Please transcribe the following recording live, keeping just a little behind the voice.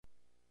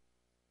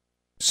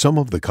Some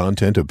of the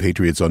content of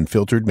Patriots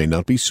Unfiltered may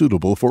not be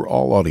suitable for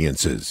all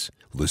audiences.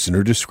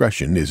 Listener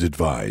discretion is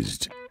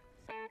advised.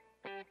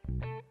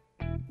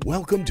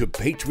 Welcome to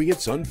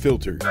Patriots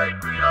Unfiltered.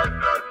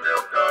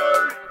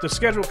 The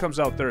schedule comes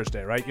out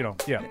Thursday, right?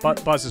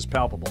 Buzz is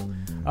palpable.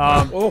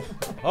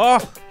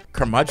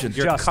 Curmudgeon.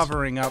 You're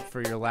covering up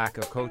for your lack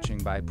of coaching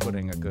by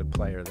putting a good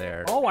player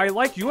there. Oh, I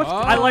like your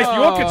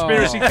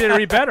conspiracy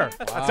theory better.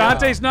 Wow.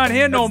 Dante's not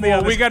here no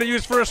more. We got to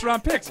use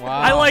first-round picks. Wow.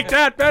 I like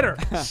that better.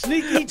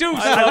 Sneaky deuce.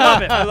 I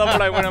love it. I love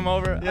when I win him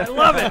over. I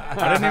love it.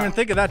 I didn't even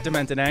think of that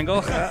demented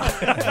angle.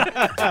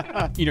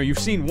 You've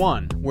seen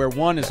one where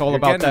one is all You're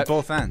about getting that. At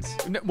both ends.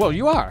 Well,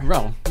 you are.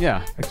 Well,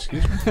 yeah.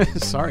 Excuse me.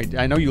 Sorry,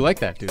 I know you like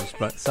that deuce,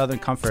 but Southern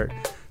Comfort.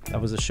 That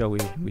was a show we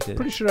did.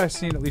 Pretty sure I've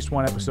seen at least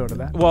one episode of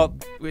that. Well,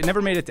 we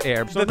never made it to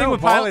air. So the thing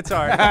with Paul, pilots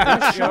are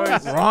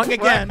Wrong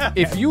again.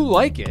 If you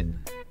like it,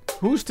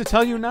 who's to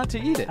tell you not to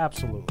eat it?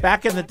 Absolutely.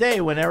 Back in the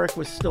day when Eric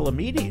was still a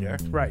meat eater,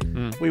 Right.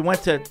 we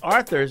went to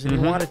Arthur's and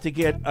he wanted to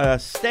get a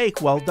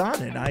steak well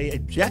done, and I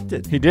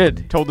objected. He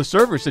did. Told the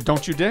server, said,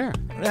 "Don't you dare!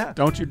 Yeah.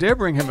 Don't you dare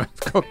bring him a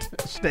cooked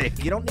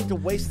steak." You don't need to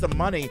waste the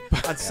money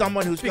on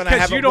someone who's going to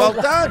Because have you it well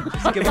don't- done.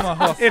 Just give him a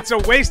hoof. It's a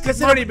waste of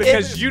money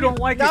because you don't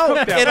like it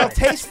cooked that it'll way.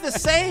 taste the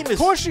same. Of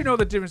course you know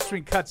the difference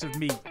between cuts of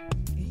meat.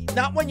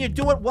 Not when you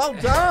do it well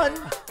done.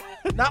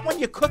 Not when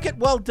you cook it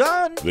well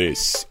done.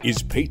 This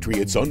is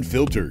Patriots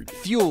Unfiltered.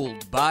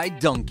 Fueled by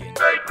Duncan.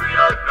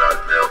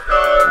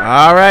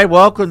 All right,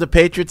 welcome to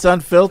Patriots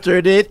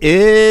Unfiltered. It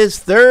is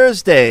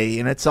Thursday,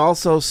 and it's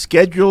also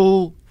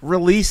schedule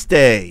release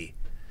day.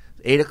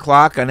 8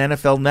 o'clock on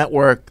NFL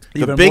Network.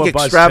 The Even big more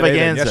buzz today than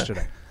extravaganza.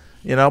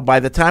 yesterday. By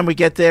the time we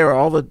get there,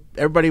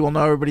 everybody will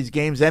know everybody's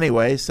games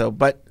anyway. So,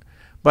 but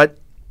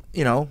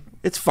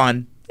it's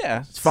fun.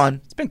 Yeah, It's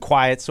fun. It's been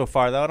quiet so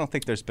far, though. I don't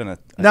think there's been a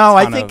No,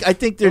 ton I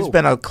think there's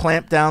been a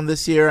clampdown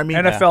this year. I mean,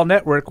 NFL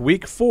Network,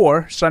 Week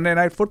 4, Sunday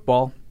Night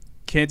Football,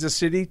 Kansas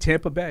City,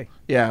 Tampa Bay.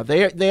 yeah,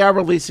 they are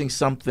releasing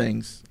some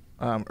things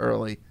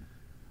early.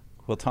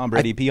 Will Tom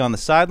Brady be on the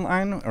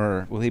sideline,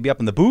 or will he be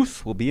up in the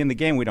booth? Will be in the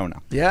game? We don't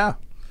know. Yeah.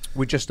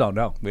 We just don't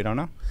know. We don't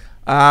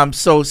know.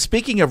 So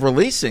speaking of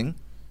releasing,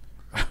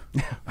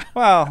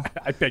 Well,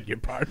 I beg your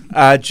pardon.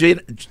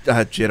 Jarrett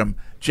Stidham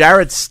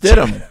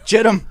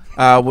Stidham.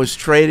 Was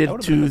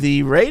traded to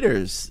the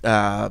Raiders.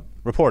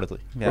 Reportedly.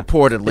 Yeah.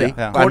 Reportedly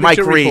Yeah. by Mike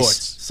According to Reese.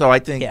 reports. So I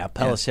think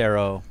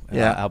Pelissero,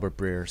 Yeah. Albert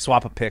Breer.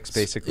 Swap of picks,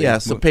 basically. yeah.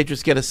 So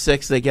Patriots get a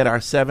 6th, they get our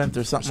 7th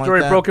or something Story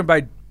like that. broken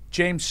by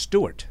James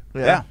Stewart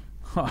Yeah.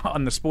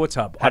 on the Sports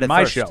Hub Had on it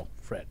my first. show,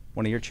 Fred.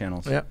 One of your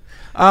channels. Yeah.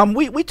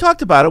 We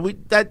talked about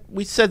it.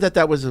 We said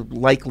that was a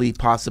likely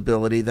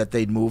possibility that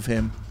they'd move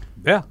him.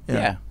 Yeah.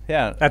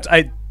 Yeah. That's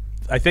I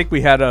think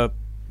we had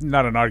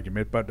not an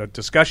argument, but a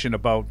discussion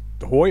about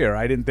Hoyer.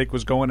 I didn't think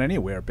was going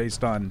anywhere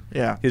based on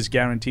his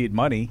guaranteed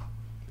money.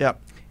 Yep.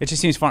 It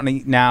just seems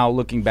funny now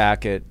looking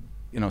back at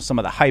some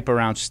of the hype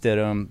around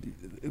Stidham,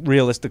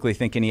 realistically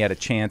thinking he had a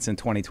chance in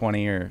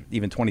 2020 or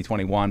even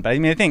 2021. But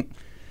I think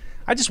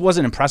I just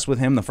wasn't impressed with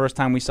him the first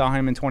time we saw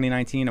him in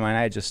 2019.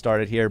 I had just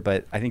started here,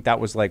 but I think that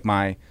was like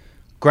my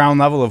ground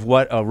level of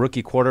what a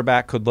rookie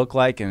quarterback could look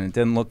like, and it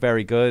didn't look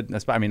very good.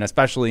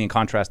 Especially in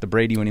contrast to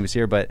Brady when he was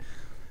here. But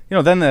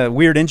then the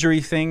weird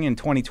injury thing in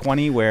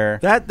 2020 where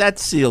that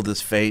sealed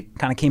his fate.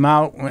 Kind of came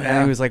out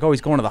and he was like,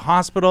 he's going to the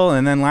hospital,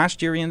 and then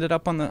last year he ended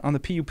up on the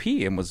PUP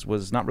and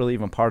was not really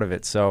even part of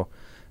it. So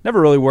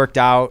never really worked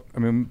out.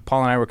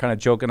 Paul and I were kind of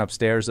joking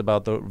upstairs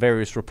about the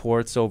various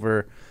reports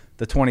over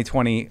the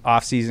 2020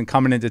 offseason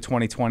coming into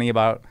 2020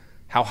 about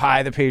how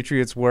high the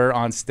Patriots were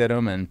on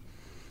Stidham, and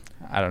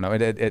I don't know.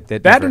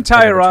 That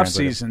entire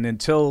offseason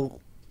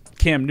until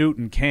Cam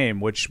Newton came,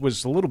 which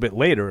was a little bit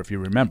later, if you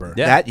remember.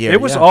 Yeah. That year.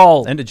 It was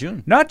all end of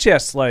June. Not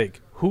just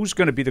like who's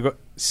going to be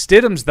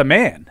Stidham's the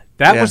man.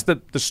 That was the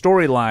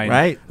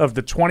storyline of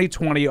the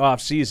 2020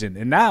 offseason.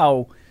 And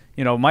now,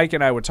 Mike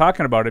and I were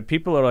talking about it.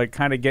 People are like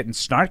kind of getting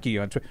snarky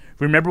on Twitter.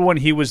 Remember when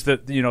he was the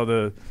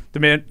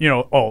man,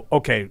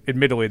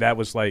 admittedly that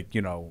was like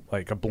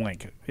a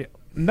blink.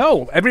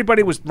 No,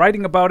 everybody was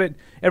writing about it.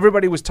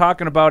 Everybody was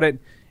talking about it.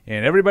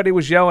 And everybody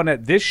was yelling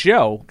at this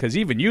show, because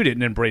even you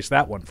didn't embrace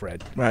that one,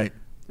 Fred. Right.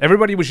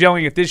 Everybody was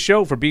yelling at this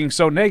show for being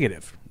so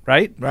negative,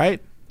 right?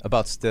 Right.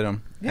 About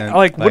Stidham.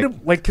 Yeah.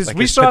 Because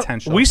we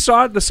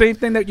saw the same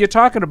thing that you're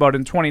talking about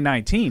in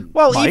 2019.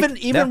 Well, Mike.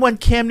 even when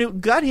Cam Newton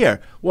got here,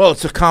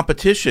 it's a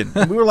competition.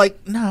 And we were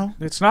like, no.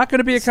 It's not going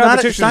to be a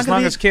competition as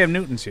long as Cam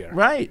Newton's here.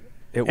 Right.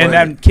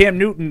 Then Cam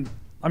Newton,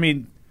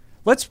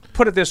 let's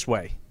put it this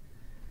way.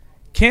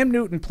 Cam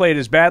Newton played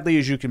as badly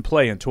as you can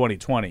play in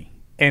 2020.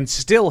 And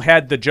still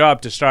had the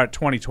job to start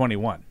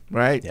 2021.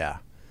 Right. Yeah.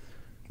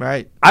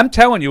 Right. I'm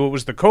telling you, it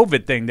was the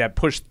COVID thing that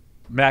pushed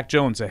Mac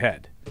Jones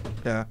ahead.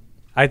 Yeah.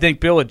 I think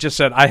Bill had just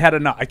said, I had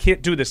enough. I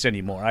can't do this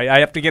anymore.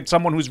 I have to get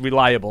someone who's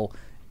reliable.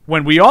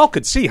 When we all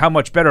could see how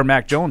much better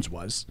Mac Jones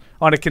was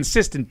on a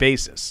consistent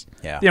basis.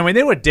 Yeah.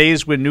 There were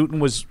days when Newton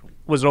was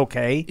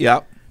okay.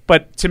 Yep.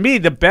 But to me,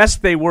 the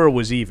best they were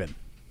was even.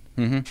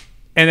 Mm-hmm.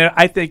 And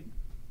I think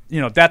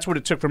that's what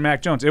it took for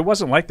Mac Jones. It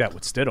wasn't like that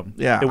with Stidham.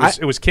 Yeah,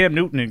 it was Cam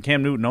Newton and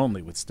Cam Newton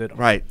only with Stidham.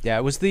 Right. Yeah,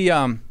 it was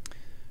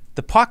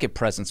the pocket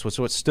presence was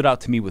what stood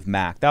out to me with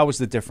Mac. That was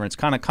the difference.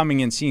 Kind of coming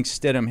in, seeing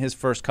Stidham his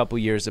first couple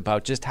years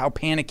about just how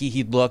panicky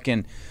he'd look,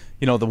 and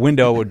the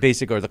window would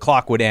the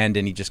clock would end,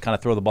 and he'd just kind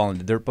of throw the ball in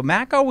the dirt. But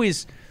Mac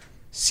always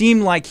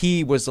seemed like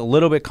he was a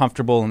little bit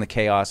comfortable in the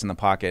chaos in the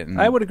pocket.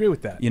 And, I would agree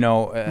with that.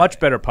 Much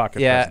better pocket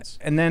presence.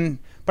 And then,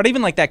 but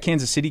even like that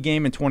Kansas City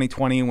game in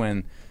 2020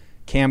 when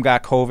Cam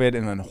got COVID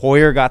and then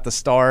Hoyer got the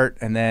start,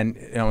 and then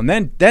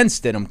then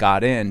Stidham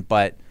got in,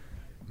 but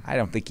I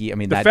don't think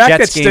that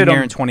Jets game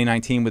here in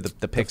 2019 with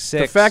the pick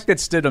six. The fact that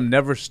Stidham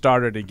never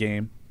started a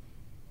game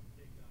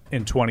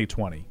in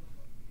 2020,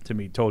 to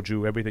me, told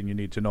you everything you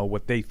need to know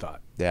what they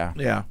thought. Yeah.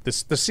 Yeah.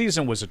 The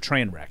season was a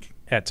train wreck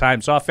at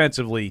times.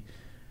 Offensively,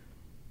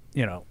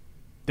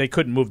 they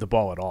couldn't move the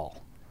ball at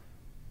all.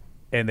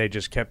 And they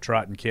just kept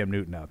trotting Cam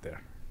Newton out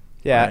there.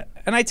 Yeah, right.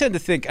 And I tend to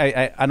think,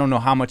 I don't know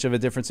how much of a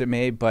difference it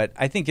made, but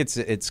I think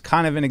it's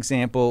kind of an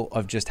example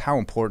of just how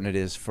important it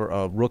is for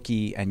a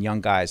rookie and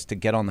young guys to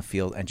get on the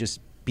field and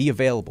just be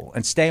available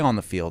and stay on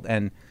the field.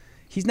 And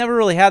he's never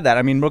really had that.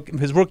 I mean,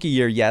 his rookie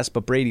year, yes,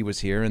 but Brady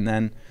was here. And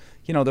then,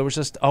 there was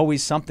just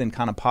always something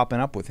kind of popping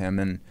up with him.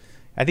 And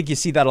I think you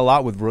see that a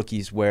lot with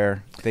rookies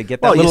where they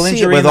get that little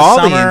injury in the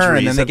summer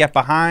and then they get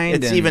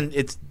behind.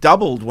 It's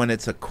doubled when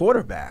it's a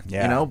quarterback,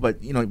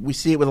 but, we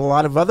see it with a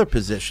lot of other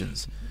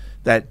positions.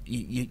 That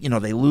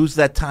they lose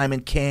that time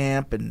in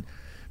camp and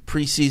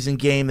preseason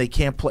game, they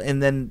can't play,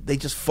 and then they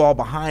just fall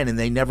behind and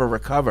they never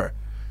recover.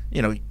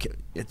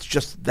 It's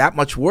just that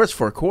much worse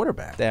for a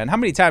quarterback. Yeah, and how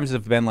many times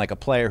have been like a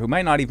player who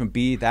might not even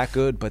be that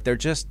good, but they're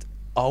just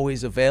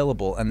always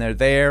available and they're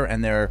there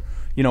and they're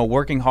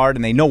working hard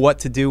and they know what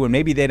to do, and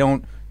maybe they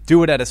don't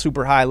do it at a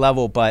super high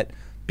level, but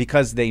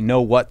because they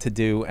know what to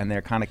do and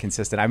they're kind of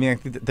consistent. I mean,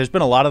 there's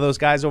been a lot of those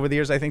guys over the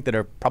years, I think, that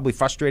are probably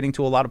frustrating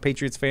to a lot of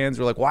Patriots fans.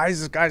 We're like, why is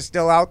this guy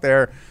still out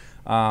there?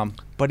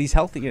 But he's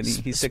healthy and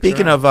he's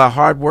Speaking of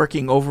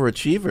hardworking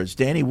overachievers,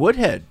 Danny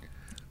Woodhead,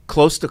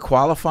 close to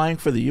qualifying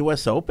for the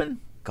U.S. Open?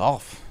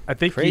 Golf. I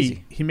think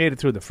he made it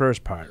through the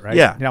first part, right?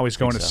 Yeah. Now he's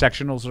going to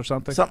sectionals or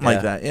something? Something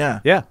like that, yeah.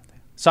 Yeah.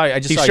 Sorry,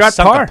 I just saw shot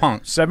sunk par, a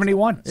punk.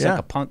 71. Sunk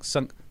a punk.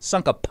 Sunk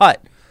a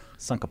putt.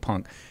 Sunk a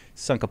punk.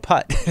 Sunk a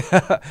putt.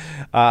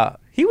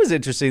 He was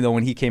interesting, though,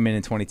 when he came in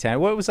 2010.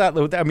 What was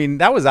that? I mean,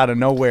 that was out of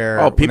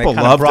nowhere. Oh, people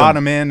loved brought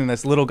him in, and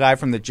this little guy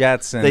from the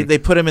Jets. And they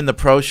put him in the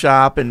pro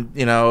shop and,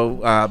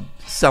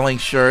 selling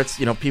shirts.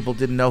 People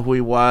didn't know who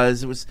he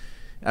was. It was,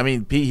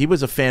 he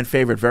was a fan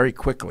favorite very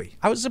quickly.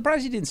 I was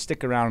surprised he didn't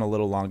stick around a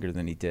little longer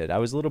than he did. I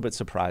was a little bit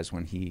surprised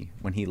when he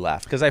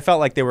left because I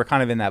felt like they were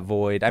kind of in that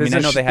void. I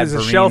know they had there's a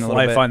Vereen shelf a little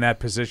life bit. on that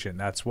position.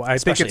 That's why I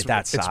think Especially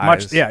that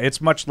size.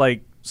 It's much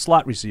like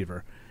slot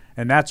receiver,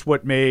 and that's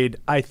what made,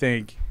 I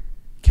think,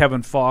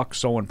 Kevin Falk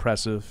so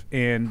impressive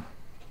and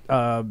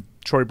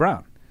Troy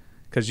Brown,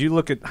 because you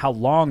look at how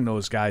long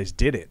those guys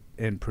did it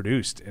and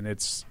produced, and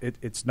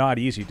it's not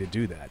easy to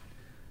do that.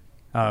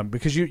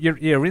 Because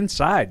you're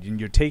inside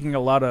and you're taking a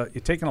lot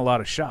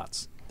of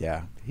shots.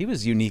 Yeah, he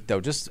was unique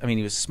though.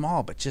 He was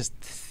small but just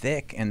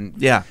thick, and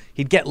yeah,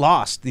 he'd get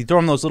lost. He'd throw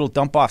him those little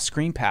dump off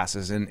screen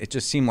passes, and it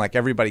just seemed like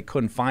everybody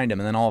couldn't find him.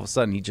 And then all of a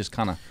sudden, he just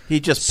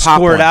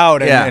squirt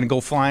out and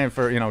go flying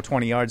for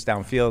 20 yards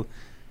downfield.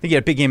 I think he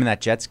had a big game in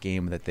that Jets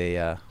game that they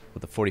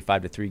with the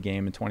 45-3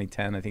 game in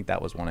 2010. I think that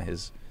was one of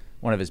his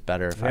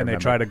better. And they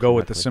tried to go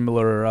with the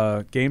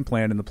similar game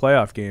plan in the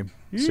playoff game.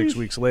 6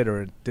 weeks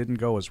later, it didn't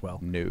go as well.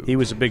 No. He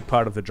was a big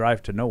part of the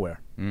drive to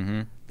nowhere.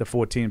 Mm-hmm. The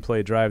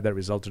 14-play drive that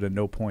resulted in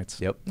no points.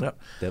 Yep.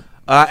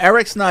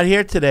 Eric's not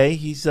here today.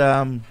 He's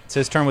it's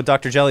his turn with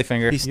Dr.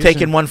 Jellyfinger. He's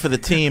taking one for the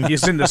team.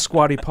 He's in the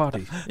squatty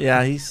potty.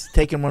 Yeah, he's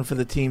taking one for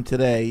the team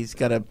today. He's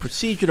got a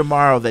procedure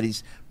tomorrow that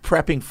he's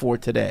prepping for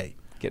today.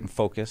 Getting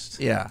focused.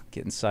 Yeah.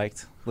 Getting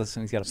psyched.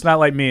 Listen, he's got. It's not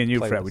like me and you,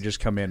 Fred. We just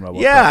come in. While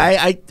we're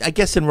I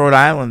guess in Rhode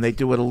Island they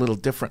do it a little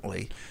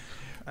differently.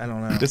 I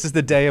don't know. This is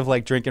the day of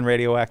like drinking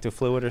radioactive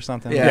fluid or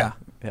something. Yeah.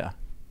 A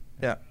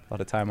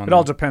lot of time on. It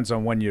all depends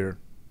on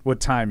what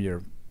time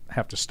you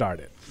have to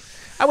start it.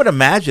 I would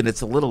imagine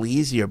it's a little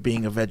easier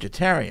being a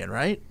vegetarian,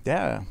 right?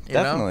 Yeah, You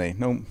definitely.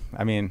 know? No,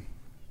 I mean,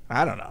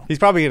 I don't know. he's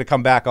probably going to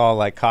come back all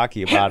like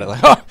cocky about it,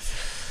 like,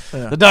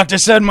 the doctor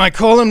said my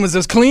colon was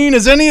as clean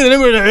as any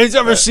that he's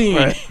ever seen.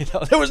 Right.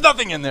 There was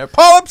nothing in there.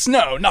 Polyps?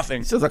 No,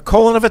 nothing. This is the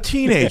colon of a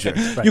teenager.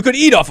 Right. You could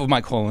eat off of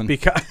my colon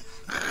because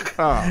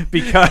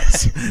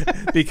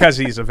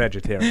he's a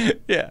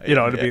vegetarian. Yeah,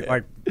 it'd be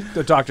like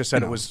the doctor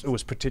said it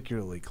was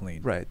particularly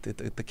clean. Right,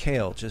 the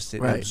kale just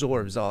Right.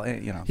 absorbs all.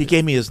 He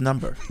gave me his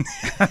number.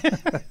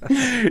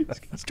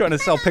 He's trying to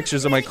sell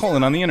pictures of my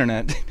colon on the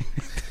internet.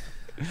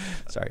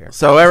 Sorry, Eric.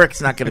 So Eric's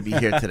not going to be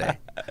here today.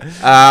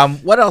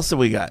 What else have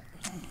we got?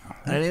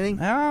 Anything?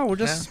 No, we're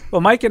just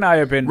Well, Mike and I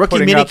have been Rookie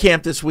putting mini up,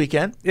 camp this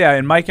weekend. Yeah,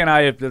 and Mike and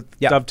I have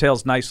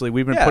dovetails nicely.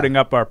 We've been putting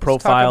up our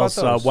profiles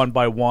one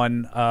by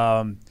one.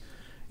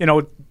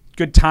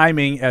 Good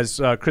timing,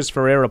 as Chris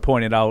Ferreira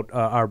pointed out,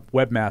 our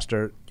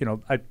webmaster.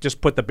 I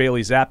just put the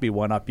Bailey Zappi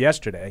one up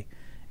yesterday,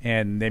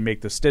 and they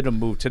make the Stidham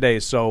move today.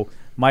 So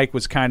Mike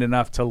was kind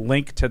enough to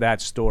link to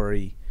that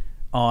story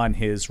on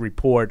his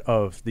report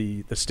of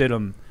the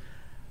Stidham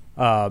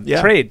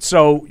trade.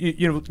 So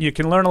you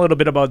can learn a little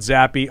bit about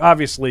Zappe.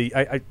 Obviously,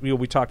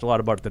 we talked a lot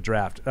about the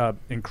draft.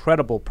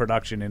 Incredible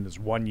production in his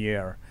 1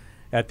 year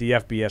at the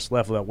FBS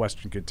level at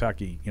Western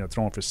Kentucky.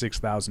 Throwing for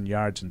 6,000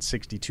 yards and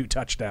 62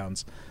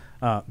 touchdowns.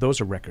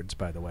 Those are records,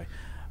 by the way.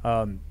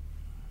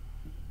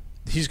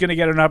 He's going to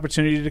get an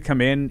opportunity to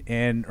come in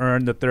and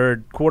earn the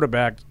third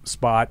quarterback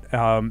spot.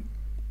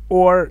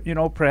 Or,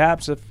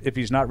 perhaps if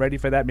he's not ready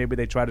for that, maybe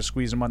they try to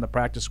squeeze him on the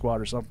practice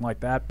squad or something like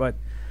that. But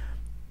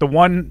the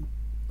one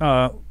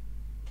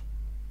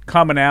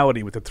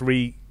commonality with the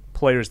three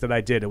players that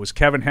I did, it was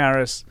Kevin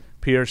Harris,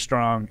 Pierre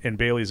Strong, and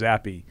Bailey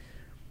Zappe.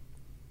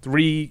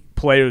 Three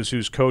players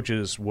whose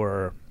coaches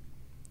were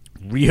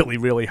really,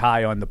 really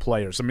high on the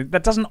players. I mean,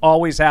 that doesn't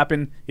always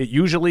happen. It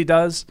usually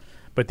does.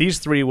 But these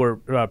three were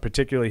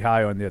particularly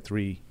high on their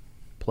three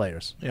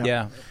players.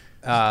 Yeah.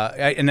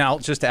 And I'll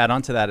just add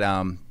on to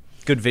that,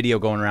 good video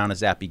going around of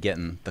Zappe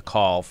getting the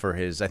call for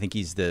his, I think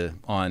he's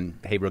on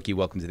Hey Rookie,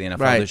 Welcome to the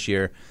NFL this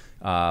year,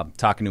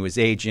 talking to his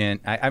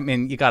agent. I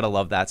mean, you got to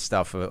love that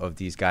stuff of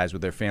these guys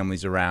with their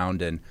families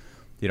around. And,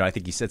 I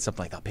think he said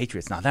something like,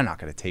 Patriots, no, they're not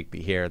going to take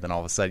me here. Then all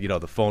of a sudden,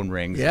 the phone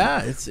rings.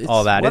 Yeah, it's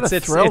all that. What a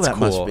thrill that cool.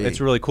 must be. It's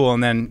really cool.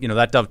 And then,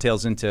 that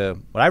dovetails into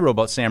what I wrote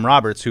about Sam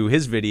Roberts, who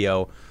his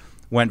video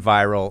went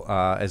viral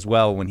as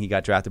well when he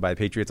got drafted by the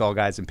Patriots, all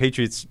guys in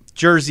Patriots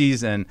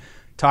jerseys. And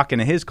talking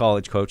to his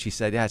college coach, he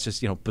said, it's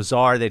just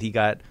bizarre that he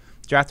got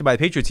drafted by the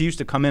Patriots. He used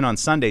to come in on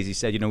Sundays. He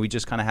said, we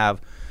just kind of have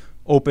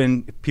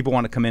open, people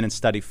want to come in and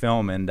study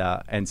film,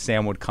 and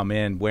Sam would come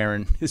in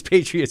wearing his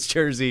Patriots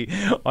jersey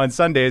on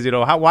Sundays.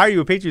 Why are you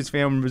a Patriots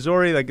fan in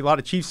Missouri? Like a lot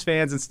of Chiefs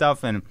fans and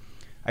stuff. And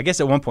I guess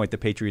at one point the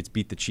Patriots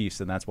beat the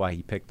Chiefs, and that's why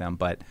he picked them.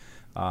 But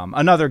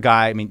another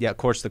guy, of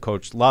course the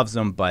coach loves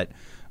him, but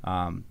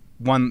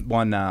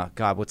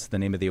what's the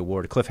name of the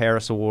award? Cliff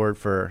Harris Award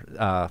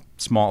for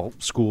small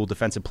school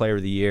defensive player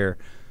of the year.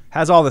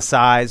 Has all the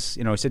size.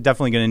 He said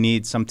definitely going to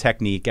need some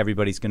technique.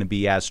 Everybody's going to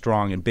be as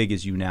strong and big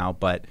as you now.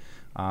 But,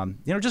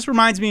 just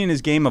reminds me in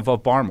his game of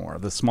Barmore,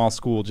 the small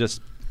school.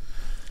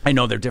 I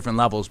know they're different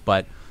levels,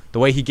 but the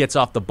way he gets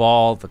off the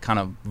ball, the kind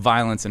of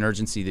violence and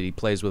urgency that he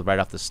plays with right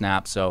off the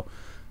snap. So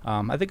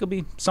I think he'll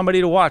be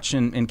somebody to watch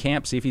in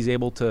camp, see if he's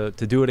able to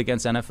do it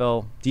against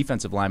NFL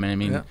defensive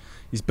linemen.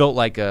 He's built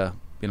like a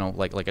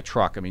like a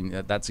truck.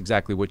 That's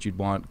exactly what you'd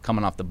want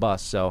coming off the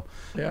bus. So,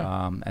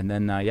 and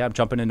then, I'm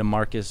jumping into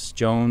Marcus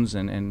Jones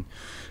and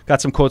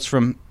got some quotes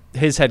from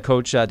his head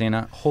coach,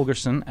 Dana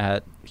Holgorsen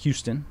at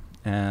Houston.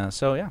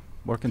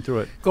 Working through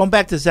it. Going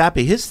back to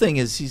Zappe, his thing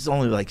is he's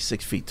only like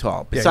 6 feet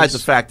tall, besides the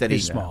fact that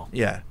he's small.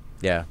 Yeah.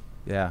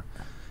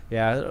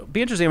 It'll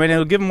be interesting.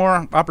 It'll give him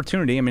more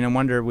opportunity. I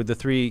wonder with the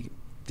 3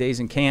 days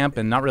in camp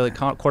and not really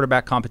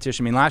quarterback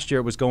competition. Last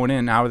year it was going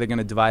in. Now are they going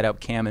to divide up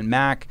Cam and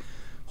Mac?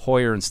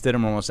 Hoyer and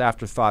Stidham are almost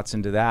afterthoughts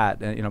into that,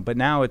 but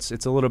now it's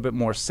a little bit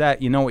more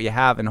set. You know what you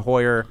have in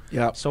Hoyer,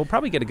 so we'll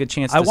probably get a good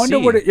chance. I wonder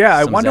see what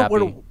Zappe.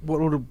 what it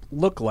would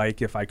look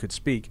like if I could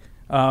speak.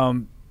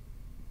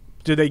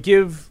 Do they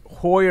give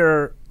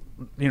Hoyer,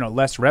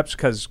 less reps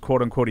because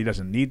quote unquote he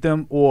doesn't need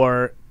them,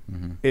 or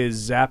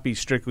is Zappe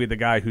strictly the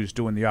guy who's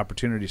doing the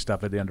opportunity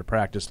stuff at the end of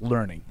practice,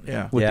 learning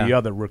with the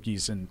other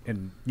rookies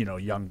and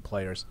young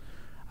players?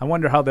 I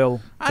wonder how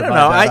they'll. I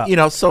don't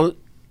know. So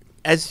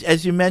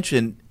as you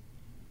mentioned.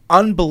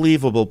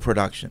 Unbelievable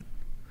production,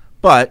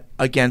 but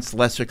against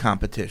lesser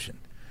competition.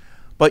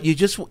 But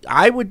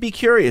I would be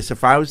curious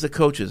if I was the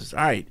coaches.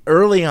 All right,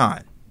 early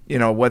on,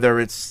 whether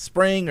it's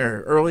spring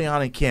or early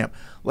on in camp,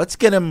 let's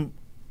get him,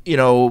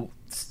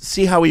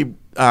 see how he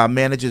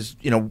manages,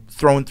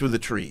 throwing through the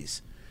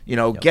trees.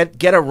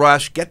 Get a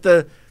rush, get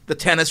the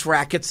tennis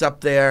rackets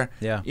up there.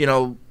 Yeah.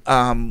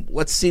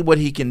 Let's see what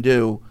he can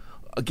do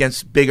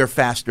against bigger,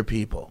 faster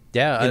people.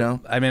 Yeah.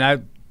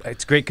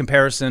 It's a great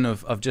comparison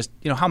of just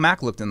how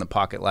Mac looked in the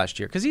pocket last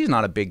year, because he's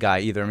not a big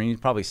guy either. He's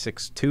probably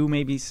 6'2",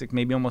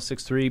 maybe almost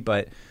 6'3",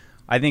 but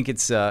I think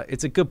it's a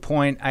good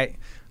point. I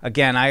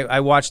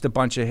watched a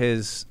bunch of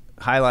his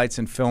highlights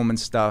and film and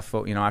stuff,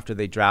 after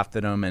they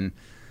drafted him, and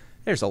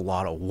there's a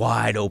lot of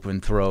wide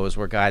open throws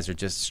where guys are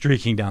just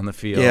streaking down the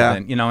field,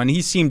 and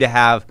he seemed to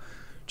have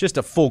just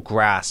a full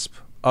grasp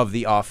of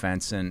the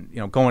offense, and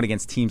going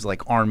against teams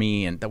like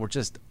Army and that were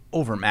just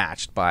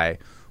overmatched by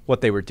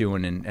what they were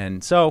doing,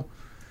 and so.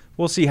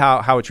 We'll see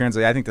how it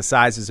translates. I think the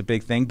size is a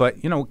big thing, but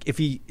if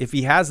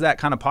he has that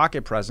kind of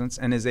pocket presence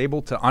and is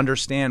able to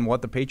understand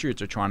what the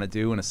Patriots are trying to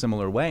do in a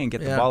similar way and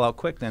get the ball out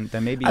quick, then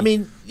maybe.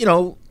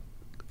 Drew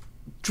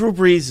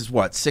Brees is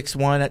what,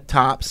 6'1" at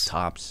tops.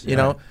 Tops,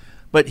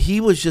 but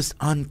he was just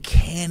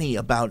uncanny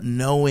about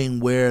knowing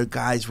where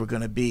guys were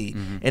going to be,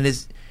 and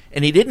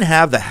he didn't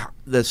have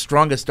the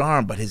strongest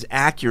arm, but his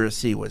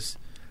accuracy was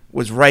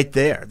right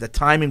there. The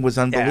timing was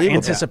unbelievable.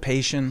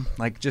 Anticipation,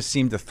 just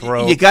seemed to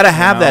throw. You got to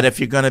have that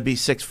if you're going to be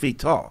 6 feet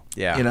tall.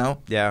 Yeah.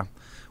 Yeah.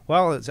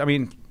 Well,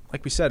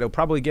 like we said, he'll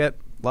probably get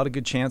a lot of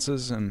good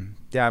chances, and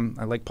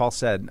like Paul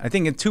said, I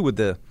think too with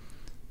the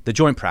the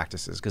joint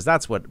practices, because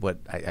that's what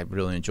I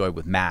really enjoyed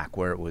with Mac,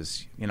 where it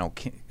was,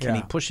 can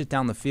he push it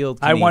down the field?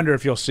 I wonder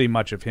if you'll see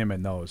much of him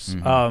in those.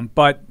 Mm-hmm.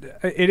 But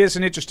it is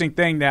an interesting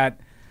thing that,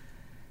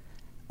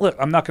 look,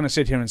 I'm not going to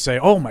sit here and say,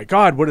 oh, my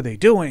God, what are they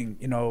doing,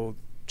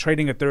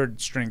 trading a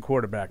third-string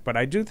quarterback. But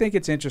I do think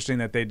it's interesting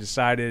that they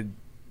decided,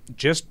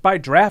 just by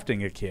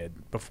drafting a kid,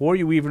 before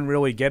you even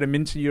really get him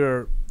into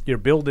your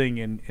building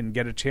and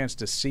get a chance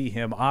to see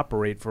him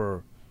operate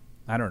for,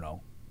 I don't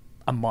know,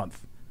 a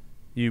month,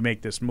 you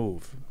make this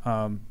move.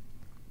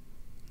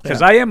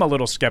 Because I am a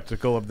little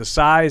skeptical of the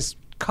size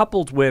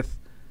coupled with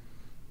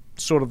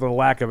sort of the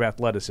lack of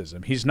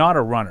athleticism. He's not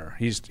a runner.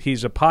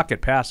 He's a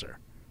pocket passer.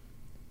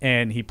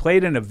 And he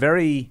played in a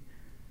very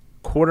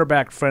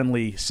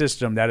quarterback-friendly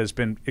system that has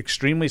been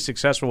extremely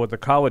successful at the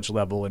college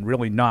level and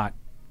really not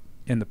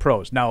in the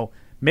pros. Now,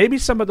 maybe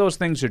some of those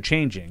things are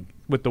changing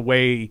with the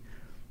way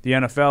the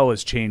NFL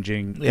is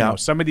changing. Yeah.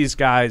 Some of these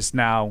guys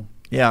now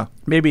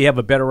maybe have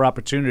a better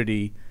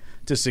opportunity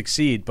to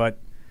succeed. But,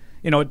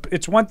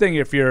 it's one thing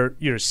if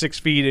you're 6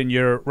 feet and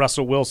you're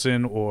Russell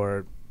Wilson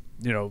or,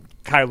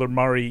 Kyler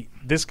Murray.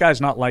 This guy's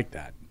not like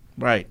that.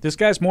 Right. This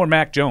guy's more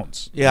Mac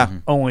Jones. Yeah. Mm-hmm.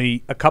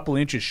 Only a couple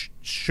inches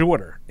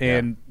shorter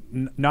and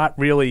not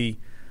really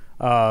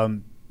a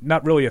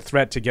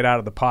threat to get out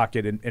of the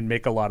pocket and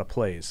make a lot of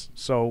plays.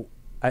 So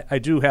I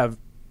do have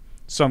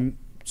some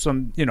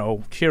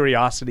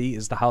curiosity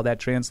as to how that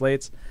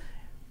translates.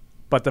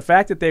 But the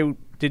fact that they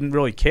didn't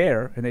really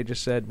care and they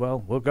just said,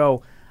 well, we'll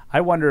go.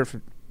 I wonder if,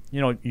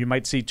 you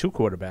might see two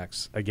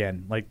quarterbacks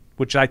again,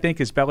 which I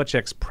think is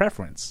Belichick's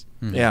preference.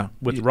 Mm-hmm. Yeah.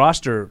 With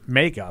roster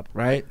makeup.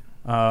 Right.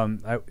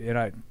 I'd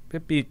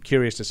be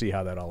curious to see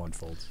how that all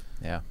unfolds.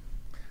 Yeah.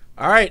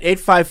 All right,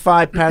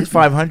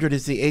 855-PATS-500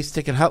 is the Ace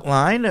Ticket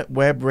hotline.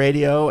 Web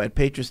radio at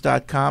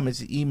patriots.com is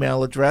the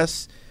email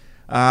address.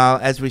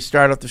 As we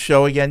start off the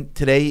show again,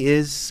 today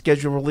is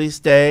schedule release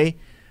day.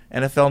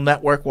 NFL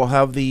Network will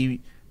have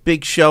the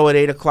big show at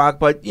 8 o'clock,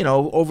 but,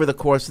 over the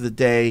course of the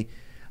day,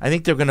 I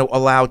think they're going to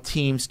allow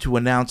teams to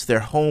announce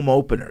their home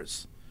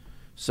openers.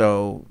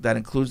 So that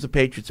includes the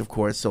Patriots, of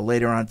course. So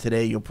later on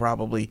today, you'll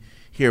probably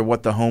hear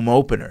what the home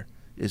opener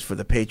is for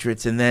the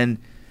Patriots. And then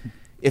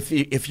if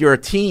you're a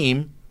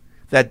team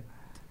that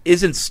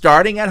isn't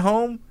starting at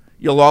home,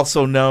 you'll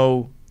also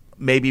know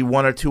maybe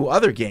one or two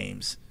other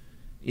games,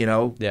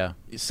 Yeah.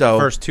 So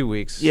first 2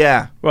 weeks.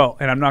 Yeah. Well,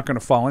 and I'm not going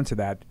to fall into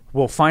that.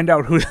 We'll find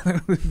out who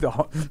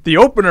the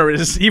opener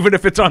is, even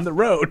if it's on the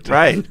road.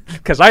 Right.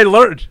 Because I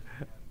learned.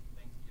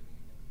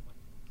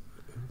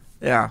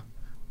 Yeah.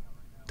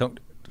 Don't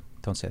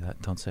say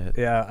that. Don't say it.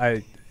 Yeah,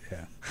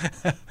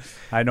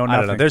 I know nothing.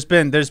 I don't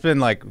know. There's been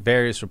like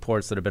various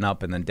reports that have been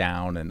up and then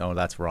down, and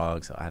that's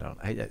wrong. So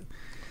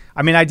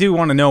I do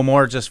want to know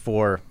more just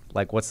for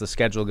like what's the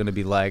schedule going to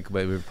be like,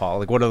 Paul?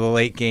 Like what are the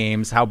late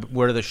games?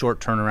 What are the short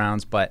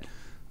turnarounds? But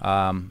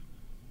I want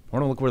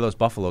to look where those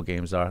Buffalo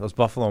games are. Those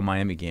Buffalo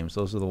Miami games.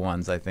 Those are the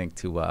ones I think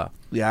to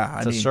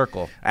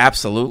circle.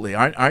 Absolutely.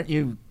 Aren't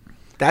you?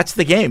 That's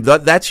the game.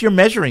 That's your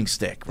measuring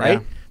stick,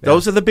 right? Yeah.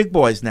 Those are the big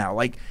boys now.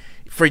 Like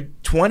for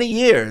 20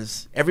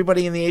 years,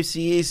 everybody in the AFC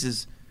East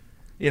is,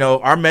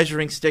 our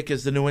measuring stick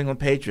is the New England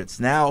Patriots.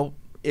 Now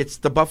it's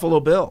the Buffalo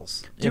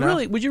Bills.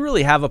 Would you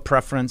really have a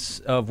preference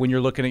of when you're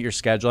looking at your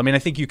schedule? I mean, I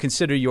think you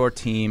consider your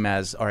team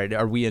as, all right,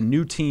 are we a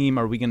new team?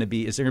 Is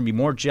there going to be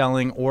more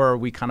gelling, or are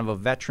we kind of a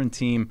veteran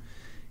team?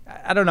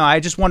 I don't know.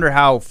 I just wonder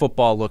how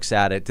football looks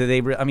at it.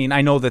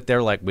 I know that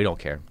they're like, we don't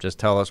care. Just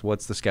tell us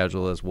what's the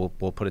schedule is. We'll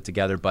put it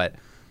together. But,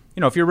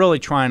 if you're really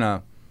trying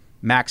to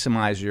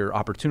maximize your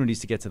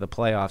opportunities to get to the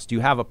playoffs, do you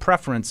have a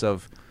preference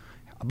of,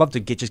 I'd love to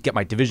get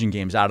my division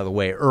games out of the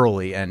way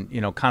early and,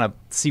 kind of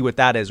see what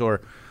that is, or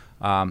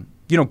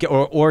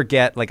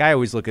get like, I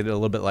always look at it a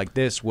little bit like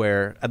this,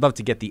 where I'd love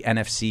to get the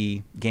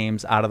NFC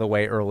games out of the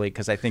way early,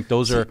 because I think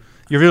those you're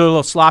really a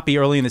little sloppy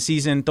early in the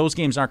season. Those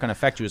games aren't going to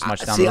affect you as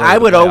much down the road. I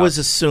would always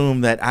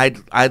assume that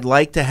I'd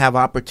like to have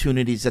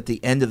opportunities at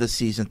the end of the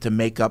season to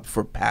make up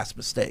for past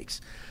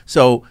mistakes.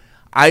 So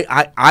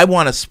I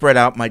want to spread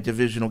out my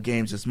divisional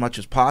games as much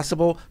as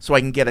possible so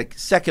I can get a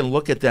second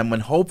look at them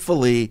when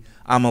hopefully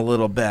I'm a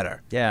little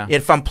better. Yeah.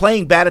 If I'm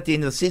playing bad at the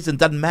end of the season, it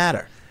doesn't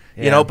matter.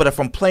 Yeah. But if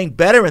I'm playing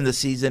better in the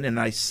season and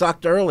I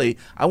sucked early,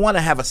 I want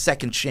to have a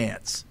second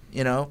chance,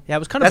 Yeah, it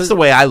was kind of that's the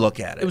way I look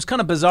at it. It was kind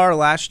of bizarre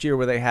last year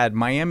where they had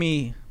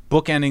Miami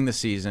bookending the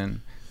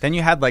season. Then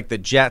you had like the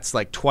Jets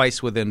like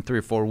twice within 3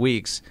 or 4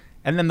 weeks,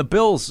 and then the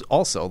Bills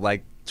also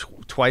like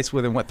twice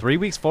within 3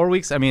 weeks, 4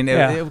 weeks. I mean,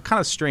 it was kind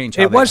of strange.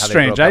 It was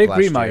strange. I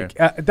agree, Mike.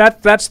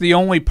 That's the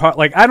only part.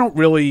 Like, I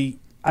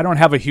don't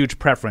have a huge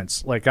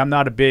preference. Like, I'm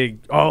not a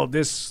big,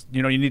 this,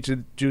 you need to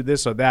do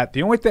this or that.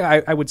 The only thing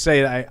I would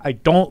say, I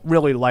don't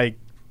really like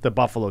the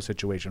Buffalo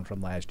situation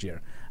from last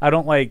year. I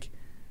don't like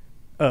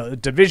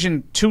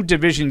two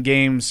division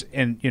games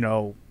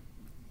and,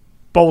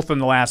 both in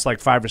the last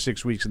 5 or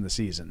 6 weeks in the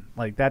season.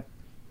 Like that.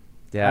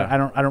 Yeah.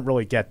 I don't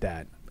really get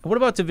that. What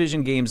about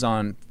division games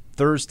on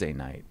Thursday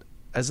night?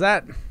 I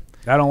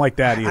don't like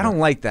that either. I don't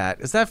like that,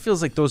 because that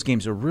feels like those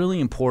games are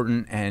really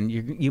important, and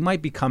you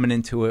might be coming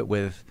into it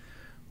with,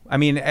 I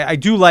mean, I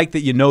do like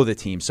that you know the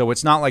team, so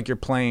it's not like you're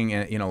playing,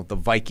 the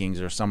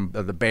Vikings or some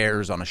of the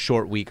Bears on a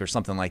short week or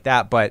something like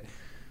that. But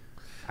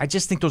I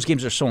just think those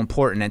games are so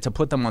important, and to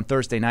put them on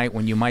Thursday night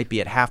when you might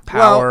be at half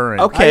power.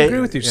 Well, I agree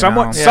with you.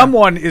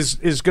 Someone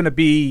is going to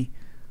be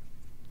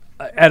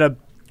at a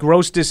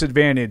gross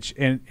disadvantage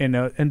in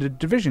a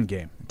division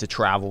game to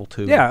travel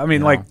to. Yeah, I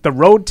mean, like the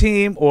road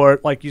team, or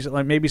like you said,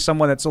 like maybe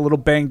someone that's a little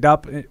banged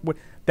up.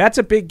 That's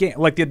a big game.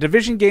 Like the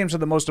division games are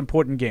the most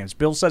important games.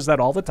 Bill says that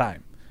all the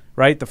time,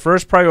 right? The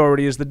first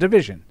priority is the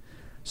division.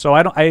 So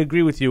I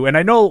agree with you, and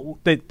I know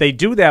that they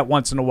do that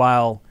once in a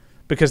while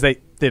because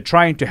they're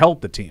trying to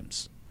help the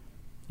teams.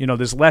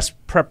 There's less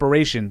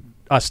preparation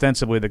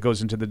ostensibly that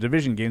goes into the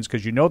division games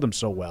because you know them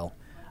so well.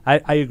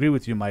 I agree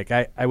with you, Mike.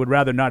 I would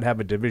rather not have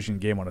a division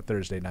game on a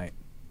Thursday night.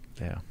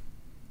 Yeah.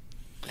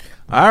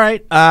 All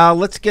right.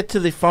 Let's get to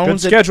the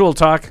phones. Good schedule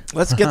talk.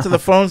 Let's get to the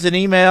phones and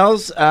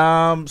emails.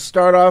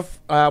 Start off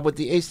with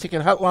the Ace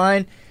Ticket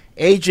Hotline.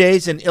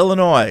 AJ's in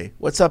Illinois.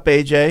 What's up,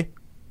 AJ?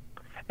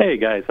 Hey,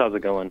 guys. How's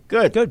it going?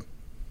 Good.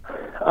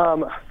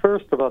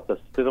 First, about the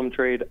Stidham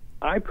trade,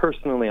 I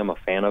personally am a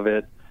fan of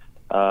it.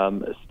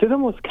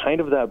 Stidham was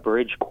kind of that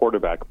bridge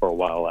quarterback for a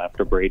while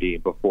after Brady,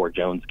 before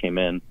Jones came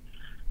in.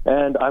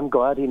 And I'm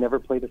glad he never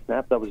played a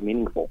snap that was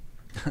meaningful.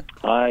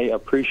 I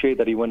appreciate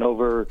that he went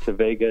over to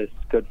Vegas.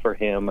 Good for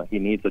him. He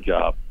needs a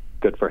job.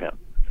 Good for him.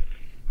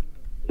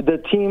 The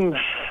team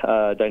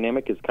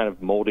dynamic is kind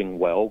of molding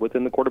well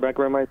within the quarterback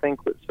room, I think,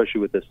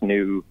 especially with this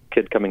new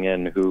kid coming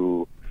in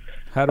who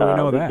How do we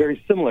know that? is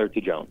very similar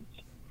to Jones.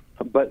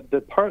 But the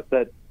part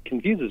that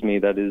confuses me,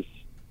 that is,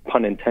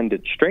 pun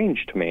intended,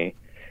 strange to me,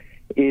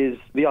 is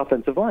the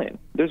offensive line.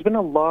 There's been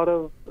a lot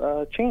of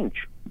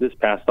change this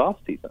past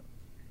offseason.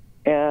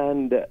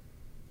 And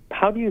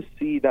how do you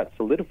see that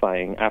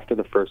solidifying after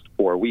the first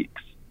 4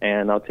 weeks?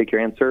 And I'll take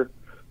your answer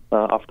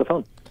off the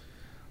phone.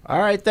 All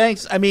right,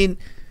 thanks. I mean,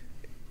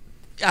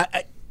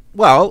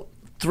 well,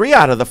 3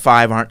 out of the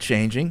 5 aren't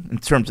changing in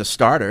terms of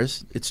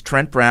starters. It's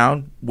Trent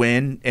Brown,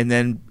 Wynn, and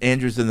then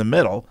Andrews in the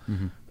middle.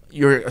 Mm-hmm.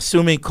 You're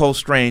assuming Cole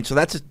Strange, so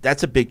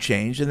that's a big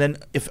change. And then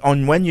if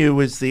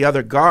Onwenu is the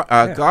other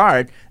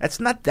guard, that's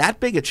not that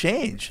big a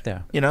change.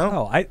 Yeah.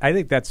 Oh, I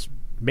think that's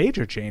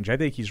major change. I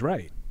think he's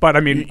right. But I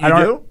mean, you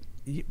do?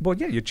 Well,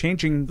 yeah, you're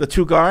changing the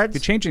 2 guards.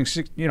 You're changing,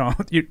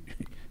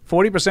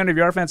 40% of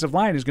your offensive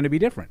line is going to be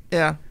different.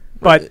 Yeah,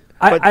 but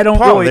I don't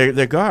Paul, really.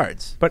 They're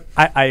guards. But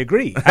I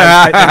agree.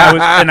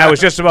 I was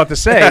just about to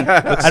say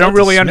I don't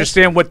really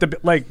understand what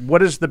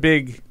is the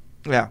big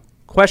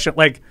question.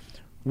 Like,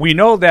 we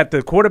know that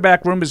the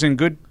quarterback room is in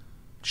good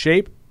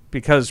shape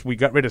because we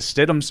got rid of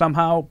Stidham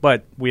somehow,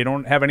 but we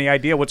don't have any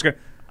idea what's going.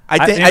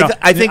 I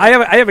think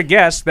I have a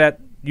guess that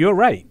you're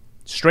right.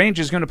 Strange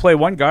is going to play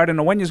one guard, and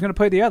Onwenu is going to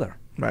play the other.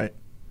 Right.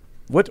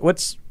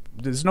 What's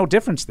there's no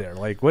difference there.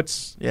 Like,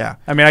 what's? Yeah.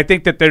 I mean, I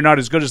think that they're not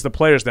as good as the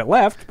players that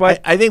left, but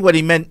I think what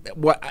he meant.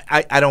 What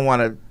I don't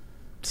want to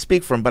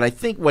speak for him, but I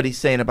think what he's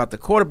saying about the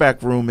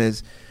quarterback room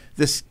is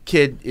this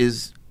kid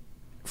is,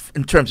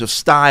 in terms of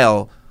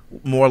style,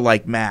 more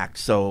like Mac.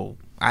 So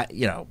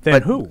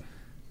Then who?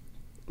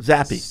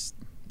 Zappy.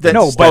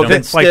 No, but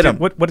Stidham.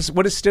 What is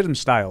Stidham's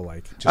style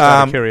like? Just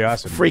out of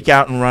curiosity. Freak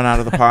out and run out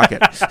of the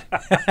pocket.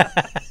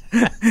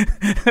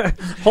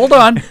 Hold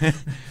on.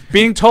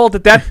 Being told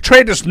that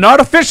trade is not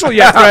official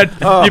yet, Fred.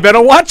 You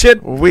better watch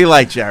it. We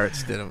like Jarrett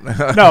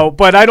Stidham. No,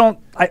 but I don't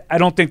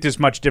think there's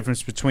much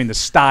difference between the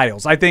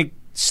styles. I think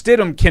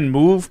Stidham can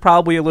move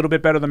probably a little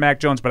bit better than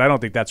Mac Jones, but I don't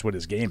think that's what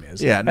his game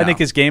is. Yeah, no. I think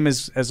his game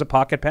is as a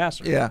pocket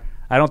passer. Yeah.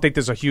 I don't think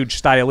there's a huge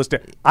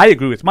stylistic. I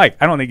agree with Mike.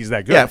 I don't think he's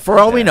that good. Yeah, for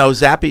all we know,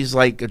 Zappy's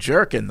like a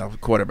jerk in the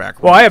quarterback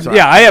room. Well, I have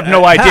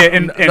no idea.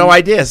 No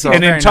idea. So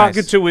and in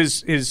talking to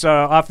his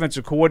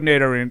offensive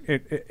coordinator,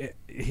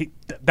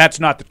 that's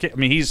not the kid. I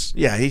mean, he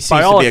seems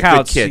by all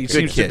accounts, he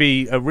seems to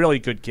be a really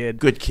good kid.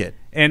 Good kid.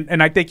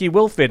 And I think he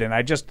will fit in.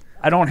 I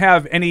don't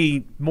have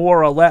any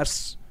more or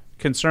less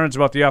concerns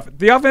about the offense.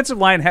 The offensive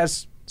line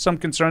has some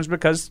concerns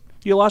because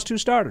you lost 2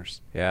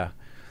 starters. Yeah.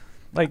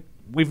 Like,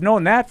 we've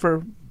known that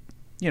for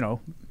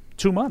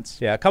 2 months.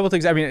 Yeah, a couple of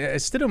things. I mean,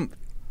 Stidham,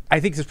 I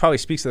think this probably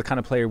speaks to the kind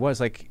of player he was.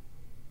 Like,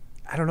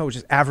 I don't know,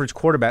 just average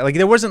quarterback. Like,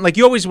 there wasn't, like,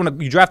 you always,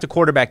 when you draft a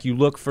quarterback, you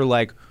look for,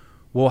 like,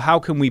 well, how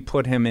can we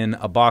put him in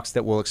a box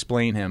that will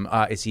explain him?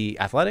 Is he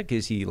athletic?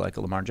 Is he like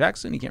a Lamar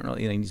Jackson? He can't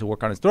really, he needs to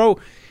work on his throw.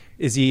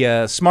 Is he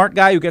a smart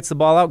guy who gets the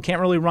ball out,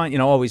 can't really run?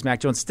 Always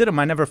Mac Jones. Stidham,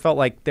 I never felt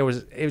like it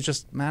was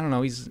just, I don't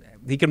know,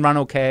 he can run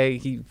okay.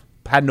 He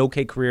had an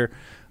okay career.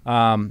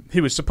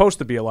 He was supposed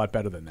to be a lot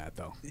better than that,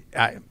 though.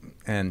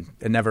 And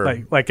it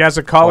never like as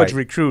a college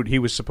recruit, he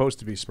was supposed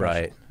to be special.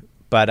 Right.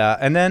 But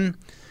and then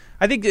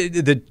I think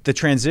the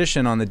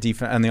transition on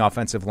the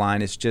offensive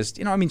line is just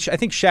I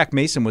think Shaq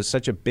Mason was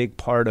such a big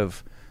part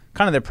of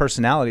kind of their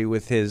personality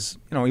with his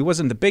he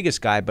wasn't the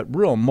biggest guy but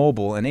real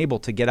mobile and able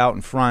to get out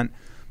in front.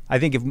 I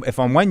think if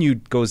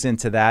Onwenu goes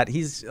into that,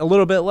 he's a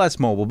little bit less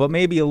mobile, but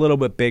maybe a little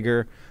bit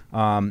bigger,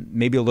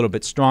 maybe a little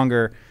bit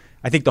stronger.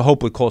 I think the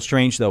hope with Cole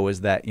Strange though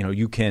is that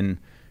you can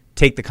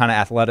take the kind of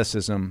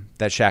athleticism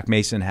that Shaq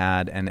Mason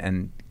had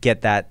and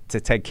get that to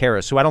Ted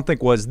Karras, who I don't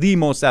think was the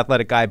most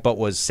athletic guy, but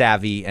was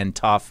savvy and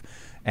tough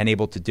and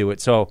able to do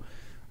it. So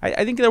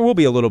I think there will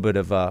be a little bit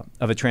of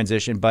a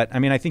transition. But, I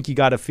mean, I think you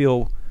got to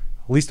feel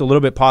at least a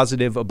little bit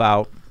positive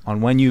about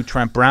Onwenu,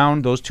 Trent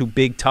Brown, those two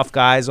big, tough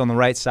guys on the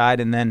right side,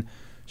 and then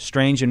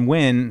Strange and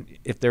Wynn,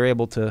 if they're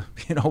able to,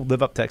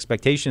 live up to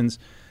expectations,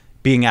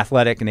 being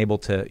athletic and able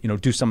to,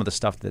 do some of the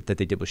stuff that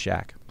they did with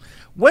Shaq.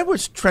 When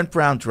was Trent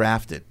Brown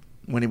drafted?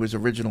 When he was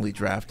originally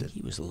drafted?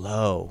 He was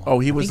low. Oh,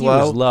 he was low?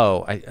 He was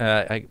low.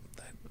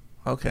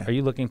 Okay. Are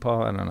you looking,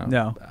 Paul? I don't know.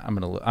 No. I'm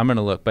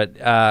gonna look.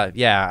 But,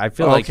 I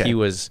feel like he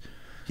was...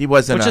 He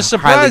wasn't which a is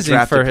surprising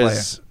highly drafted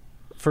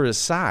for player. his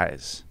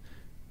size.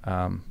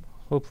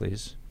 Hold,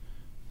 please.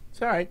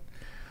 It's all right.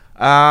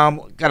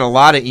 Got a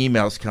lot of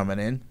emails coming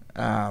in.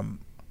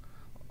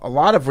 A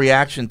lot of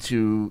reaction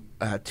to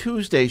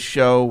Tuesday's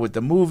show with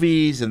the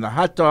movies and the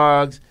hot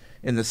dogs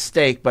and the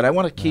steak, but I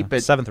want to keep it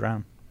 7th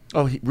round.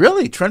 Oh,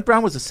 really? Trent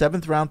Brown was a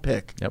 7th round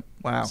pick. Yep.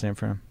 Wow. Same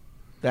for him.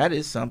 That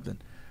is something.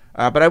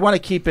 But I want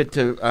to keep it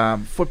to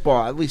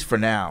football, at least for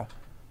now.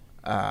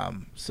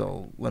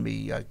 So let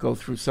me go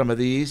through some of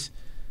these.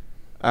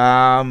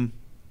 Andre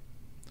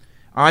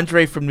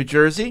from New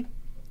Jersey,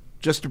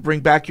 just to bring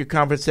back your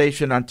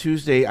conversation on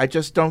Tuesday, I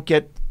just don't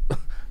get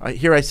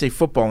here I say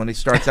football, and he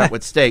starts out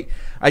with steak.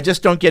 I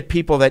just don't get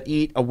people that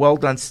eat a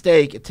well-done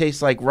steak. It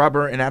tastes like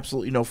rubber and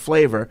absolutely no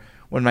flavor.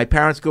 When my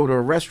parents go to a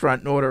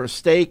restaurant and order a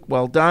steak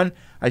well done,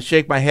 I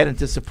shake my head in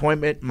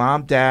disappointment.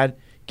 Mom, Dad,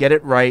 get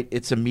it right.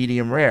 It's a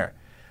medium rare.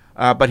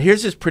 But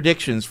here's his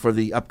predictions for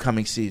the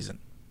upcoming season.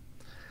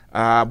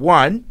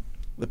 1,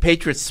 the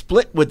Patriots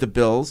split with the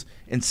Bills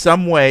in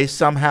some way,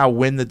 somehow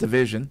win the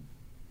division.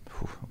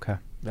 Okay.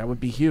 That would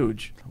be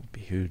huge. That would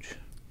be huge.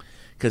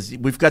 Because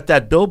we've got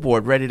that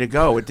billboard ready to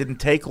go. It didn't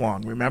take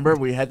long. Remember,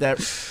 we had that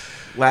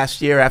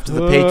last year after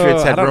the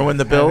Patriots had ruined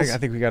the Bills. I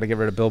think we got to get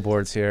rid of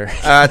billboards here.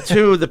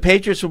 2, the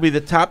Patriots will be the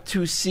top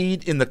 2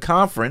 seed in the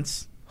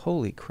conference.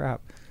 Holy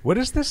crap. What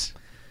is this?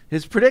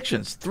 His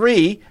predictions.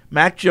 3,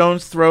 Mac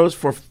Jones throws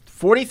for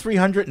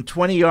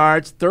 4,320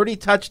 yards, 30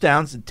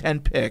 touchdowns, and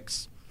 10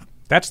 picks.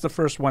 That's the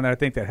first one that I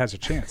think that has a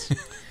chance.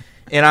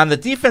 And on the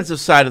defensive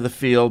side of the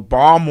field,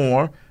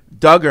 Ballmore,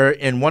 Duggar,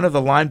 and one of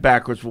the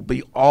linebackers will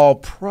be all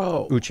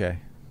pro. Uche.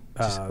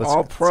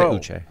 All pro.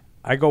 Say Uche.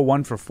 I go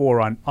 1 for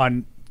 4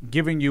 on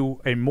giving you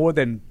a more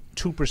than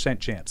 2%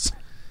 chance.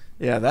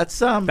 Yeah, that's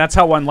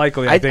how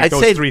unlikely I think I'd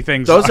those say 3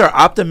 things those are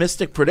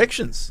optimistic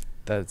predictions.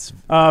 That's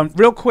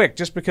real quick,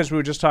 just because we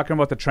were just talking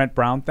about the Trent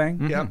Brown thing.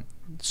 Mm-hmm. Yeah.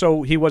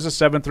 So he was a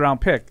 7th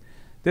round pick.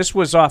 This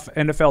was off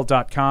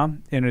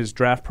NFL.com in his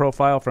draft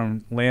profile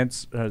from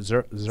Lance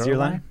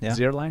Zierlein. Yeah.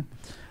 Zierlein.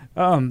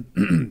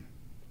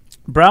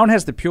 Brown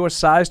has the pure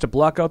size to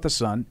block out the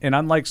sun, and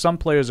unlike some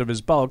players of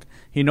his bulk,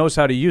 he knows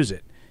how to use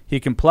it. He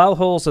can plow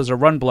holes as a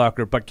run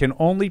blocker, but can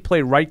only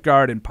play right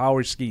guard in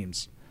power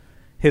schemes.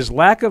 His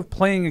lack of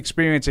playing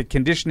experience and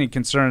conditioning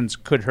concerns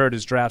could hurt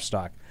his draft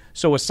stock.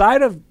 So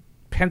aside of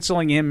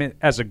penciling him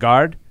as a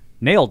guard,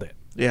 nailed it.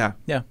 Yeah.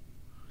 yeah.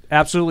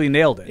 Absolutely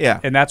nailed it. Yeah.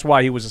 And that's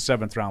why he was a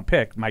 7th round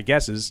pick. My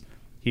guess is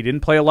he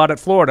didn't play a lot at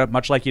Florida,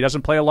 much like he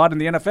doesn't play a lot in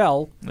the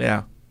NFL.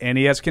 Yeah. And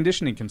he has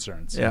conditioning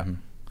concerns. Yeah.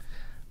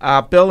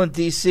 Bill in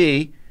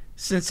D.C.,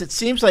 since it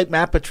seems like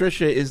Matt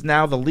Patricia is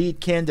now the lead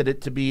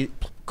candidate to be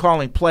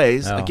calling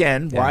plays,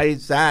 again, why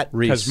is that?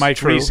 Because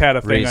Mike Reese had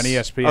a thing on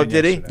ESPN. Oh,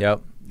 did he?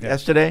 Yep.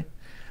 Yesterday?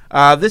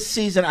 This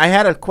season, I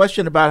had a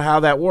question about how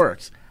that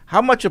works.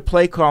 How much of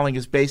play calling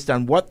is based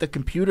on what the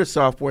computer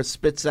software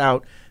spits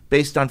out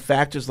based on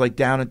factors like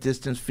down and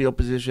distance, field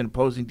position,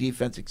 opposing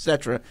defense,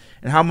 etc.,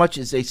 and how much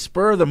is a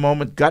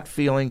spur-of-the-moment gut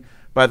feeling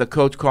by the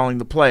coach calling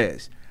the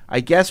plays? I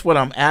guess what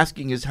I'm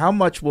asking is how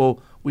much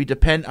will we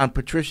depend on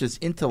Patricia's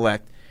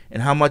intellect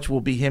and how much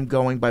will be him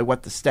going by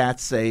what the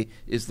stats say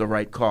is the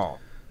right call?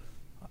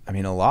 I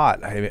mean, a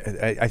lot.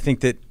 I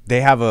think that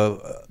they have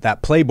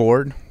that play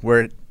board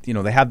where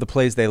they have the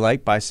plays they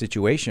like by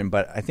situation,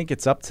 but I think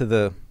it's up to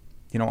the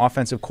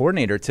offensive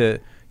coordinator to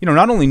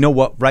not only know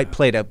what right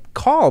play to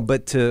call,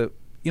 but to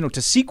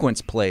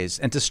sequence plays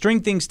and to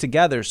string things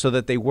together so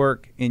that they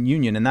work in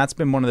union. And that's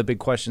been one of the big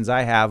questions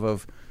I have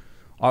of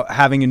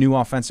having a new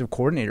offensive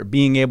coordinator,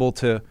 being able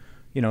to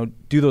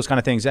do those kind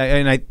of things.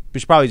 And I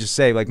should probably just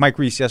say, like Mike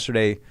Reese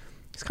yesterday,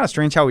 it's kind of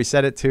strange how he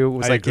said it too. It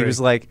was he was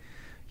like,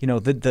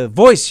 the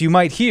voice you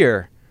might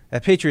hear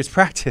at Patriots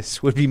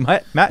practice would be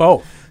Matt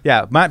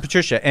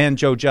Patricia and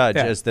Joe Judge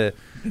as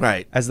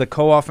the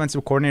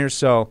co-offensive coordinator.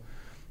 So,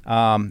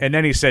 and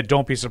then he said,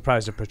 "Don't be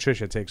surprised if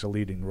Patricia takes a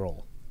leading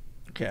role."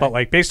 Okay.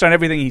 But based on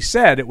everything he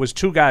said, it was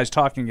 2 guys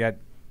talking at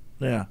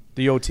the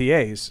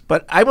OTAs.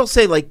 But I will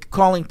say,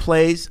 calling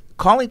plays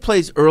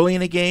early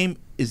in a game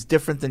is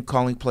different than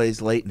calling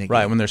plays late in a game.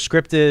 Right, when they're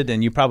scripted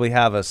and you probably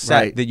have a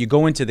set that you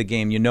go into the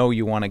game,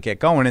 you want to get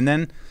going. And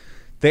then,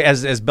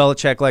 as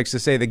Belichick likes to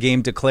say, the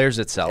game declares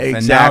itself.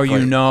 Exactly.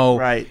 And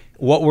now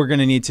what we're going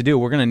to need to do.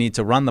 We're going to need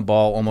to run the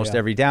ball almost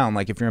every down,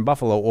 like if you're in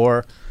Buffalo.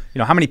 Or,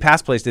 how many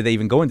pass plays did they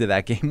even go into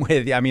that game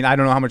with? I mean, I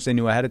don't know how much they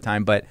knew ahead of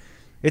time, but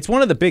it's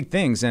one of the big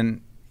things.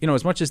 And,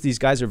 as much as these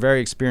guys are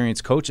very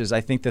experienced coaches,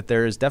 I think that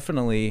there is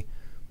definitely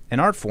an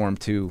art form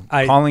to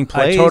calling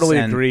plays. I totally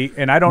agree.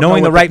 And I don't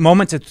knowing know the right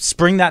moment to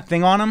spring that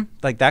thing on them,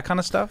 like that kind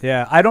of stuff.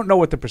 Yeah, I don't know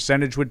what the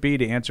percentage would be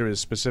to answer his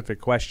specific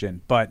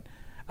question, but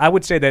I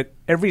would say that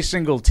every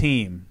single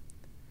team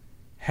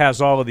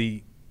has all of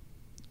the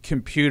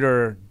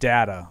computer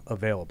data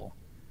available.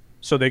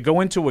 So they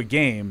go into a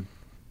game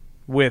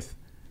with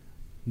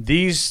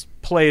these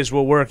plays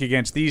will work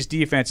against these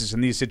defenses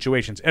in these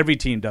situations. Every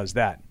team does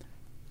that.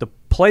 The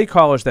play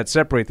callers that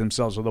separate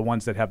themselves are the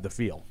ones that have the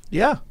feel.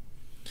 Yeah.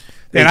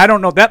 And I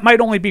don't know. That might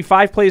only be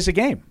 5 plays a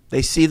game.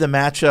 They see the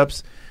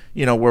matchups.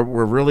 We're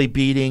really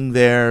beating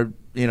their,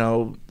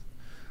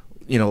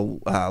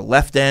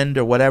 left end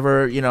or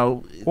whatever.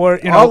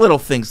 All little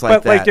things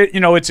like that. But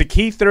it's a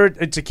key third.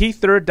 It's a key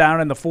third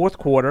down in the fourth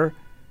quarter,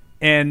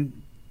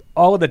 and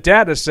all of the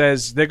data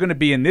says they're going to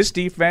be in this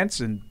defense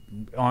and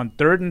on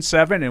 3rd and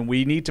 7, and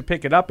we need to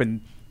pick it up,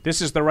 and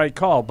this is the right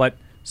call. But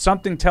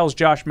something tells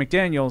Josh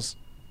McDaniels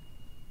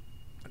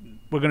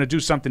we're going to do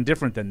something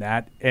different than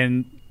that,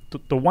 and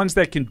the ones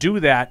that can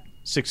do that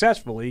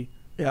successfully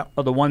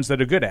are the ones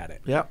that are good at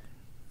it. Yeah.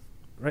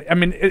 Right? I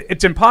mean,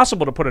 it's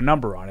impossible to put a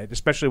number on it,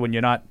 especially when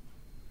you're not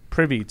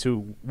privy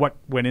to what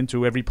went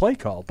into every play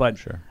call. But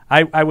sure.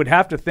 I would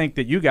have to think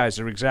that you guys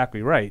are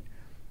exactly right.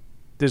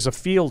 There's a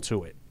feel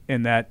to it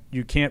in that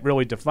you can't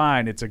really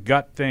define. It's a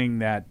gut thing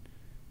that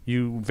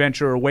you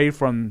venture away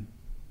from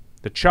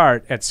the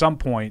chart at some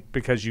point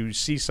because you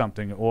see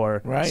something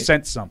or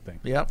sense something.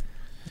 Yep.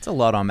 It's a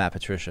lot on Matt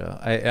Patricia.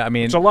 I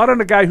mean, it's a lot on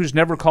a guy who's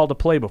never called a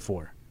play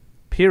before.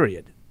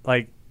 Period.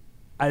 I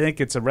think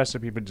it's a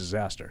recipe for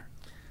disaster.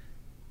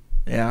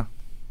 Yeah.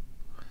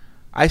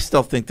 I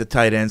still think the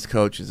tight ends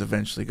coach is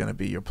eventually going to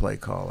be your play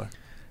caller.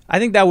 I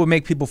think that would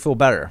make people feel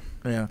better.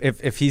 Yeah.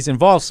 If he's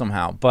involved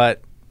somehow,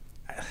 but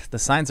the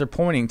signs are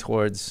pointing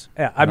towards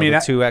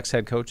the 2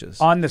 ex-head coaches.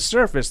 On the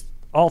surface,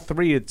 all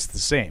 3 it's the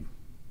same.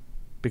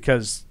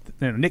 Because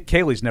Nick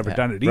Caley's never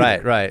done it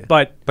either. Right.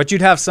 But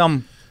you'd have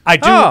some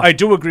I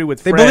do agree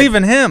with Fred. They believe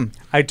in him.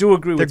 I do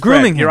agree They're with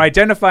grooming Fred. him. You're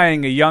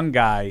identifying a young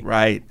guy,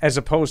 right, as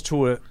opposed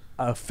to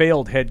a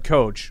failed head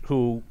coach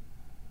who,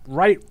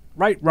 right,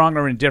 wrong,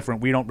 or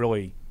indifferent, we don't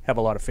really have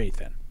a lot of faith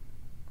in,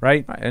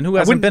 right? And who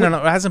hasn't been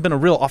a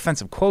real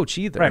offensive coach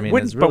either. Right. I mean,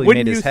 has really but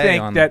wouldn't made you his hay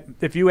think on that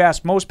if you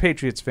ask most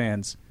Patriots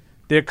fans,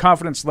 their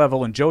confidence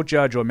level in Joe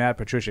Judge or Matt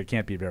Patricia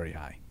can't be very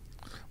high?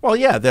 Well,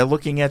 yeah, they're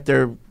looking at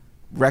their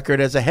record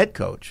as a head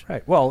coach.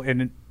 Right. Well,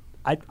 and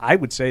I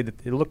would say that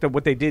they looked at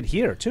what they did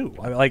here too.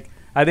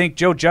 I think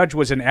Joe Judge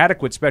was an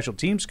adequate special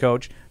teams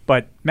coach,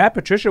 but Matt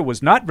Patricia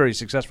was not very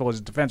successful as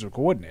a defensive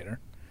coordinator,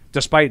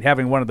 despite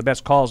having one of the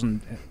best calls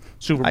in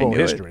Super Bowl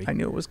history. I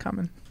knew it was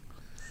coming.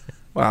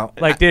 Well,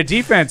 their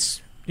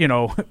defense,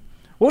 what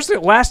was the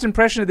last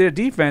impression of their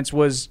defense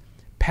was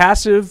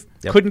passive,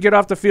 couldn't get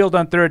off the field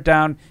on 3rd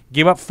down,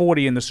 gave up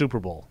 40 in the Super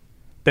Bowl.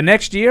 The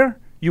next year,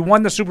 you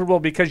won the Super Bowl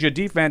because your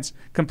defense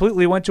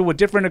completely went to a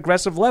different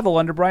aggressive level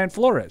under Brian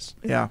Flores.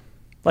 Yeah.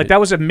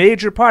 That was a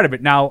major part of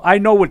it. Now, I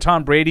know with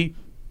Tom Brady,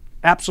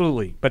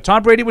 absolutely. But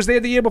Tom Brady was there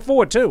the year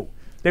before, too.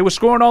 They were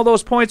scoring all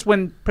those points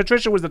when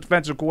Patricia was the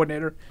defensive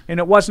coordinator, and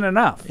it wasn't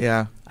enough.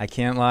 Yeah. I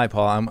can't lie,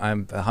 Paul.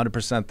 I'm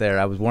 100% there.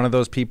 I was one of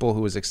those people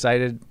who was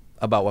excited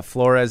about what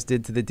Flores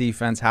did to the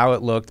defense, how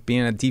it looked,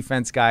 being a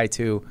defense guy,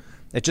 too.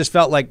 It just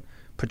felt like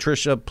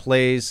Patricia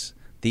plays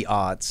the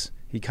odds.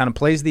 He kind of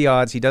plays the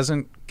odds. He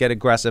doesn't get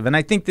aggressive. And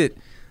I think that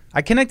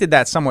I connected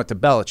that somewhat to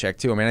Belichick,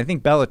 too. I mean, I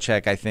think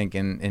Belichick,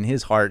 in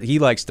his heart, he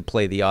likes to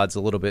play the odds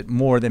a little bit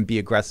more than be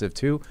aggressive,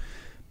 too.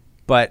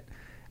 But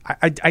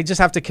I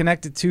just have to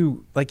connect it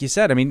to, like you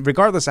said, I mean,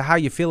 regardless of how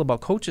you feel about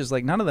coaches,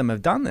 none of them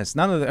have done this.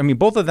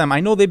 Both of them, I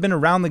know they've been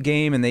around the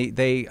game and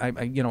they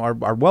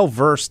are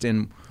well-versed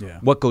in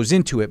what goes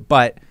into it.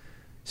 But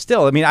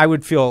still, I mean, I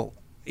would feel,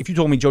 if you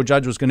told me Joe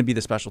Judge was going to be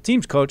the special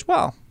teams coach,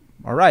 well,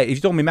 all right. If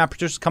you told me Matt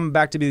Patricia's coming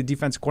back to be the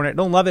defensive coordinator,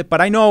 I don't love it,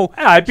 but I know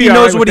he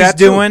knows what he's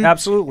doing.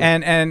 Absolutely.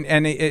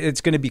 And it's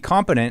going to be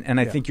competent, and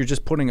I think you're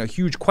just putting a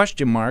huge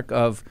question mark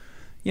of,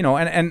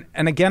 and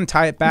again,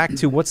 tie it back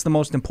to what's the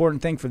most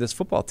important thing for this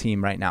football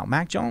team right now,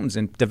 Mac Jones,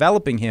 and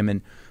developing him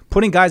and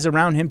putting guys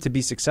around him to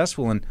be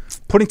successful and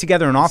putting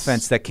together an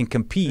offense that can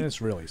compete. This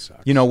really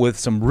sucks. With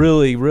some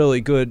really, really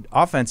good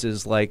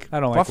offenses like I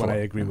don't Buffalo. like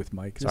when I agree with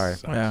Mike. Sorry.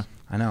 Yeah.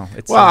 I know.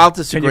 I'll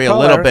disagree a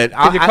little bit.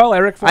 Can you call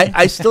Eric for me?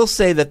 I still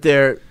say that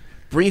their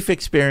brief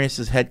experience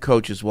as head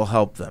coaches will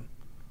help them.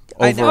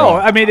 Overall.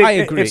 I mean, I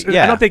agree.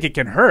 I don't think it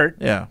can hurt.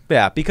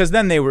 Yeah, because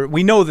then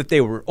we know that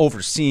they were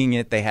overseeing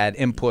it. They had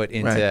input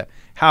into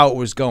how it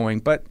was going.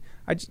 But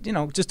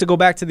just to go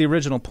back to the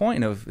original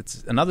point of,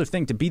 it's another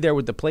thing to be there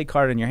with the play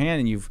card in your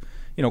hand,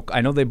 and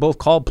I know they both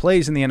called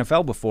plays in the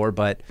NFL before,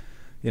 but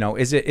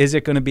is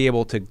it going to be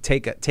able to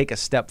take a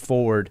step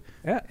forward?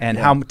 Yeah. And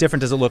how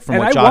different does it look from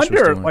what Josh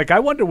was doing? I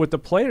wonder what the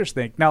players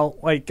think now.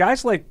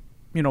 Guys like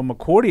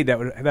McCourty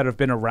that have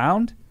been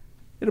around,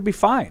 it'll be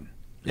fine.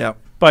 Yeah.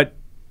 But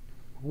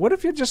what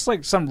if you're just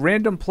some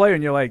random player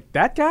and you're like,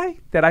 that guy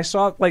that I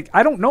saw?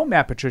 I don't know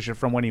Matt Patricia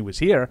from when he was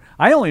here.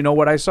 I only know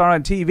what I saw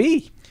on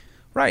TV.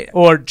 Right.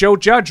 Or Joe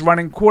Judge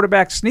running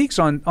quarterback sneaks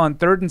on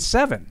 3rd and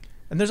 7.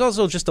 And there's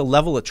also just a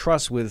level of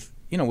trust with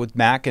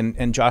Mac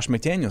and Josh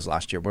McDaniels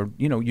last year, where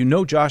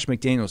Josh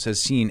McDaniels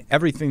has seen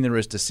everything there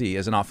is to see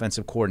as an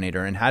offensive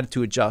coordinator and had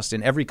to adjust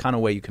in every kind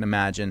of way you can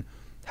imagine.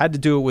 Had to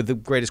do it with the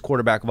greatest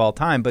quarterback of all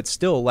time, but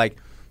still,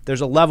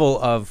 there's a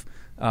level of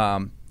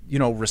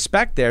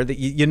respect there that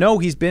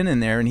he's been in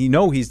there and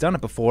he's done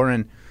it before.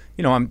 And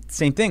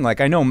same thing.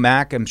 I know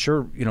Mac, I'm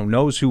sure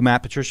knows who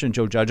Matt Patricia and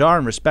Joe Judge are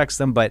and respects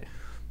them, but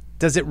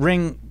does it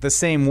ring the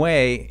same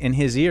way in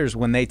his ears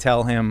when they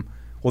tell him,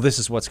 well, this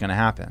is what's going to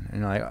happen?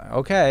 And you're like,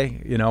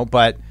 okay,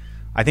 but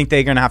I think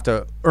they're going to have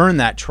to earn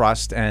that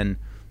trust. And,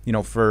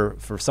 for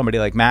somebody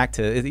like Mac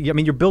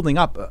you're building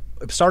up,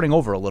 starting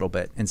over a little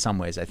bit in some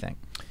ways, I think.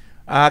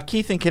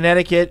 Keith in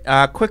Connecticut,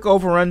 quick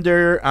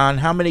over-under on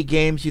how many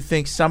games you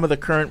think some of the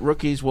current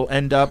rookies will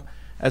end up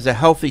as a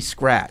healthy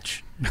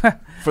scratch.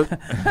 For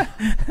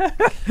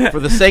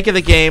the sake of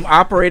the game,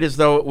 operate as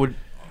though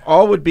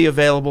all would be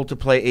available to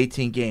play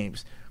 18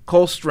 games.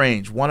 Cole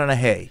Strange,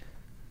 1.5.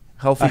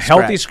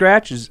 Healthy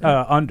scratch is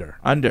under.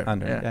 Under,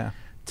 yeah.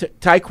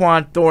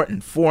 Tyquan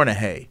Thornton,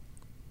 4.5.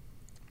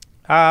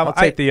 I'll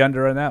take the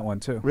under on that one,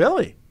 too.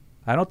 Really?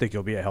 I don't think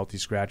he'll be a healthy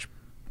scratch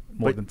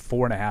more than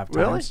 4.5 times.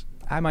 Really?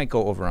 I might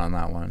go over on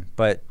that one,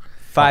 but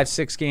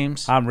 5-6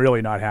 games. I'm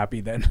really not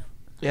happy then.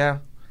 Yeah.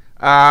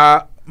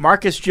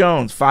 Marcus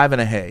Jones,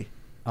 5.5.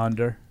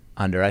 Under.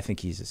 I think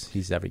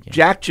he's every game.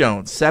 Jack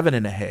Jones,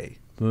 7.5.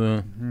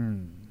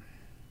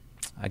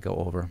 I go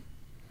over.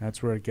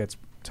 That's where it gets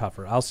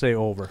tougher. I'll say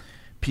over.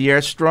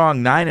 Pierre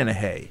Strong,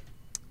 9.5.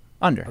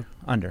 Under.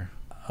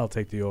 I'll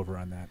take the over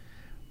on that.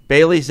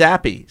 Bailey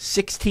Zappi,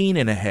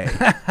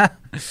 16.5.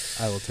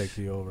 I will take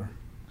the over.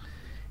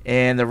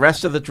 And the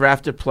rest of the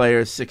drafted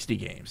players, 60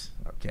 games.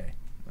 Okay,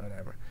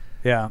 whatever.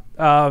 Yeah.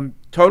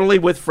 Totally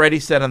with Freddie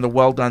said on the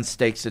well-done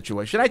steak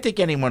situation. I think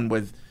anyone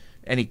with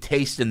any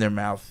taste in their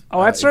mouth.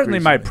 That's certainly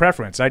my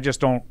preference. I just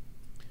don't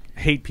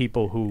hate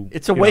people who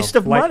it's a waste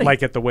of money.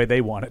 Like it the way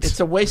they want it.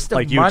 It's a waste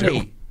of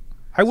money.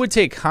 I would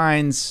take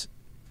Hines,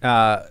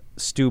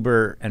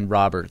 Stuber, and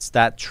Roberts.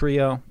 That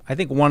trio, I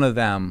think one of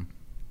them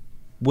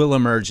will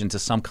emerge into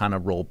some kind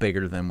of role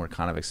bigger than we're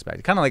kind of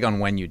expecting. Kind of like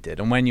Onwenu did.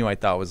 Onwenu, I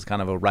thought, was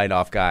kind of a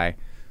write-off guy.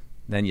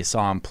 Then you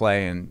saw him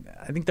play, and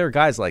I think there are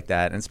guys like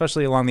that, and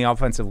especially along the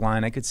offensive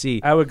line. I could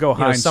see I would go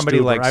Hines, somebody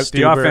Stuber. like Stuber.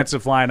 The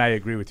offensive line, I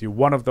agree with you.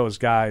 One of those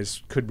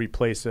guys could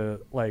replace a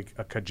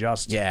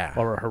Kajust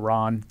or a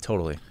Haran.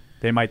 Totally.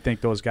 They might think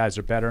those guys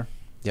are better.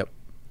 Yep.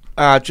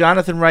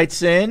 Jonathan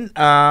writes in,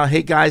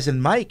 hey, guys,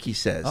 and Mike, he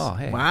says. Oh,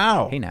 hey.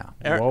 Wow. Hey, now.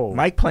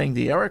 Mike playing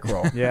the Eric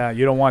role. Yeah,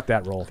 you don't want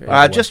that role.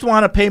 Just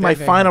want to pay my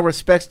final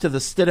respects to the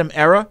Stidham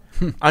era.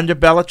 Under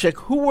Belichick,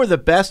 who were the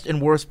best and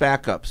worst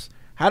backups?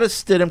 How does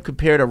Stidham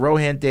compare to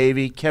Rohan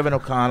Davey, Kevin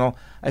O'Connell?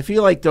 I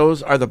feel like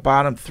those are the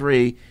bottom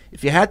three.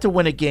 If you had to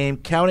win a game,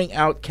 counting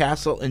out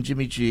Castle and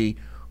Jimmy G,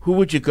 who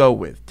would you go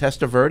with?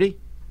 Testaverde?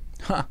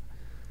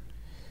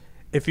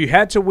 If you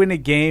had to win a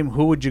game,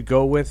 who would you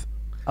go with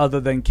other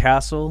than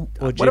Castle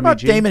or Jimmy What about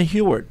G? Damon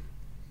Heward?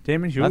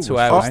 Damon Heward. That's who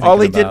I was all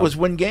he thinking did about. was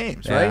win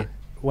games, Yeah. right?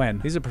 When?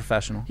 He's a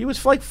professional. He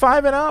was like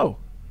 5-0.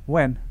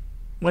 When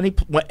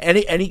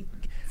Any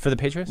For the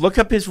Patriots? look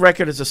up his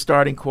record as a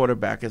starting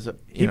quarterback.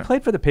 he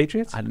played for the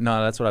Patriots?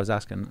 No, that's what I was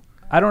asking.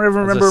 I don't ever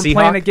remember him Seahawk?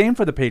 playing a game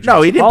for the Patriots.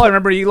 No, he didn't All I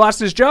remember, he lost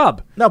his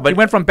job. No, but he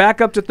went from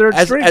backup to third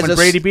string when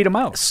Brady beat him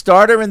out.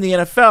 Starter in the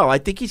NFL. I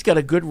think he's got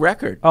a good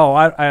record. Oh,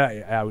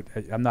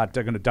 I'm not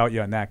going to doubt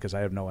you on that because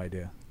I have no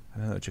idea. I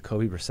don't know,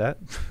 Jacoby Brissett?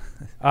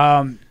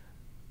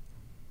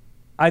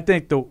 I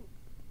think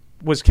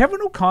was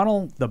Kevin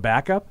O'Connell the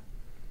backup,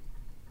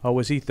 or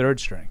was he third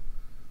string?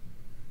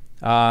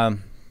 I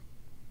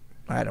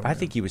I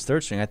think he was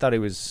third string. I thought it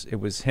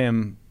was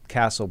him,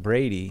 Castle,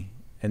 Brady,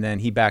 and then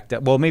he backed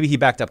up. Well, maybe he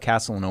backed up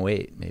Castle in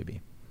 2008,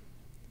 maybe.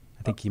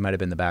 I think he might have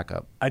been the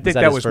backup. I think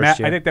that was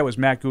Matt. I think that was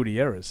Matt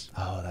Gutierrez.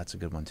 Oh, that's a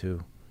good one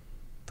too.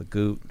 The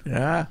Goot.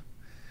 Yeah.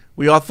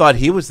 We all thought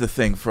he was the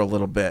thing for a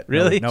little bit.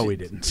 Really? No, we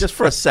didn't. Just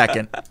for a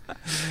second.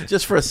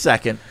 Just for a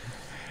second.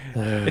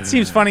 It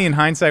seems funny in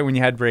hindsight when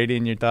you had Brady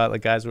and you thought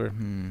like guys were,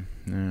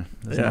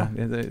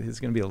 it's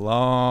going to be a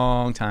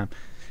long time.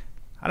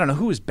 I don't know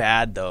who was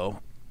bad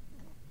though.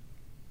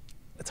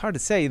 It's hard to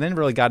say. He then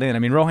really got in. I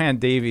mean, Rohan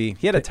Davey,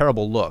 he had a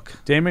terrible look.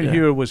 Damon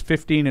Heward was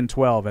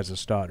 15-12 as a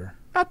starter.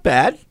 Not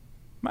bad.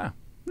 Wow.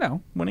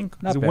 No, Winning.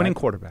 Not He's a bad. winning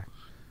quarterback.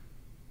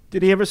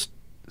 Did he ever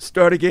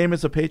start a game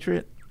as a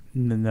Patriot?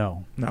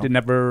 No. No. Did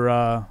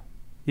never.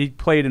 He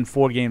played in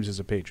 4 games as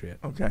a Patriot.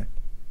 Okay.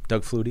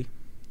 Doug Flutie.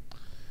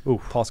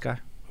 Oof. Paul Sky.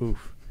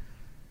 Oof.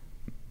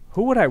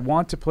 Who would I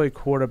want to play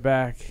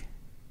quarterback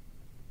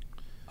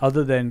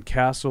other than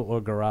Castle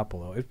or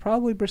Garoppolo? It's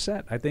probably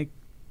Brissett. I think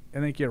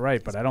you're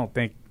right, but I don't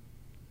think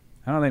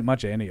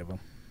much of any of them.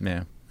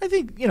 Yeah. I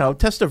think,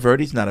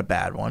 Testaverde's not a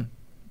bad one.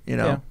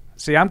 Yeah.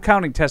 See, I'm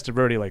counting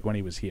Testaverde like when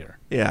he was here.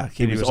 Yeah,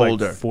 he was older.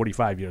 older.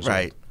 45 years old.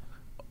 Right.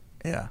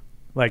 Yeah.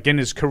 Like in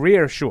his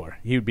career, sure,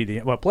 he would be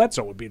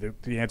Bledsoe would be the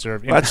answer.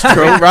 That's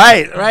true.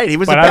 Right. He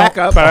was a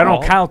backup. But I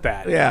don't count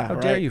that. Yeah. How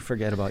dare you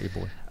forget about your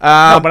boy?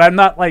 No, but I'm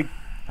not like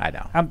I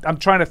know. I'm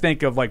trying to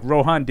think of like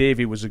Rohan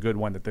Davey was a good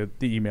one that the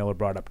emailer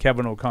brought up.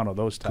 Kevin O'Connell,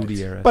 those types.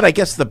 Gutierrez. But I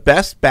guess the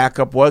best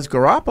backup was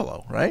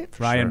Garoppolo, right?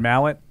 Ryan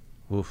Mallett.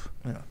 Oof.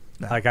 Yeah.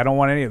 No. Like I don't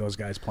want any of those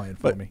guys playing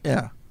for me.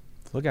 Yeah.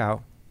 Look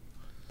out.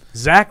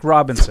 Zach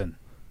Robinson.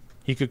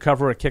 He could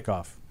cover a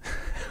kickoff.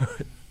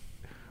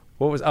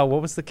 What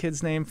was the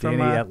kid's name from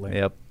Danny Etling.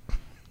 Yep.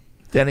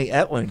 Denny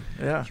Etling.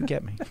 Yeah. You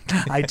get me.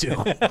 I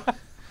do.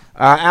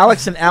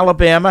 Alex in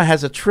Alabama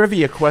has a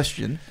trivia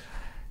question.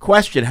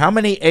 How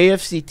many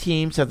AFC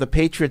teams have the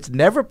Patriots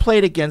never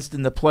played against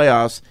in the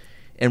playoffs,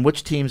 and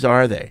which teams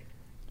are they?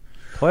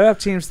 Playoff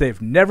teams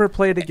they've never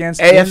played against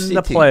AFC in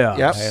the team. playoffs.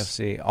 Yep.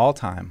 AFC all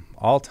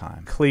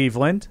time.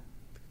 Cleveland.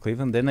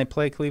 Didn't they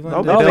play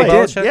Cleveland? No, No, they did.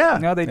 Belichick? Yeah.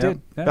 No, they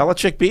did. Yeah.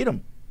 Belichick beat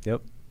them.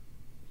 Yep.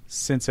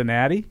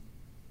 Cincinnati.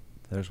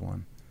 There's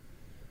one.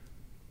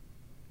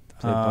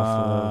 Played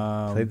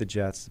Buffalo. Played the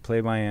Jets.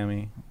 Played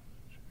Miami.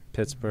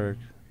 Pittsburgh.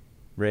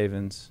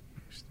 Ravens.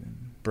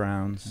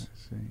 Browns.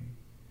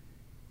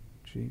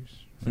 Chiefs.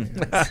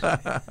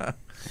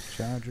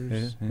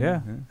 Chargers.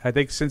 Yeah. I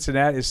think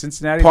Cincinnati. Is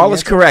Cincinnati? Paul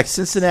is correct.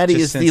 Cincinnati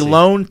is the Cincy.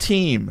 lone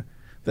team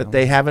that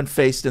they haven't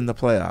faced in the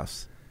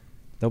playoffs.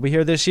 They'll be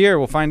here this year.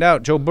 We'll find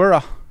out. Joe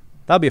Burrow.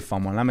 That'll be a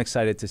fun one. I'm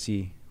excited to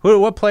see.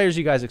 What players are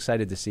you guys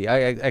excited to see?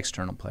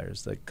 External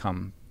players that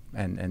come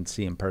and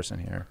see in person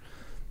here.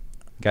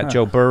 Got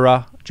Joe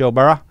Burrow.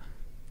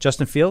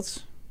 Justin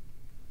Fields.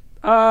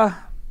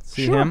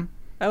 See sure. him.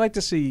 I like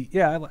to see.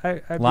 Yeah,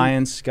 I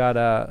Lions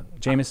got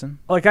Jameson.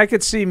 Like I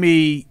could see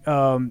me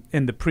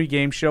in the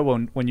pregame show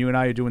when you and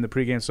I are doing the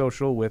pregame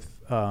social with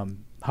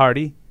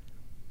Hardy,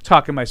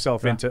 talking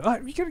myself into.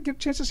 You gotta get a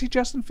chance to see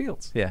Justin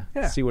Fields. Yeah.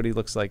 See what he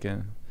looks like. It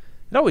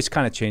always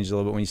kind of changes a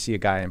little bit when you see a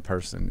guy in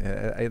person.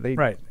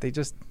 They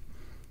just.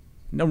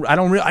 No, I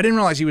didn't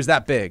realize he was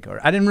that big, or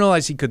I didn't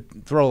realize he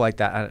could throw like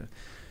that.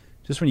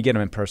 Just when you get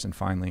him in person,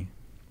 finally.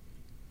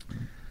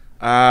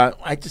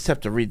 I just have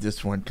to read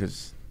this one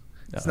because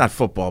it's not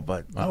football,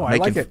 but I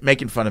like it.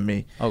 Making fun of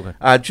me. Okay.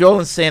 Joel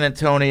in San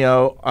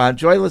Antonio.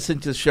 Enjoy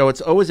listening to the show.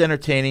 It's always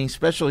entertaining,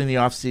 especially in the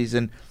off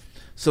season.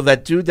 So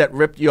that dude that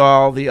ripped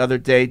y'all the other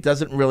day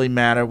doesn't really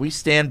matter. We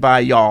stand by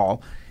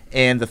y'all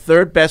and the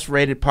third best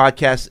rated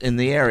podcast in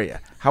the area.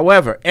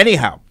 However,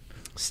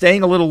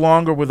 staying a little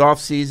longer with off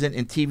season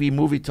and TV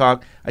movie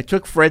talk, I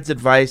took Fred's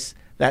advice.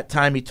 That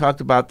time he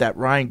talked about that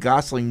Ryan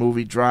Gosling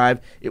movie,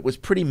 Drive. It was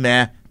pretty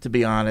meh, to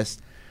be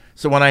honest.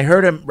 So when I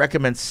heard him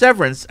recommend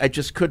Severance, I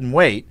just couldn't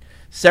wait.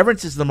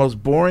 Severance is the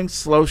most boring,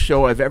 slow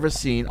show I've ever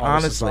seen,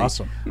 honestly. This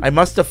is awesome. I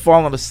must have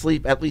fallen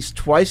asleep at least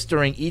twice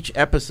during each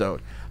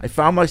episode. I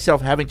found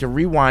myself having to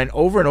rewind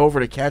over and over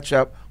to catch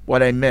up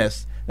what I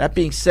missed. That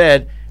being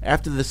said,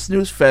 after the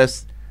snooze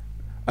fest,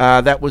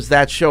 that was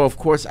that show. Of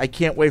course, I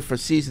can't wait for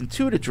season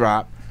 2 to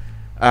drop.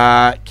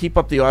 Keep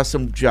up the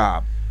awesome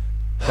job.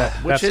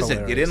 Which is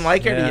it? You didn't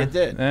like it, or you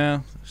did?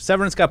 Yeah.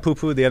 Severance got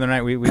poo-pooed the other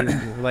night. We were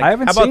like, I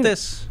haven't how about seen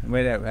this?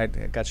 Wait, I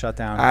got shot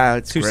down.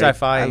 It's too great.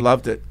 sci-fi. I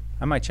loved it.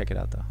 I might check it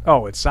out though.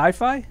 Oh, it's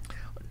sci-fi.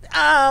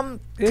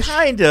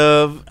 Kind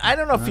of. I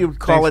don't know if you would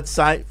call it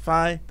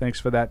sci-fi. Thanks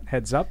for that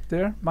heads up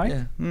there, Mike.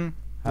 Yeah.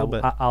 A little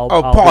bit. I'll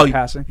Paul, be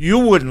passing. you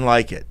wouldn't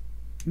like it.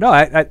 No,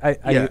 I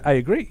Yeah.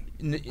 agree.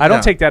 I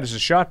don't take that as a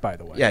shot, by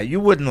the way. Yeah, you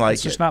wouldn't like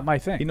It's it. just not my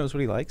thing. He knows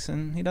what he likes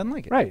and he doesn't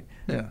like it. Right.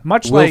 Yeah.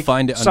 Much We'll like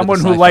find it under someone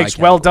the who sci-fi likes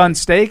well category. done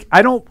steak.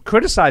 I don't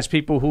criticize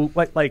people who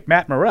like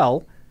Matt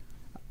Morrell,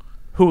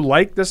 who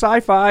like the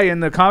sci-fi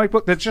and the comic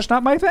book. That's just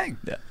not my thing.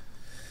 Yeah.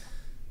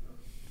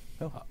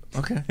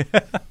 Okay.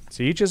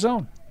 To each his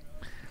own.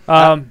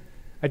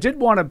 I did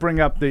want to bring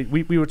up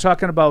we were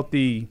talking about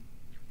the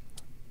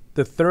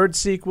third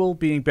sequel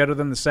being better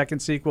than the second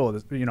sequel,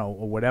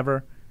 or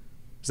whatever.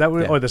 Is that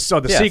what? Yeah. Or the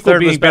sequel third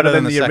being was better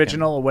than the second.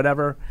 original, or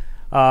whatever.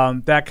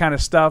 That kind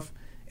of stuff.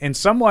 And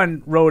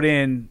someone wrote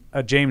in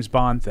a James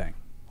Bond thing,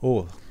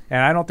 Oh,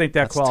 and I don't think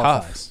that that's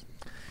qualifies.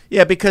 tough.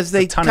 Yeah, because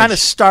they tonnage. kind of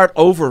start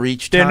over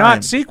each time. They're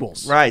not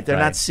sequels, Right, they're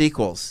Right. not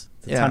sequels.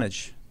 The Yeah.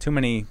 tonnage. Too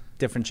many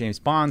different James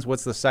Bonds.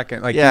 What's the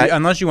second? Like, Yeah.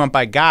 unless you went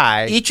by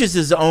guy. Each is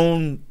his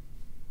own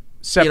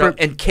Separate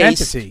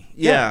encased- entity.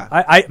 yeah.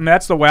 I mean,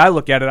 that's the way I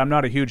look at it. I'm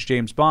not a huge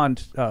James Bond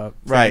fan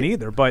Right.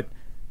 either, but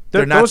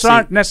They're not those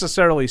aren't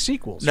necessarily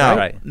sequels. No,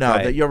 right?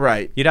 Right. you're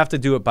right. You'd have to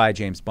do it by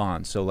James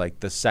Bond. So,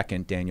 like the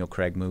second Daniel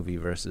Craig movie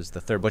versus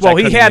the third. Which Well, I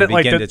he couldn't had even it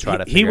like begin to try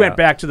to he figure went out.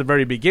 back to the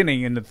very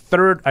beginning, and the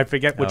third, I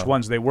forget which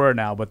ones they were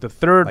now, but the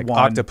third Like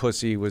one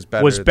Octopussy was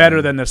better.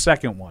 than the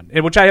second one,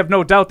 which I have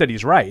no doubt that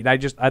he's right.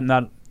 I'm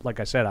not, like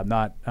I said, I'm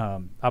not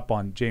up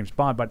on James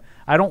Bond, but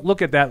I don't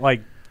look at that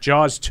like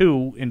Jaws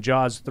 2 and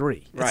Jaws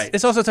 3. Right.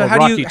 It's also Or how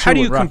do Rocky you how 2 do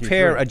you and Rocky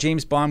compare 3. a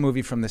James Bond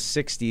movie from the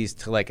 '60s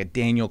to like a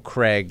Daniel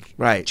Craig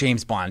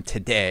James Bond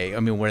today?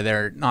 I mean, where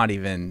they're not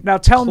even Now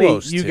tell me,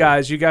 close you to.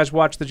 guys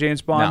watch the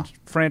James Bond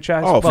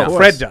franchise? Oh, of well, course.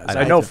 Fred does.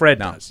 I I know do. Fred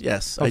No. does.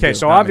 Yes. I Okay, do.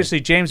 so Not me. obviously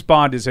James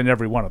Bond is in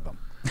every one of them.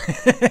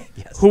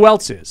 Who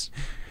else is?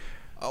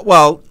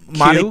 Well,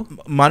 Q?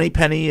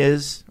 Moneypenny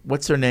is,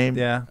 what's her name?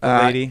 Yeah, the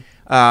lady.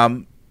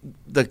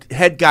 The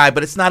head guy,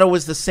 but it's not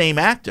always the same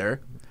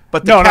actor.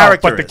 But the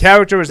character but the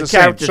character is the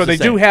same. So they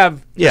do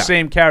have the Yeah.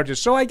 same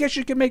characters. So I guess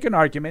you can make an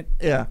argument.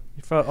 Yeah.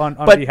 On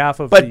behalf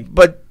of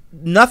but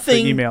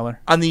nothing the emailer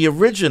on the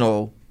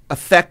original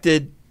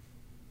affected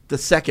the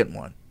second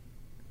one.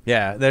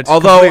 Yeah, that's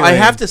although I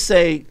have to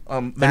say,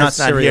 Matt's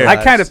not here.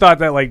 I kind of thought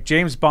that like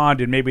James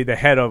Bond and maybe the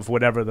head of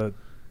whatever the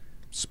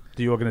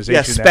organization.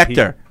 Yeah,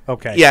 Spectre.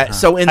 Okay. Yeah.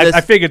 So in this,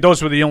 I figured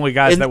those were the only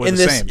guys that were the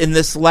same. In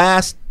this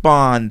last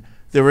Bond,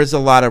 there is a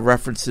lot of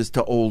references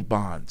to old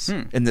Bonds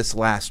in this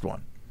last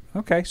one.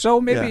 Okay, so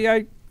maybe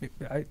I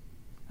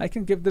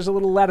can give. There's a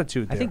little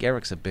latitude there. I think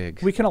Eric's a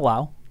big. We can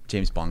allow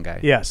James Bond guy.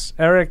 Yes,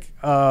 Eric,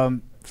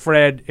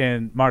 Fred,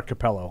 and Mark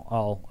Capello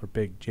all are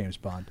big James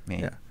Bond.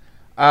 Yeah.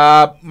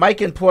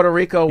 Mike in Puerto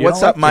Rico. You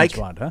What's don't up, like Mike? James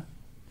Bond, huh?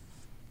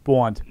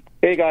 Bond.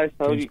 Hey guys,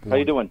 how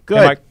you doing?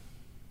 Good.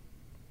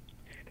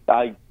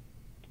 Hey,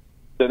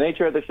 the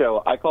nature of the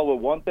show, I call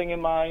with one thing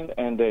in mind,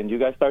 and then you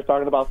guys start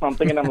talking about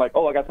something, and I'm like,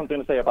 oh, I got something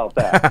to say about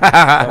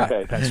that.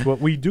 Okay, that's what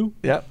we do.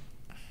 Yep.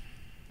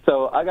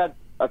 So I got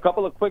a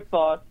couple of quick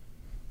thoughts,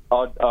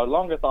 a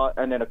longer thought,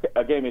 and then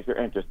a game if you're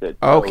interested.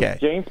 Okay.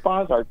 So James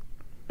Bonds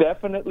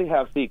definitely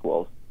have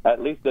sequels,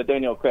 at least the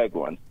Daniel Craig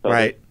ones. So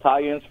right.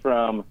 Tie-ins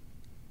from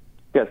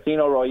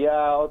Casino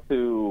Royale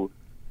to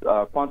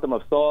Quantum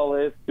of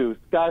Solace to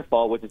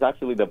Skyfall, which is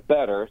actually the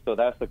better. So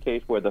that's the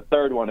case where the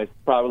third one is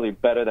probably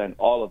better than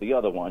all of the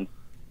other ones.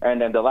 And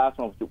then the last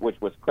one,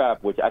 which was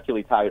crap, which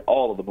actually tied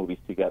all of the movies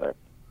together.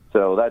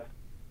 So that's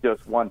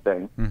just one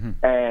thing.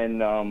 Mm-hmm.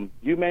 And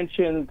you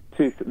mentioned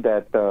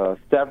that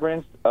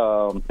Severance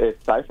is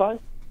sci-fi?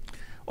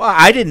 Well,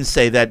 I didn't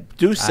say that.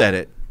 Deuce said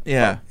it.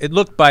 Yeah. It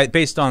looked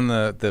based on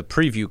the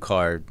preview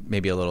card,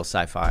 maybe a little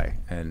sci-fi.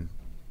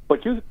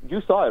 But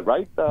you saw it,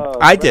 right?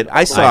 I did.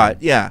 I saw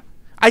it, yeah.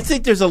 I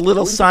think there's a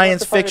little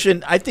science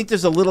fiction. I think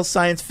there's a little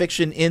science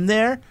fiction in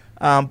there,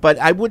 but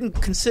I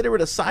wouldn't consider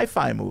it a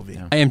sci-fi movie.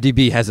 Yeah.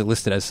 IMDb has it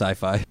listed as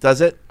sci-fi.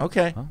 Does it?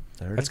 Okay. Oh,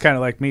 That's kind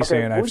of like me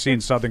saying I've seen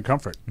Southern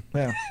Comfort.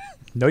 Yeah.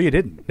 No, you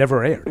didn't.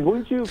 Never aired.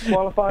 Wouldn't you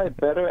qualify it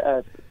better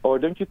as, or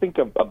don't you think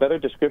a better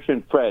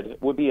description, Fred,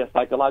 would be a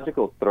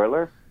psychological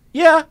thriller?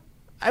 Yeah,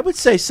 I would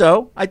say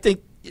so. I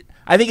think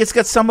it's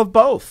got some of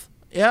both.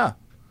 Yeah.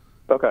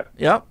 Okay.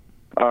 Yep.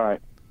 All right.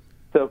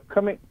 So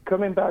coming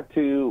back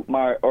to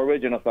my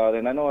original thought,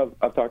 and I know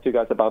I've talked to you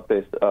guys about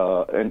this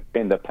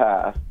in the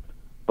past,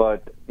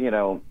 but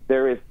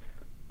there is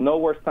no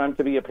worse time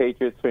to be a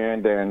Patriots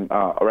fan than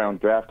around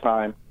draft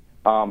time.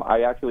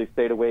 I actually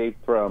stayed away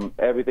from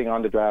everything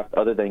on the draft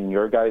other than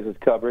your guys'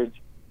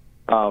 coverage.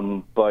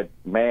 But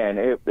man,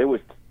 it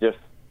was just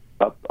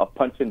a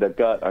punch in the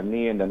gut, a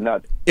knee in the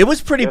nuts. It was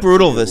pretty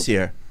brutal this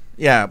year.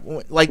 Yeah,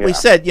 like we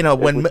said,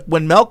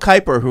 when Mel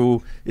Kiper,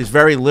 who is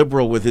very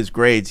liberal with his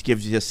grades,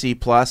 gives you a C+,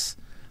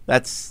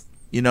 that's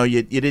you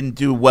didn't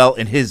do well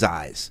in his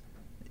eyes,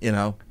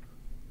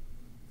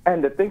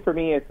 And the thing for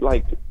me is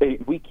like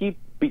we keep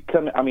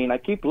becoming. I mean, I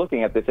keep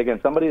looking at this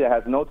again. Somebody that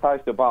has no ties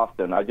to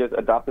Boston. I just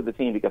adopted the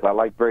team because I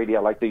like Brady.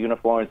 I like the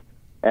uniforms,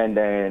 and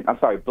then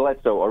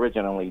Bledsoe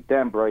originally,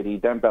 then Brady,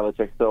 then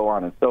Belichick, so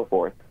on and so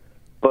forth.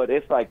 But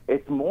it's like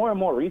it's more and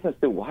more reasons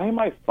to why am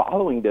I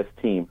following this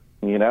team?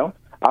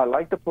 I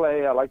like the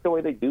play. I like the way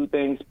they do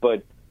things,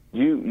 but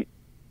the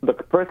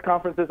press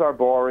conferences are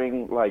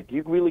boring. Like,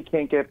 you really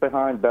can't get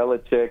behind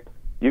Belichick.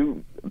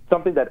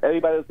 Something that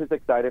everybody else is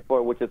excited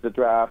for, which is the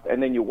draft,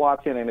 and then you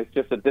watch it, and it's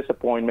just a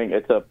disappointment.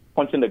 It's a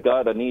punch in the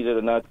gut, a knee to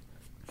the nuts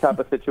type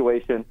of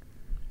situation.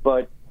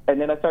 And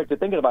then I started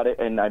thinking about it,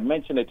 and I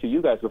mentioned it to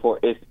you guys before.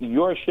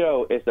 Your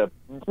show is a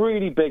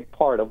pretty big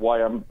part of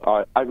why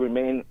I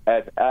remain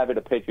as avid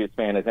a Patriots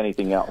fan as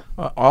anything else.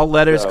 All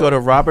letters go to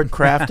Robert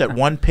Kraft at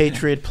One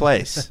Patriot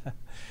Place.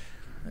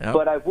 Yep.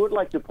 But I would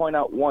like to point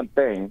out one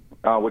thing,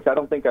 which I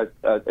don't think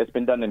it's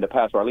been done in the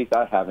past, or at least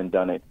I haven't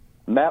done it.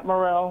 Matt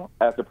Morrell,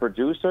 as a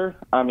producer,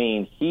 I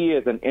mean, he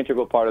is an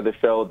integral part of the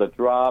show. The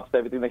drops,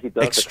 everything that he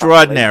does,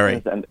 extraordinary,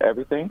 the and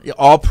everything,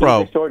 all pro,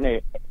 he's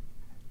extraordinary.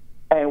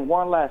 And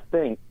one last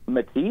thing,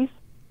 Matisse,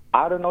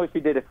 I don't know if he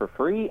did it for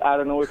free. I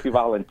don't know if he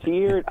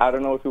volunteered. I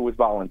don't know if he was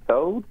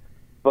voluntold.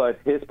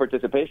 But his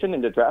participation in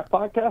the draft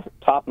podcast,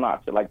 top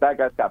notch. Like, that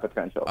guy's got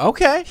potential.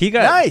 Okay,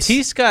 nice.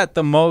 He's got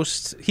the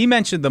most. He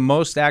mentioned the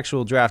most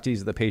actual draftees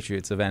of the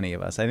Patriots of any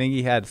of us. I think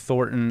he had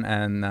Thornton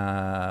and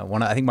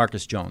I think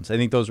Marcus Jones. I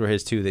think those were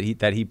his two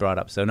that he brought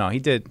up. So no, he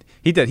did.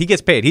 He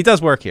gets paid. He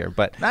does work here,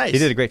 but nice. He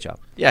did a great job.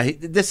 Yeah,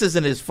 this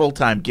isn't his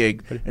full-time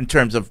gig in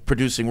terms of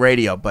producing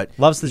radio, but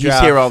loves the he's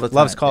draft, here all the time.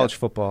 Loves college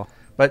football.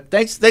 But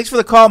thanks for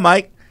the call,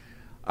 Mike.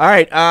 All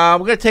right,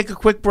 we're gonna take a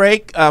quick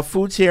break.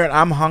 Food's here, and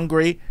I'm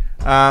hungry.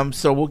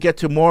 So we'll get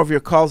to more of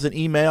your calls and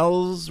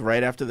emails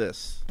right after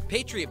this.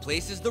 Patriot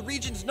Place is the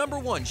region's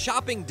 #1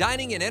 shopping,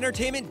 dining, and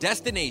entertainment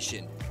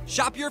destination.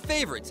 Shop your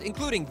favorites,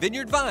 including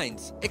Vineyard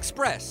Vines,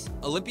 Express,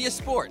 Olympia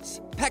Sports,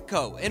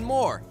 Petco, and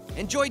more.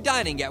 Enjoy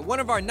dining at one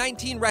of our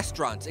 19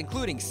 restaurants,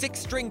 including 6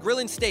 String Grill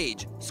and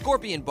Stage,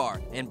 Scorpion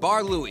Bar, and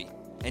Bar Louie.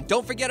 And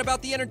don't forget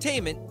about the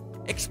entertainment.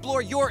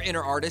 Explore your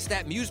inner artist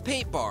at Muse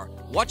Paint Bar,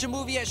 watch a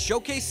movie at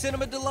Showcase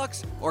Cinema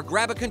Deluxe, or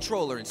grab a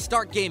controller and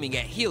start gaming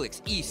at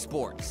Helix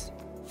Esports.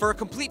 For a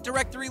complete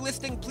directory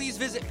listing, please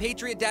visit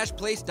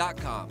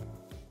patriot-place.com.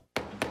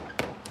 The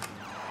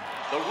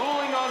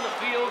ruling on the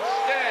field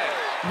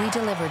stands. We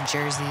deliver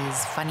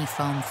jerseys, funny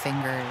foam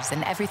fingers,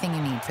 and everything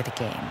you need for the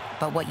game.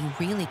 But what you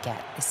really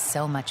get is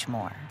so much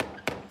more.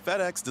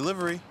 FedEx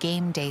Delivery.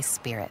 Game day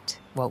spirit.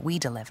 What we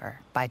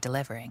deliver by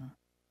delivering.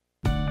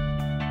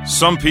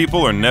 Some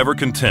people are never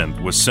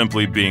content with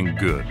simply being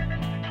good.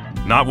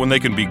 Not when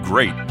they can be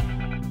great.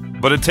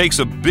 But it takes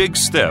a big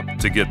step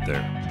to get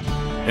there.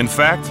 In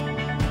fact,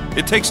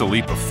 it takes a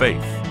leap of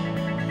faith,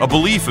 a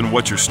belief in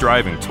what you're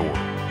striving toward,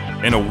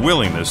 and a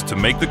willingness to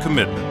make the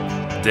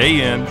commitment, day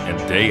in and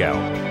day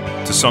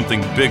out, to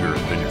something bigger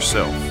than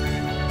yourself.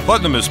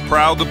 Putnam is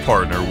proud to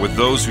partner with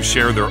those who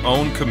share their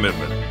own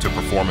commitment to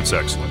performance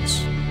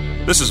excellence.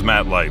 This is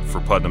Matt Light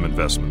for Putnam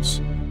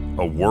Investments,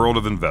 a world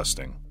of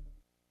investing.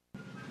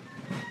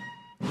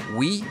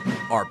 We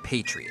are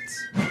Patriots,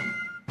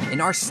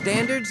 and our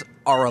standards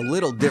are a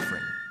little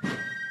different.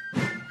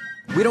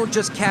 We don't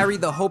just carry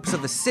the hopes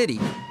of a city,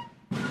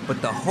 but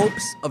the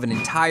hopes of an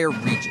entire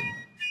region.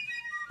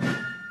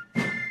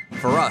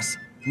 For us,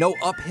 no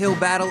uphill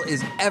battle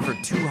is ever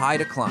too high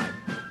to climb.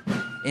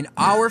 And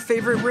our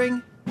favorite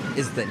ring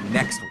is the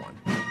next one.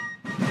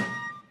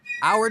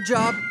 Our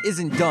job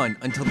isn't done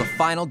until the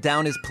final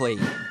down is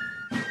played.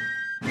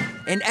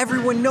 And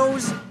everyone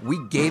knows we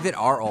gave it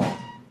our all.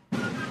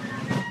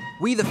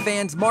 We the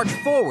fans march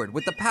forward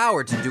with the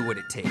power to do what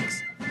it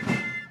takes.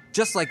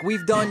 Just like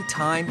we've done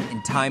time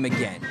and time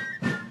again.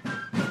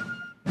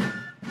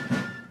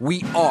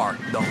 We are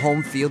the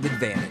home field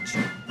advantage.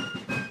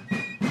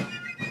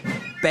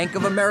 Bank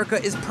of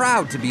America is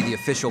proud to be the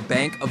official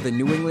bank of the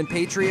New England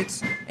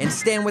Patriots and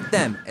stand with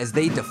them as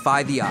they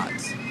defy the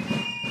odds.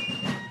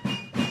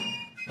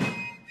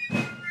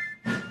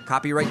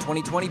 Copyright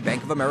 2020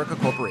 Bank of America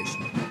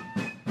Corporation.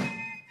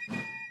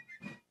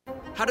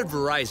 How did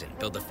Verizon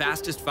build the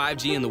fastest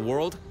 5G in the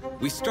world?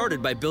 We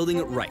started by building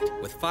it right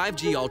with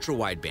 5G Ultra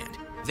Wideband.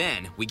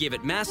 Then we gave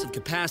it massive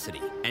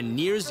capacity and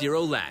near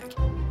zero lag.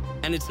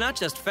 And it's not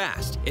just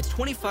fast, it's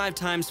 25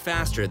 times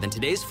faster than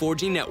today's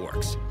 4G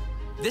networks.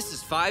 This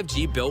is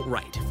 5G built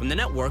right from the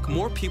network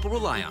more people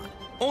rely on,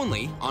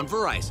 only on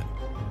Verizon.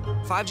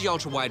 5G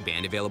Ultra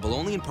Wideband available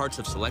only in parts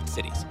of select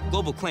cities.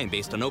 Global claim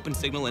based on open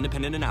signal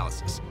independent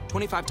analysis.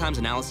 25 times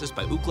analysis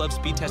by Ookla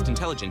Speed Test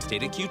Intelligence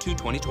data Q2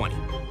 2020.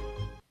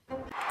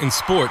 In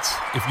sports,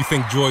 if you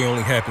think joy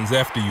only happens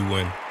after you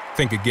win,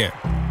 think again.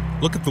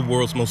 Look at the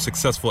world's most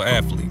successful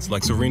athletes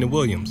like Serena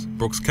Williams,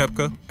 Brooks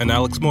Koepka, and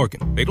Alex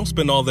Morgan. They don't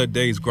spend all their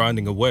days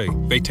grinding away.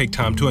 They take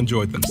time to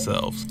enjoy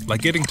themselves,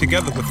 like getting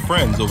together with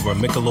friends over a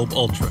Michelob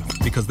Ultra,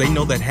 because they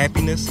know that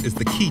happiness is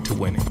the key to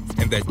winning,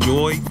 and that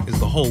joy is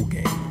the whole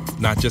game,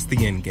 not just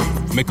the end game.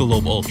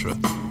 Michelob Ultra.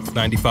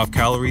 95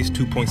 calories,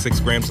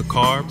 2.6 grams of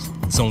carbs.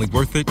 It's only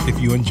worth it if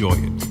you enjoy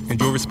it.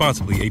 Enjoy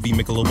responsibly. AB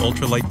Michelob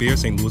Ultra Light Beer,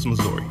 St. Louis,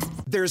 Missouri.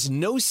 There's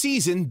no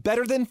season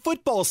better than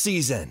football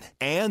season.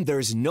 And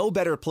there's no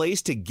better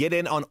place to get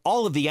in on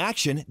all of the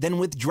action than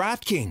with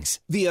DraftKings,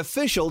 the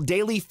official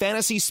daily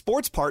fantasy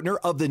sports partner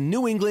of the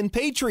New England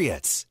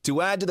Patriots.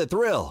 To add to the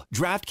thrill,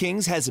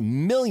 DraftKings has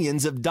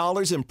millions of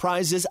dollars in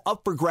prizes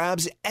up for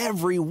grabs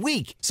every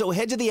week. So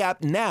head to the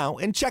app now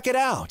and check it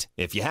out.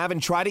 If you haven't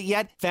tried it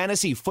yet,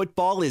 fantasy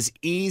football is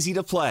easy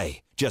to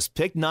play. Just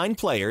pick 9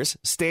 players,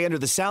 stay under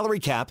the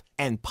salary cap,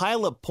 and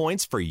pile up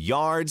points for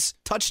yards,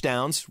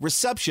 touchdowns,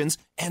 receptions,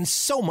 and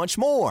so much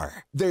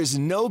more. There's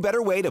no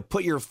better way to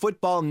put your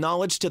football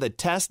knowledge to the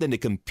test than to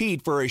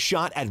compete for a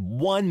shot at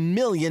 $1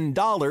 million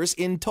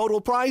in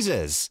total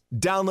prizes.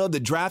 Download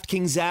the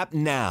DraftKings app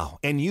now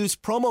and use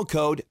promo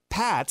code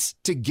PATS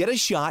to get a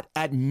shot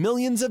at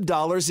millions of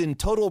dollars in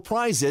total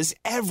prizes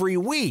every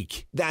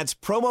week. That's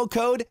promo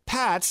code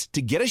PATS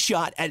to get a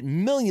shot at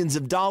millions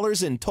of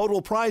dollars in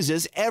total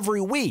prizes every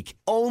week,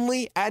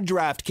 only at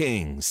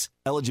DraftKings.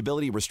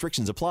 Eligibility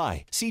restrictions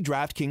apply. See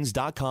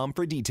DraftKings.com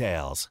for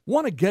details.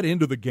 Want to get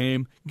into the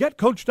game? Get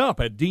coached up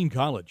at Dean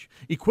College.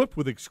 Equipped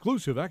with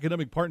exclusive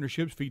academic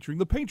partnerships featuring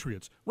the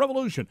Patriots,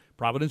 Revolution,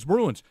 Providence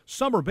Bruins,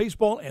 summer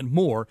baseball, and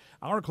more,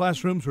 our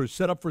classrooms are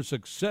set up for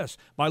success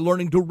by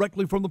learning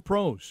directly from the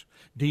pros.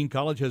 Dean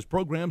College has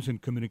programs in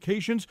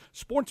communications,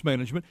 sports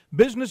management,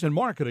 business, and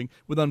marketing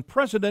with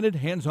unprecedented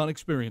hands-on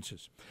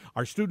experiences.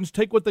 Our students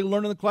take what they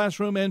learn in the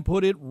classroom and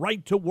put it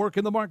right to work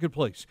in the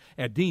marketplace.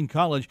 At Dean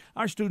College,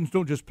 our students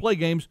don't just play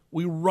games,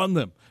 we run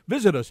them.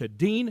 Visit us at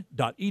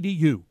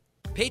dean.edu.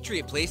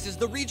 Patriot Place is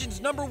the region's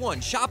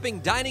 #1 shopping,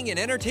 dining, and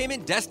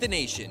entertainment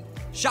destination.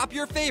 Shop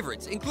your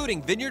favorites,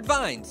 including Vineyard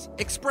Vines,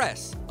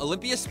 Express,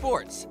 Olympia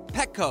Sports,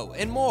 Petco,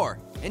 and more.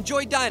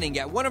 Enjoy dining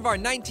at one of our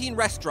 19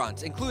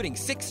 restaurants, including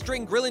 6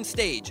 String Grill and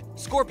Stage,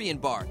 Scorpion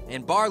Bar,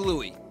 and Bar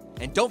Louie.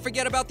 And don't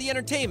forget about the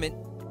entertainment.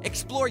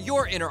 Explore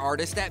your inner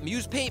artist at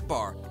Muse Paint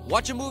Bar,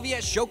 watch a movie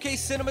at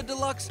Showcase Cinema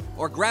Deluxe,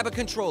 or grab a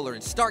controller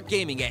and start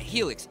gaming at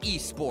Helix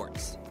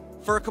Esports.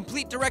 For a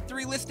complete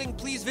directory listing,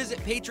 please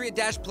visit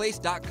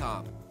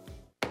patriot-place.com.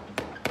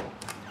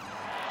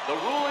 The The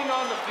ruling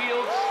on the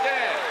field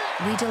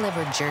stands. We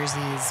deliver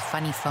jerseys,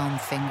 funny foam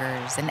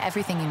fingers, and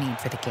everything you need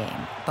for the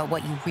game. But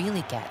what you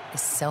really get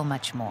is so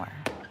much more.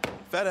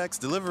 FedEx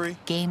Delivery.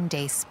 Game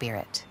day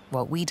spirit.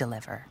 What we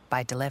deliver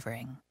by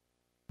delivering.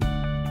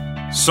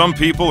 Some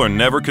people are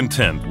never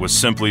content with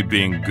simply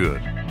being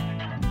good.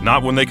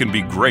 Not when they can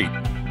be great.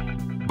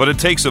 But it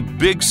takes a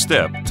big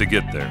step to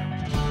get there.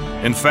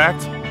 In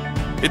fact,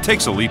 it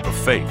takes a leap of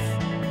faith,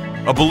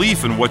 a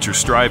belief in what you're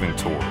striving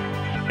toward,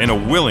 and a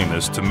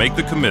willingness to make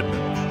the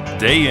commitment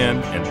day in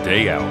and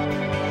day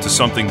out to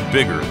something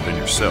bigger than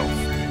yourself.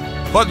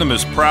 Putnam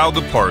is proud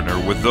to partner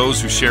with those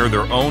who share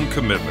their own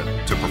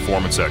commitment to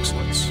performance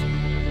excellence.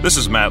 This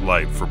is Matt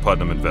Light for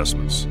Putnam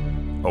Investments,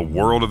 a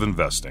world of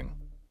investing.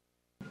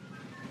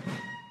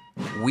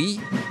 We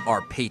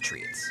are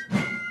Patriots,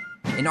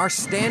 and our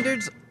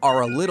standards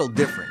are a little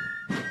different.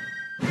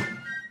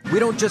 We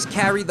don't just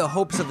carry the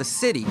hopes of a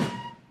city,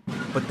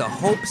 but the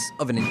hopes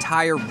of an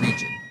entire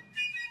region.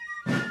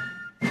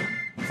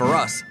 For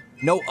us,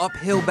 no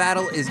uphill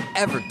battle is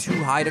ever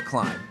too high to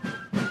climb.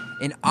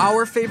 And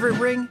our favorite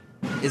ring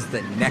is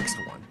the next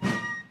one.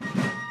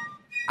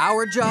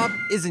 Our job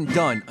isn't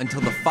done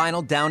until the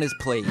final down is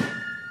played.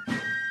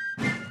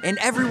 And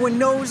everyone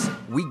knows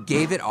we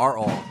gave it our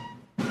all.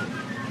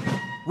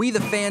 We,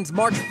 the fans,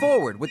 march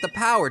forward with the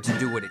power to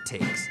do what it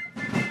takes.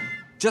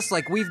 Just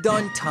like we've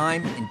done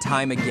time and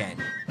time again.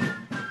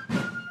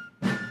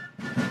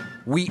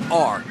 We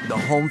are the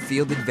home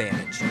field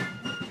advantage.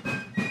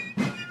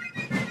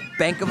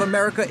 Bank of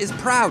America is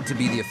proud to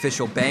be the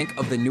official bank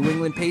of the New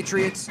England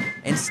Patriots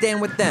and stand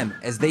with them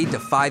as they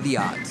defy the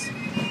odds.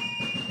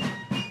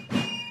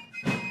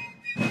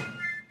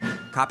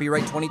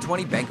 Copyright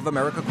 2020 Bank of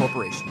America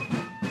Corporation.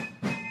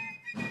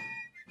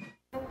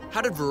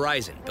 How did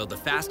Verizon build the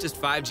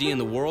fastest 5G in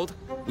the world?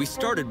 We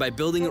started by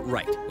building it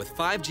right with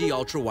 5G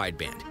ultra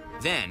wideband.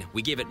 Then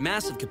we gave it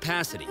massive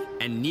capacity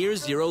and near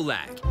zero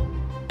lag.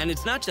 And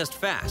it's not just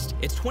fast,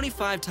 it's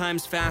 25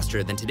 times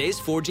faster than today's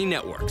 4G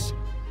networks.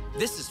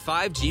 This is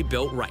 5G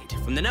built right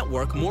from the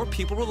network more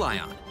people rely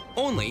on,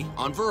 only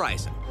on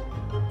Verizon.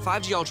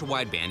 5G ultra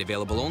wideband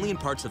available only in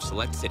parts of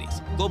select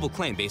cities. Global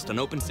claim based on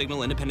open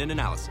signal independent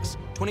analysis.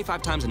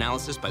 25 times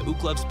analysis by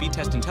Ookla Speed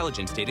Test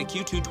Intelligence data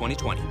Q2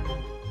 2020.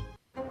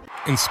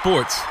 In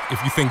sports,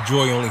 if you think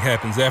joy only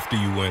happens after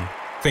you win,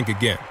 think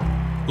again.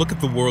 Look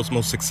at the world's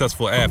most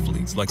successful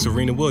athletes like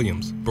Serena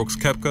Williams, Brooks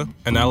Koepka,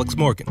 and Alex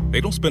Morgan.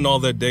 They don't spend all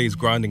their days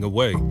grinding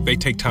away. They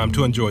take time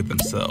to enjoy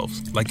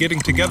themselves, like getting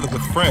together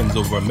with friends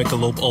over a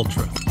Michelob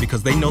Ultra,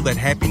 because they know that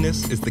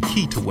happiness is the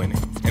key to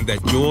winning, and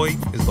that joy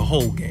is the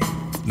whole game,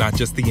 not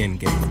just the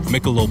end game.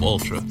 Michelob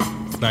Ultra.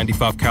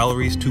 95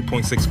 calories,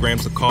 2.6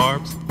 grams of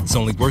carbs. It's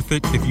only worth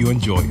it if you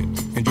enjoy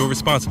it. Enjoy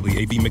responsibly.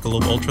 AB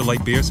Michelob Ultra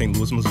Light Beer, St.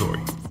 Louis, Missouri.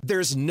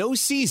 There's no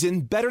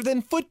season better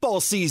than football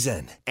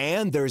season.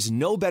 And there's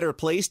no better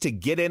place to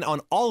get in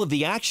on all of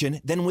the action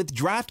than with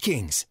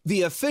DraftKings,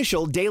 the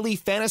official daily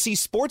fantasy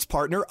sports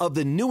partner of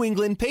the New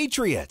England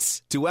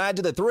Patriots. To add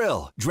to the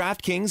thrill,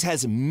 DraftKings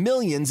has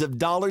millions of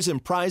dollars in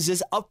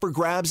prizes up for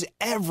grabs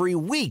every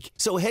week.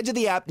 So head to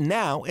the app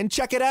now and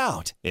check it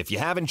out. If you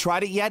haven't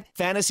tried it yet,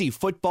 fantasy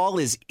football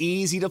is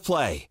easy to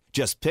play.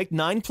 Just pick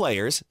 9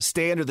 players,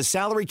 stay under the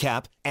salary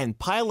cap, and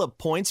pile up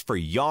points for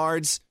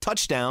yards,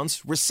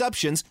 touchdowns,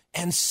 receptions,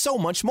 and so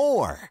much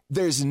more.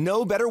 There's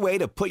no better way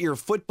to put your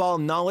football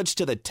knowledge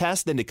to the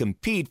test than to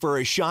compete for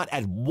a shot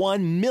at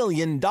 $1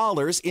 million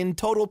in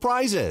total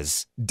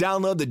prizes.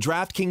 Download the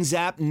DraftKings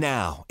app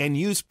now and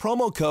use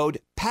promo code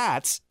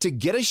PATS to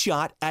get a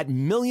shot at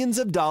millions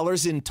of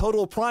dollars in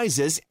total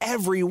prizes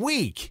every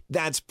week.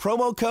 That's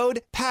promo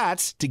code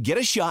PATS to get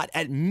a shot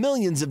at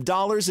millions of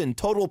dollars in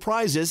total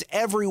prizes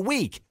every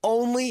week,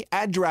 only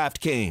at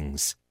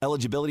DraftKings.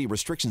 Eligibility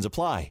restrictions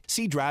apply.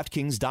 See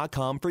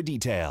DraftKings.com for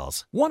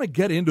details. Want to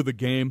get into the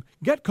game?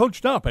 Get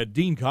coached up at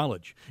Dean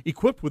College.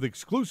 Equipped with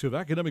exclusive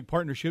academic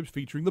partnerships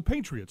featuring the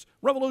Patriots,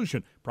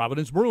 Revolution,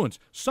 Providence Bruins,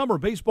 summer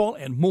baseball,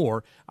 and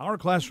more, our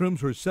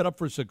classrooms are set up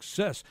for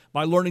success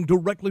by learning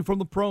directly from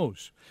the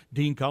pros.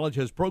 Dean College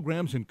has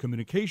programs in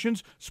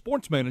communications,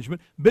 sports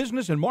management,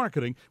 business, and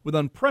marketing with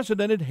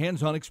unprecedented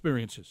hands-on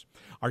experiences.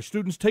 Our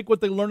students take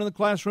what they learn in the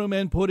classroom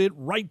and put it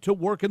right to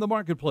work in the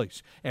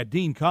marketplace. At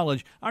Dean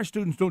College, our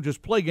students don't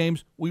just play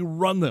games, we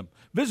run them.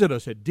 Visit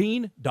us at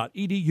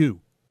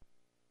dean.edu.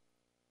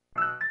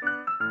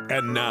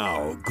 And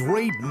now,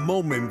 great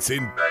moments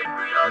in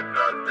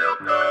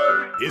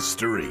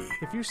history.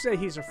 If you say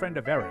he's a friend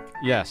of Eric,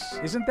 yes,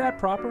 isn't that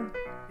proper?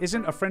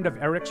 Isn't a friend of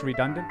Eric's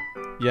redundant?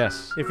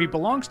 Yes. If he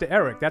belongs to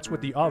Eric, that's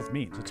what the of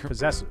means. It's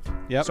possessive.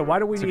 Yep. So why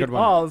do we That's a need good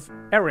one. of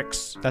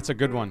Eric's? That's a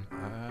good one.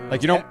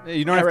 Like you don't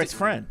Eric's have to,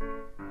 friend.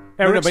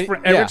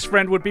 Eric's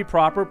friend would be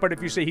proper, but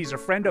if you say he's a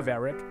friend of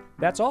Eric,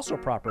 that's also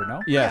proper, no?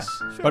 Yes.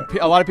 Yeah, sure.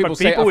 But a lot of people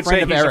say a would friend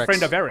say of he's Eric's. a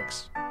friend of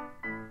Eric's.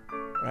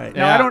 Right. Right.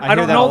 No, I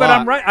don't know that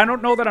I'm right. I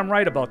don't know that I'm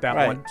right about that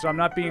one. So I'm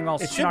not being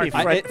all It should be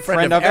snarky.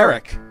 friend of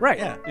Eric. Right.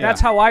 Yeah. That's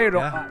how I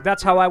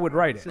that's how I would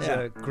write it. This is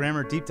a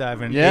grammar deep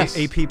dive in Yes.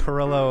 AP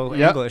Perillo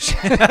Yep. English.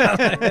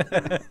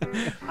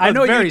 I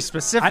know very you,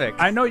 specific.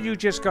 I know you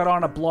just got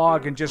on a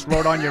blog and just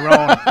wrote on your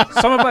own.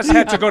 Some of us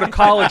had to go to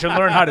college and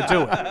learn how to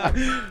do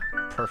it.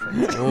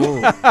 Perfect.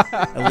 Ooh,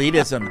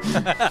 elitism.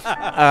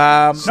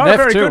 Not a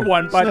very good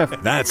one,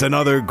 but That's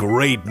another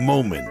great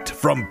moment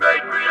from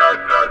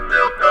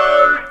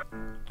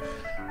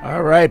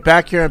All right,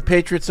 back here on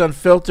Patriots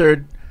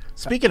Unfiltered.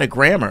 Speaking of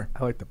grammar,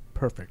 I like the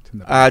perfect. In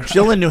the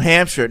Jill in New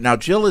Hampshire. Now,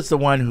 Jill is the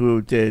one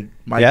who did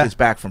Mike is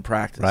back from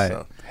practice. Right.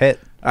 So. Hit.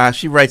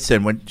 She writes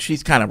in when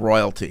she's kind of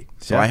royalty,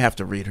 so Yeah. I have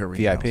to read her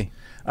emails.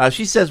 VIP.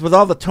 She says, with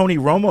all the Tony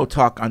Romo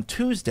talk on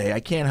Tuesday, I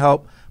can't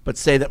help but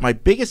say that my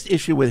biggest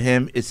issue with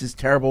him is his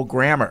terrible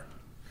grammar.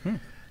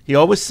 He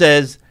always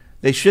says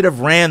they should have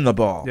ran the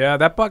ball. Yeah,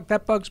 that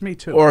bugs me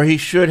too. Or he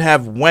should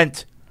have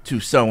went to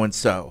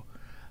so-and-so.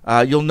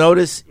 You'll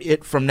notice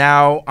it from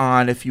now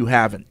on if you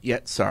haven't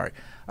yet. Sorry.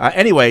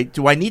 Anyway,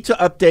 do I need to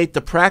update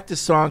the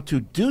practice song to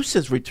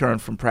Deuce's return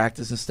from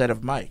practice instead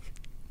of Mike?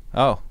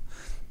 Oh.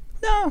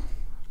 No.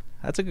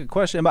 That's a good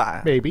question.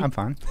 But Maybe. I'm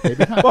fine.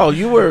 Maybe. Well,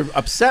 you were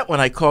upset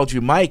when I called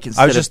you Mike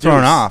instead I of was just Deuce.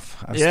 thrown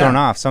off. I was thrown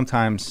off.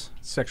 Sometimes.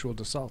 Sexual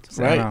assault.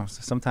 I don't know.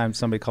 Sometimes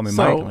somebody call me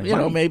So, Mike. I'm like, you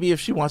know, Mike. maybe if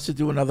she wants to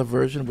do another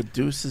version with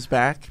Deuce is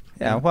back.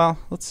 Yeah, well,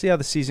 let's see how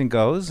the season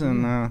goes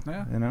and,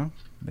 you know,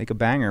 make a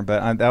banger.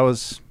 But that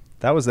was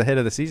the hit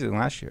of the season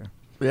last year.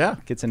 Yeah.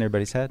 Gets in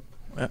everybody's head.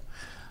 Yeah.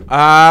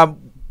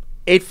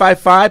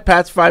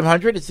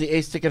 855-PATS-500. It's the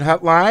Ace Ticket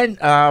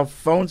Hotline.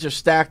 Phones are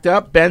stacked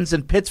up. Ben's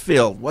in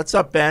Pittsfield. What's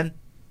up, Ben?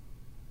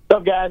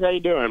 What's up, guys? How you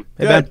doing?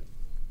 Hey, Ben.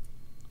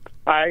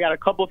 I got a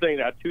couple things.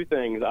 I got two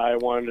things I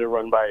wanted to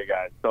run by you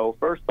guys. So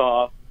first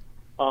off,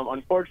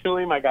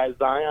 unfortunately, my guy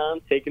Zion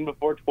taken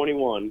before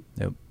 21.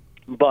 Yep.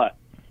 But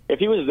if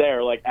he was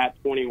there, like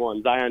at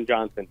 21, Zion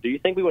Johnson, do you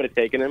think we would have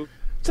taken him?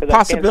 It's a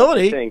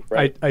possibility.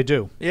 Right? I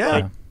do. Yeah.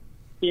 Like,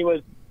 he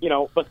was, you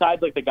know,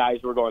 besides like the guys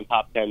who were going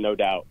top 10, no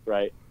doubt,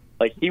 right?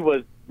 Like he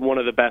was one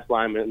of the best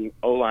linemen,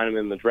 O-linemen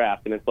in the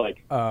draft, and it's like,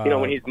 you know,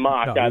 when he's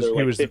mocked, no, either he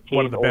like was 15th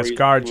one of the or best he's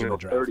guards in the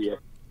draft. 30th.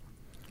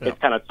 It's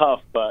kind of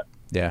tough, but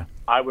Yeah.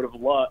 I would have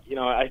loved, you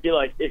know, I feel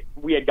like if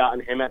we had gotten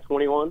him at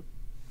 21,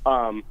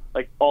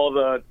 like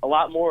a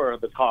lot more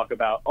of the talk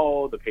about,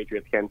 oh, the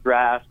Patriots can't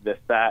draft, this,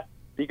 that,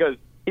 because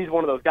he's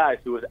one of those guys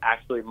who was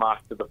actually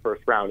mocked to the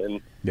first round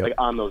and like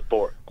on those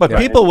boards. But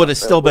Right? people would have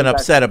still been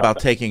That's upset about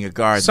tough. taking a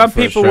guard. Some in the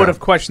first people would round. have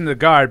questioned the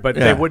guard, but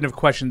they Yeah. wouldn't have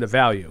questioned the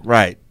value.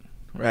 Right.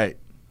 Right.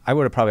 I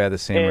would have probably had the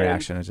same And-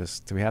 reaction. It's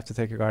just, do we have to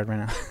take a guard right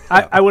now?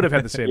 I would have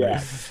had the same Yeah.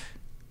 reaction.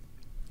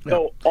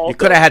 So You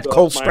could have had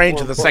Cole my Strange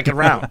more in the important- second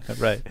round.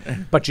 Right.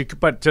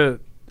 But to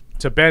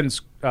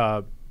Ben's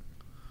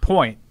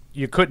point,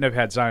 you couldn't have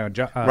had Zion.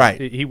 Right.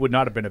 He would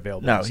not have been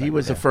available. No, in the he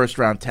was a second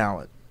first-round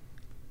talent.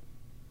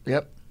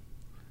 Yep.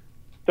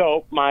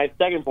 So my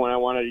second point I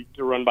wanted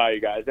to run by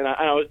you guys, and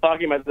I was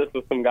talking about this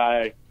with some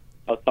guy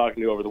I was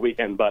talking to over the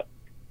weekend, but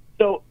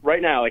so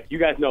right now, like you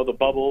guys know the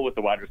bubble with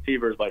the wide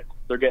receivers, like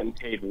they're getting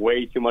paid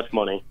way too much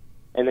money.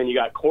 And then you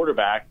got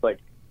quarterbacks, like,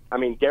 I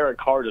mean, Derek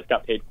Carr just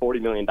got paid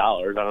 $40 million.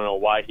 I don't know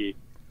why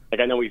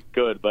I know he's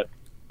good, but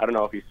I don't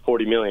know if he's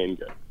 $40 million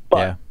good.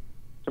 But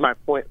to my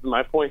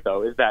point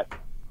though, is that,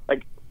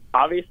 like,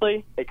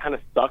 obviously it kind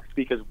of sucks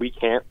because we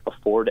can't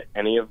afford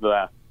any of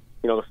the,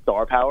 you know, the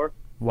star power.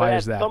 Why but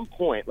is that? At some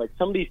point, like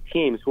some of these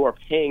teams who are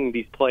paying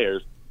these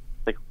players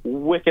like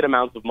wicked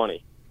amounts of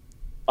money,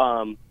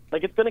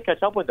 like it's going to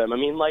catch up with them. I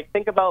mean, like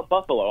think about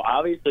Buffalo.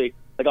 Obviously,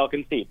 like I'll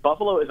concede,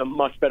 Buffalo is a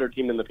much better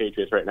team than the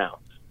Patriots right now.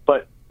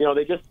 But you know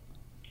they just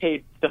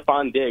paid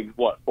Stephon Diggs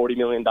 $40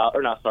 million,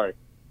 or not? Sorry,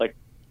 like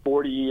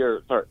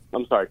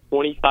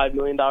 $25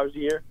 million a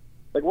year.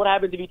 Like what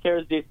happens if he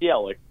tears the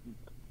ACL? Like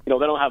you know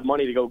they don't have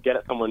money to go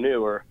get someone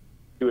new or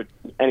do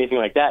anything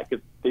like that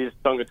because they just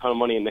sunk a ton of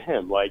money into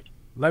him. Like.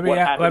 Let me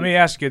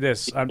ask you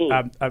this,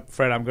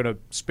 Fred. I'm going to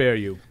spare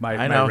you.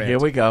 I know. rant. Here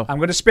we go. I'm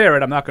going to spare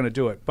it. I'm not going to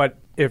do it. But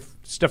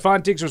if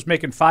Stephon Diggs was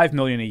making $5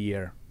 million a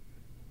year,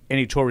 and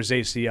he tore his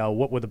ACL,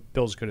 what were the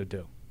Bills going to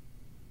do?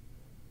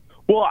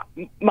 Well,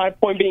 my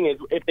point being is,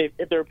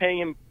 if they're paying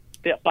him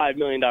 $5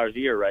 million a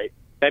year, right?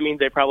 That means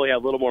they probably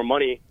have a little more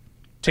money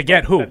to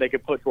get who that they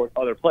could put towards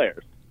other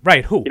players.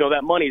 Right? Who? You know,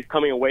 that money is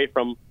coming away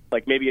from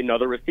like maybe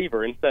another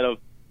receiver instead of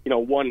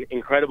one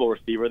incredible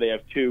receiver. They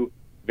have two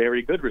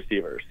very good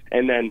receivers,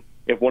 and then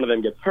if one of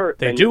them gets hurt,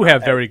 they then do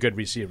have very good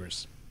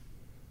receivers.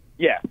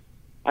 Yeah,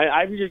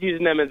 I'm just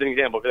using them as an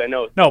example because I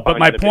know. No, but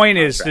my point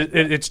is,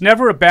 it's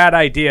never a bad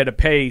idea to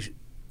pay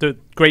the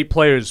great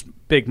players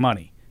big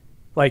money.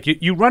 Like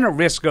you run a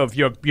risk of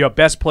your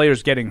best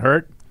players getting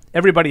hurt.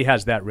 Everybody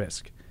has that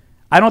risk.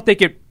 I don't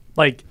think it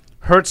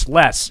hurts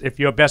less if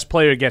your best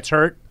player gets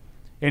hurt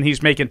and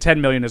he's making $10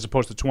 million as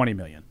opposed to $20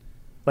 million.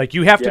 Like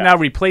you have to now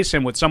replace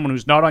him with someone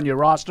who's not on your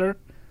roster.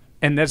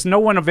 And there's no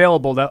one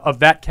available of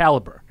that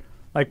caliber.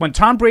 Like when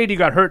Tom Brady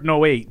got hurt in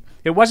 2008,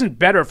 it wasn't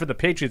better for the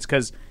Patriots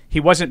because he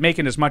wasn't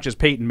making as much as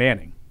Peyton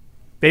Manning.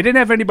 They didn't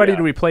have anybody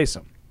to replace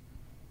him.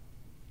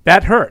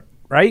 that hurt,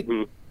 right?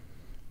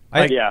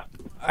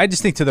 I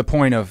just think to the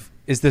point of,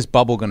 is this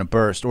bubble going to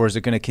burst, or is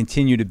it going to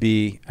continue to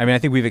be? I mean, I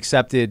think we've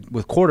accepted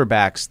with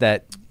quarterbacks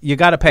that you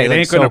got to pay. It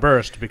ain't going to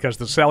burst because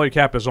the salary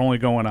cap is only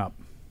going up.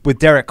 With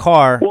Derek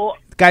Carr,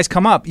 guys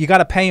come up, you got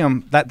to pay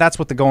him. That's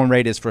what the going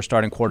rate is for a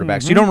starting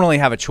quarterback. So you don't really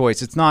have a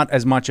choice. It's not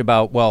as much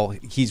about, well,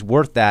 he's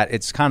worth that.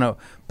 It's kind of,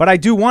 but I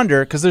do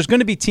wonder, because there's going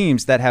to be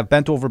teams that have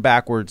bent over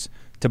backwards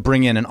to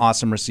bring in an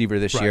awesome receiver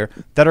this year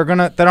that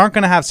aren't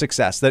gonna have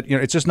success. That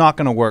it's just not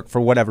gonna work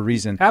for whatever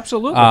reason.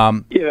 Absolutely.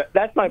 Yeah,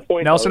 that's my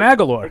point. Nelson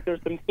Aguilar. Like,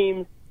 there's some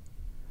teams.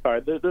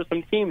 There's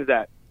some teams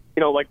that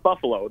like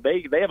Buffalo.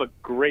 They have a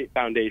great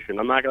foundation.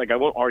 I'm not I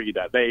won't argue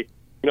that they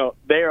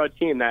are a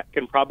team that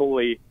can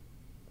probably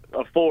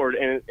afford,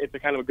 and it's a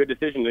kind of a good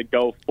decision to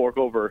go fork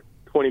over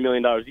 $20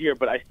 million a year.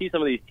 But I see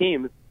some of these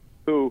teams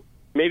who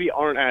maybe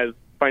aren't as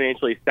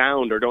financially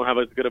sound or don't have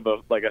as good of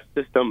a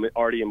system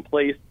already in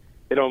place.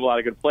 They don't have a lot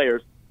of good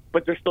players,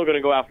 but they're still going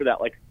to go after that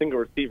single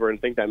receiver and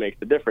think that makes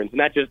the difference. And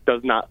that just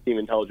does not seem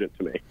intelligent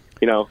to me,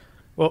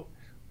 Well,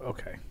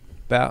 okay.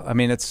 I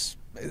mean, it's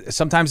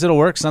sometimes it'll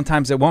work,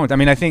 sometimes it won't. I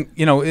mean, I think,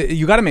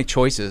 you got to make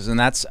choices, and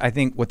that's, I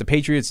think, what the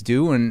Patriots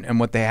do and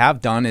what they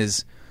have done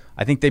is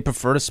I think they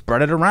prefer to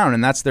spread it around,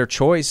 and that's their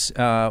choice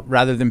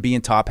rather than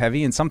being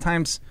top-heavy. And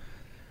sometimes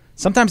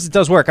it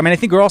does work. I mean, I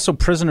think we're also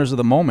prisoners of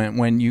the moment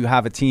when you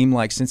have a team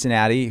like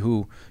Cincinnati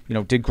who,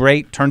 did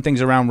great, turned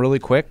things around really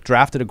quick,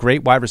 drafted a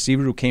great wide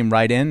receiver who came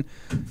right in,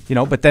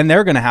 but then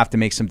they're going to have to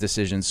make some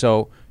decisions.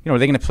 So, are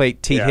they going to play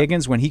T.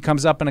 Higgins when he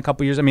comes up in a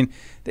couple years? I mean,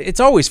 it's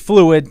always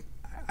fluid.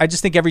 I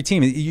just think every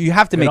team, you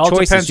have to make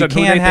choices. You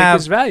can't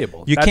have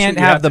valuable. You can't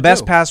have the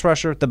best pass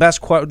rusher, the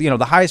best,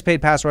 the highest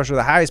paid pass rusher,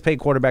 the highest paid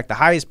quarterback, the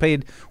highest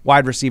paid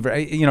wide receiver.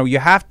 You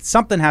have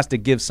something has to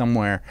give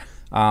somewhere.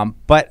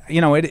 But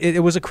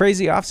it was a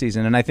crazy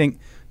offseason, and I think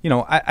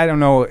I don't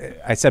know.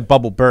 I said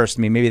bubble burst.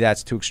 I mean, maybe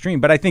that's too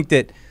extreme, but I think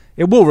that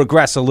it will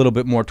regress a little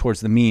bit more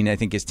towards the mean. I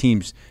think as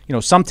teams,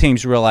 some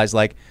teams realize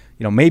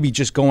maybe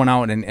just going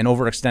out and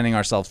overextending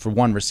ourselves for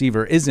one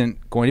receiver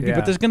isn't going to be.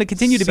 But there's going to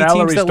continue to be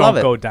teams that love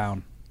it. Salaries don't go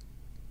down.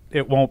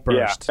 It won't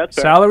burst. Yeah,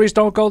 Salaries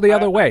don't go the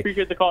other way. I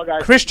appreciate the call,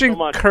 guys. Christian so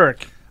much.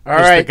 Kirk is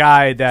the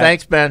guy that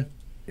thanks, Ben,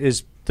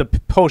 is the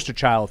poster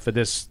child for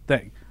this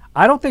thing.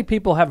 I don't think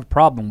people have a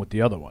problem with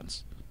the other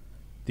ones.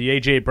 The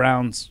A.J.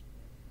 Browns,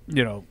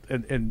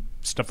 and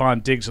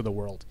Stephon Diggs of the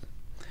world.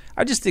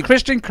 I just think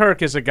Christian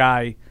Kirk is a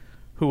guy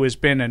who has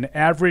been an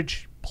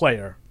average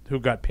player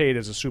who got paid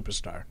as a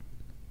superstar.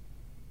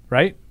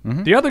 Right?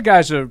 Mm-hmm. The other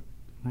guys are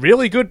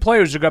really good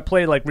players who got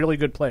played like really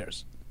good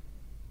players.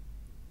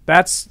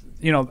 That's,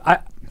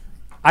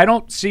 I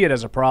don't see it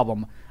as a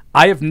problem.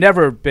 I have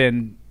never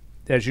been,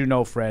 as you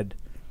know, Fred,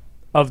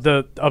 of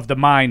the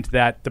mind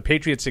that the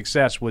Patriots'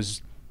 success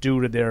was due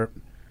to their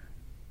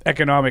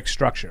economic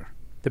structure.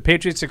 The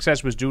Patriots'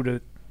 success was due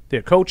to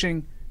their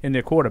coaching and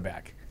their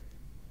quarterback.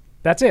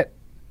 That's it.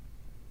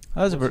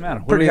 That was a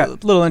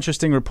little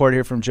interesting report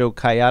here from Joe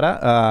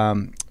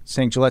Kayada,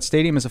 saying Gillette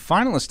Stadium is a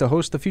finalist to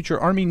host the future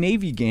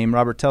Army-Navy game.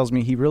 Robert tells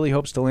me he really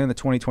hopes to land the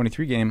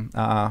 2023 game.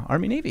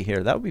 Army-Navy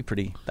here. That'd be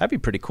pretty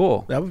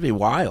cool. That would be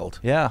wild.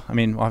 Yeah. I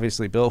mean,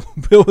 obviously, Bill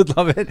would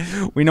love it.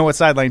 We know what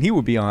sideline he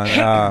would be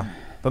on.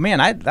 But, man,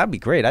 that'd be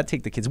great. I'd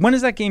take the kids. When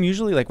is that game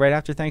usually? Like right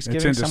after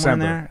Thanksgiving? It's in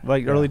somewhere December.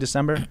 In there? Early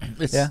December?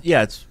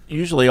 It's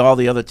usually all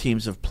the other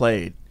teams have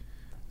played.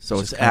 So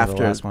it's after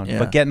the last one. Yeah.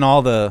 But getting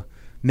all the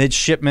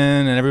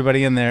midshipmen and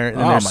everybody in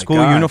their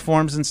school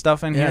uniforms and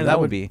stuff in here, that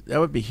would be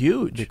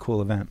huge. Be a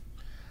cool event.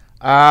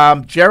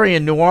 Jerry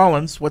in New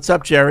Orleans. What's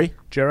up, Jerry?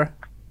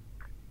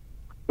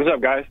 What's up,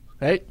 guys?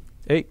 Hey.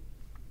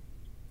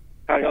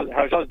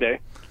 How's y'all's day?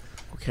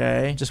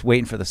 Okay. Just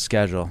waiting for the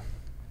schedule.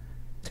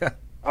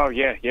 Oh,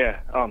 yeah.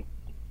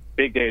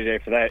 Big day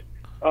today for that.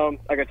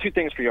 I got two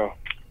things for y'all.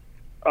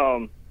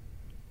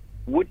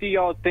 What do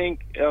y'all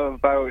think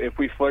about if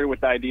we flirt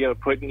with the idea of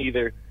putting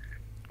either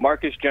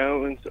Marcus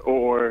Jones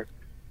or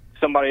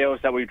somebody else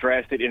that we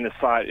drafted in the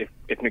slot if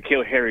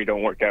N'Keal Harry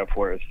don't work out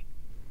for us?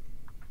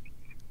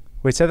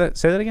 Wait, say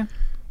that again?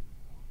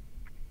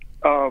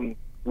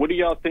 What do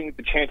y'all think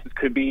the chances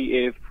could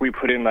be if we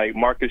put in like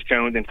Marcus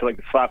Jones into like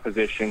the slot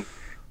position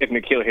if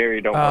N'Keal Harry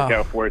don't work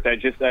out for us? That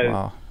just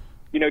as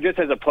just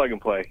as a plug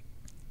and play.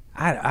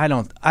 I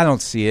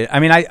don't see it. I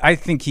mean, I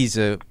think he's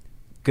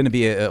going to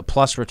be a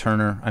plus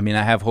returner. I mean,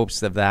 I have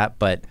hopes of that,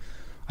 but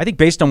I think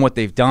based on what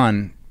they've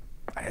done,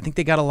 I think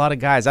they got a lot of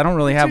guys. I don't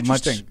really have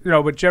much.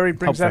 But Jerry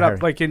brings that up.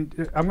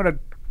 I'm going to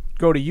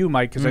go to you,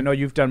 Mike, because I know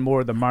you've done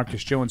more of the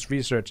Marcus Jones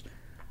research.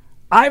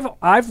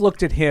 I've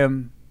looked at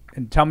him,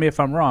 and tell me if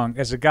I'm wrong,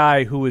 as a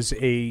guy who is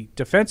a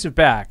defensive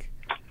back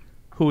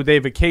who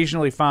they've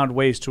occasionally found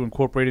ways to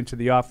incorporate into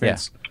the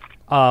offense.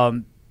 Yeah.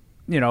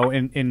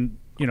 In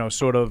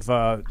sort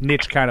of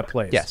niche kind of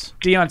plays. Yes.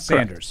 Deion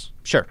Sanders.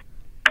 Correct. Sure.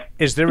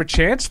 Is there a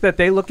chance that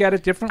they look at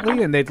it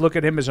differently and they'd look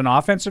at him as an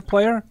offensive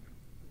player?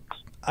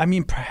 I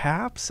mean,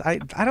 perhaps. I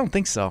don't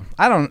think so.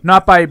 I don't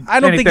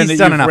think he's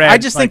done enough. I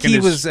just think he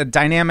was a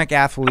dynamic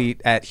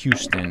athlete at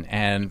Houston,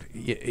 and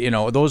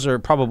those are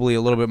probably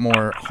a little bit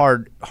more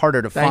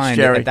harder to find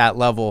at that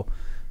level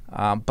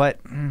But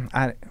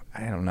I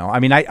don't know. I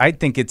mean, I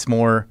think it's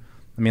more.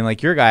 I mean,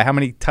 like your guy, how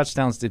many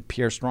touchdowns did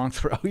Pierre Strong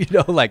throw?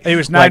 Like he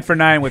was 9 for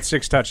 9 with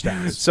 6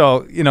 touchdowns.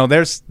 So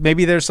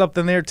there's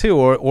something there too,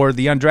 or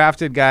the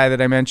undrafted guy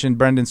that I mentioned,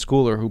 Brendan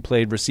Schooler, who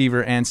played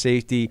receiver and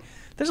safety.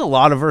 There's a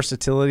lot of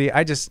versatility.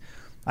 I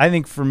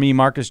think for me,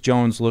 Marcus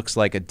Jones looks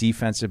like a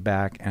defensive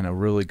back and a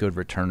really good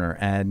returner.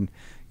 And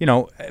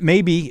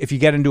maybe if you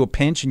get into a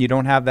pinch and you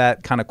don't have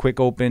that kind of quick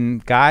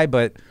open guy,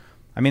 but.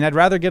 I mean, I'd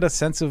rather get a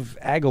sense of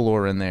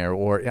Aguilar in there,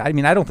 I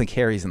don't think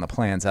Harry's in the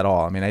plans at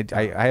all. I mean,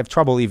 I have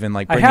trouble even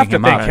bringing him up. I have to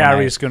think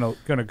Harry's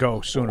gonna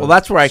go sooner. Well,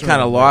 that's where I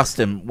kind of lost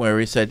him, where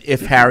he said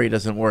if Harry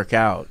doesn't work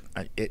out,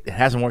 it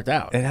hasn't worked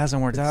out. It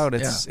hasn't worked out.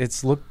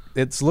 It's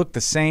looked the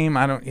same.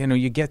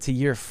 You get to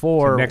year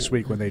 4 so next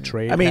week when they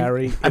trade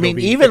Harry.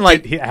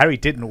 Harry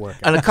didn't work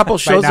out. And a couple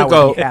shows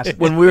ago,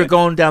 when we were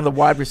going down the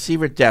wide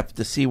receiver depth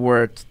to see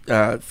where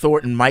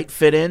Thornton might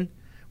fit in,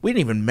 we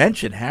didn't even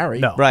mention Harry.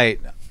 No, right.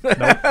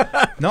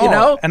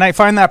 No, and I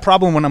find that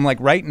problem when I'm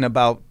like writing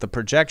about the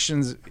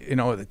projections,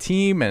 of the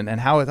team and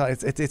how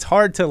it's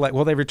hard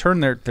to they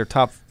returned their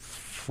top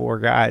 4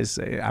 guys.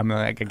 I'm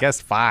like, I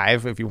guess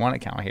 5 if you want to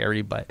count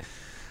Harry, but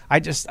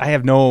I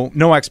have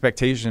no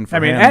expectation for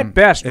him. I mean, at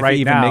best, if right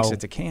he even now, makes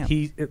it to camp.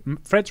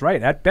 Fred's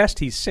right. At best,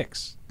 he's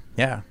 6.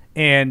 Yeah,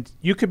 and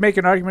you could make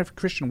an argument for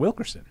Christian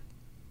Wilkerson,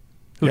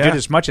 who did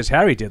as much as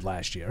Harry did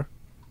last year.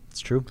 It's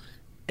true,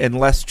 and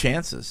less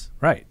chances.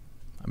 Right.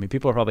 I mean,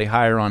 people are probably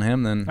higher on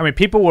him than... I mean,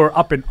 people were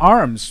up in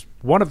arms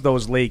one of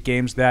those late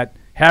games that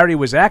Harry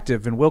was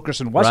active and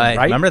Wilkerson wasn't,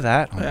 right? Remember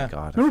that? Oh, my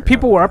God. Remember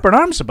people were up in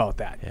arms about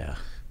that. Yeah.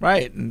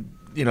 Right. And,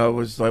 it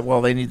was like,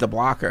 well, they need the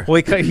blocker.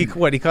 Well, he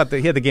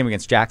had the game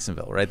against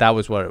Jacksonville, right? That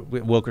was what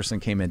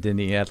Wilkerson came in, didn't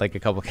he? He had like a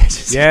couple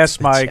catches.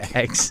 Yes, Mike.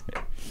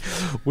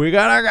 We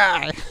got our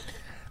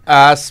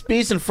guy.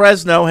 Spee's in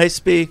Fresno. Hey,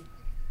 Spee.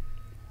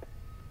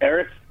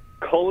 Eric's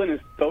colon is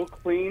so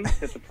clean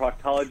that the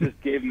proctologist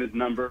gave him his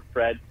number.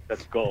 Fred,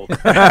 that's gold.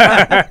 What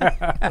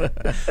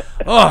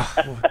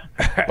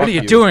are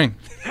you doing?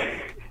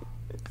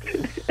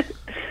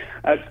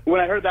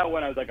 When I heard that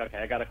one, I was like, okay,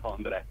 I got to call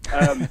him today.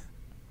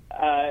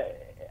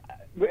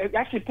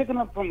 Actually, picking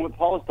up from what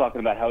Paul was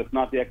talking about, how it's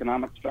not the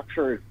economic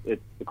structure,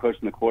 it's the coach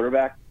and the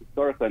quarterback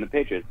historically on the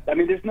Patriots. I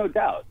mean, there's no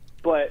doubt.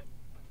 But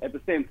at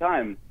the same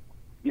time,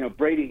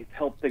 Brady's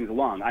helped things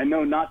along. I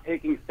know not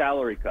taking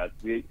salary cuts.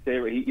 We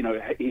say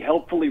he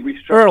helpfully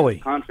restructured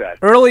his contract.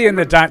 Early in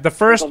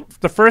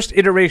the first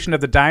iteration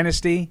of the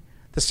dynasty,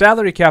 the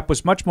salary cap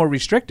was much more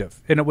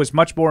restrictive, and it was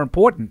much more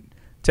important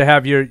to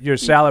have your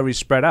salary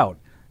spread out.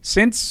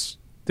 Since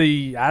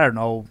the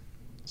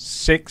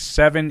 6,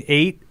 7,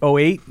 8,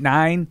 08,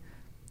 9,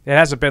 it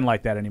hasn't been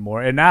like that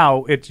anymore. And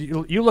now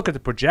you look at the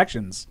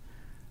projections.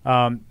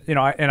 I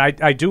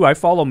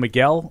follow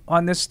Miguel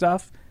on this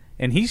stuff.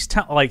 And he's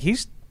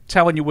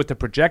telling you what the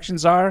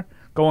projections are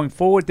going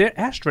forward. They're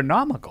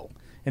astronomical.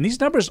 And these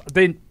numbers,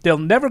 they'll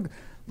never.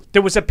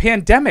 There was a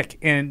pandemic,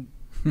 and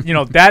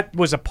that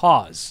was a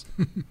pause,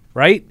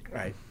 right?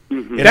 Right.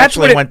 Mm-hmm. It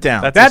actually went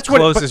down. That's as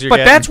close as you're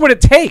getting. But that's what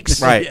it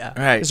takes. Right. Yeah.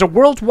 Right. It's a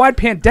worldwide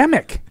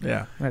pandemic.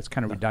 Yeah. That's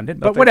kind of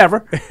redundant, but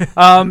whatever.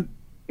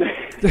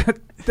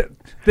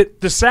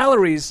 The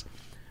salaries,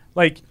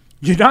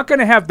 you're not going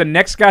to have the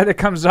next guy that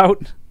comes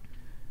out,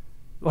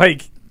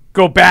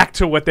 go back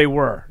to what they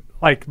were.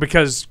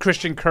 Because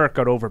Christian Kirk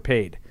got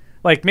overpaid.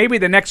 Maybe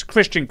the next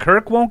Christian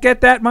Kirk won't get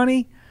that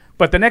money,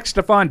 but the next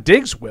Stephon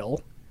Diggs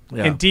will,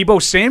 and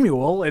Deebo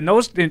Samuel, and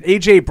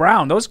A.J.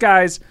 Brown. Those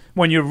guys,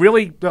 when you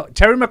really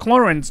Terry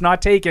McLaurin's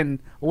not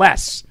taking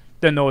less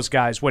than those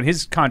guys when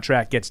his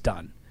contract gets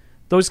done.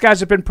 Those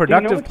guys have been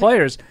productive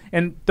players,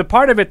 and the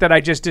part of it that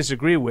I just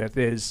disagree with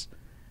is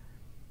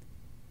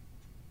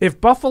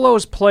if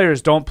Buffalo's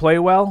players don't play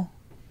well,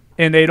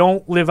 and they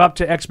don't live up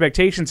to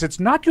expectations, it's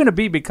not going to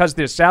be because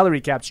their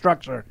salary cap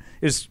structure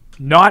is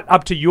not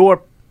up to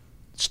your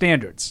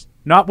standards,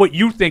 not what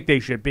you think they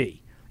should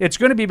be. It's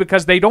going to be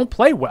because they don't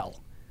play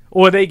well,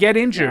 or they get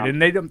injured,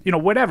 and they,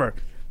 whatever.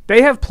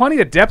 They have plenty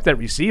of depth at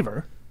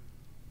receiver,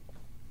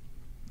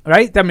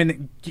 right? I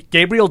mean,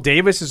 Gabriel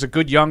Davis is a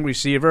good young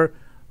receiver.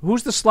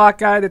 Who's the slot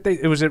guy that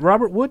was it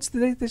Robert Woods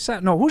that they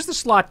signed? No, who's the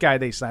slot guy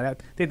they signed? I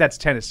think that's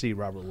Tennessee,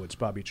 Robert Woods,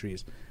 Bobby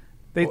Trees.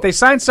 They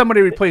signed somebody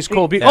to replace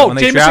Cole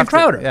Beasley. Jamison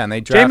Crowder. Yeah, and they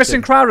drafted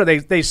Jamison Crowder.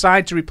 They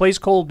signed to replace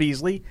Cole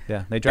Beasley.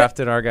 Yeah, they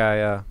drafted our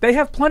guy. They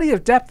have plenty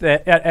of depth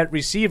at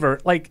receiver.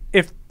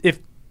 If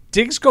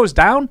Diggs goes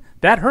down,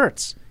 that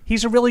hurts.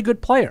 He's a really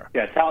good player.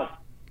 Yeah,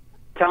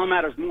 talent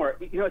matters more.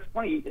 It's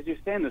funny as you're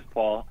saying this,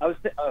 Paul. I was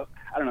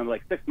I don't know,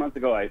 6 months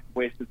ago, I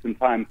wasted some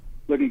time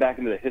looking back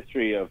into the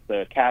history of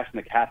the cash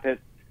and the cap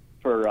hits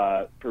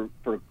for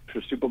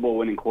Super Bowl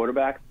winning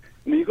quarterbacks.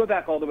 I mean, you go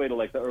back all the way to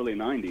the early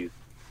 '90s.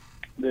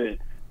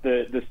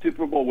 The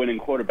Super Bowl winning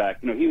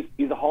quarterback,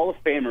 he's a Hall of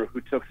Famer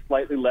who took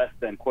slightly less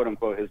than quote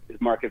unquote his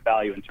market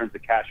value in terms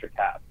of cash or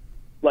cap.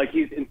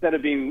 He's, instead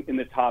of being in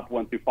the top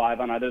 1 through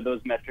 5 on either of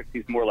those metrics,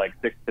 he's more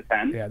 6 to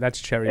 10. Yeah,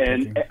 that's cherry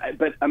picking.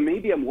 But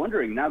maybe I'm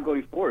wondering now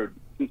going forward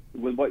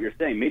with what you're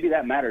saying, maybe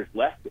that matters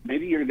less.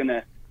 Maybe you're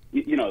gonna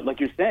like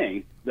you're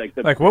saying,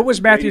 like what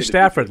was Matthew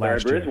Stafford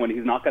last year? When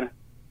he's not going to.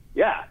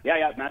 Yeah.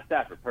 Matt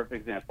Stafford,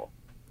 perfect example.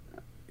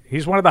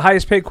 He's one of the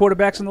highest paid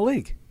quarterbacks in the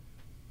league.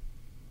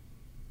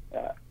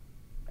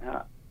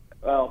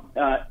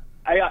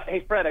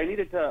 Hey Fred, I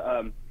needed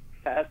to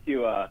ask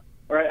you, or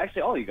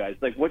actually all you guys,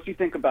 like, what do you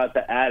think about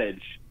the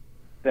adage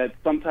that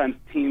sometimes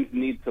teams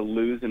need to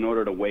lose in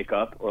order to wake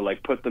up, or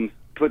like put them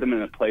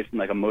in a place in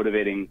like a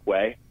motivating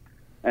way?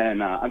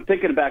 And I'm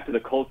thinking back to the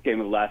Colts game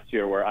of last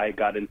year where I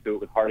got into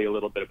it with Hardy a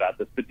little bit about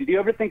this. But did you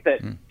ever think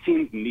that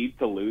teams need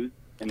to lose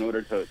in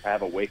order to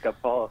have a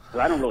wake-up call? Because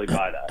I don't really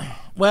buy that.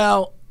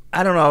 Well,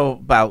 I don't know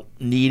about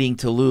needing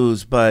to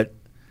lose, but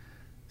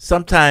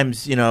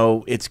sometimes,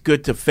 it's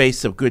good to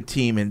face a good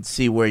team and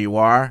see where you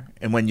are.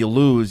 And when you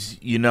lose,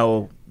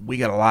 we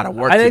got a lot of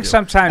work to do. I think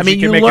sometimes you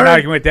can make an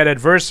argument that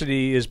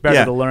adversity is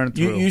better to learn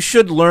through. You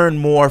should learn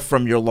more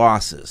from your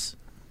losses,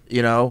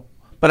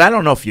 But I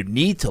don't know if you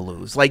need to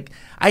lose. Like,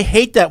 I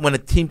hate that when a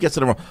team gets to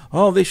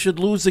the they should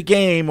lose a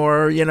game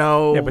or,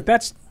 Yeah, but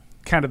that's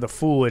kind of the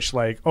foolish,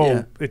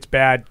 it's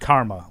bad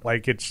karma.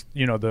 Like, it's,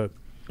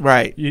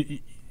 Right.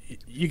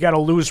 You got to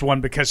lose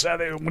one because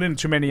they're winning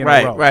too many in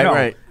a row.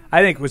 Right.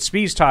 I think what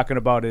Speed's talking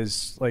about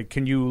is, like,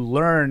 can you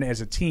learn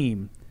as a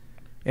team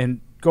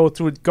and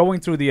going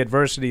through the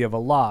adversity of a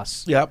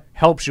loss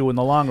helps you in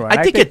the long run.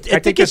 I think it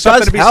there's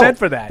something to be said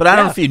for that. But I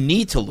don't know if you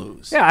need to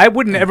lose. Yeah, I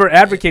wouldn't ever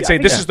advocate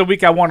saying this is the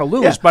week I want to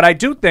lose, but I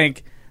do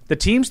think the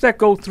teams that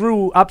go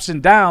through ups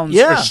and downs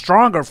are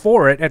stronger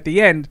for it at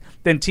the end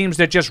than teams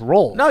that just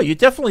roll. No, you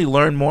definitely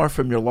learn more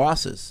from your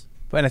losses.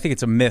 But I think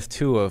it's a myth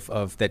too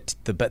of that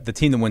the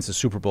team that wins the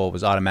Super Bowl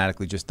was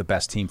automatically just the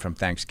best team from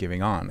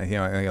Thanksgiving on.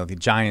 The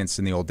Giants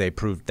in the old day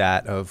proved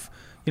that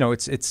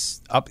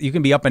it's up. You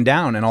can be up and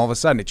down, and all of a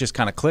sudden it just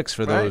kind of clicks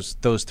for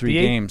those three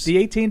games. The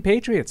 18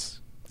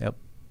 Patriots,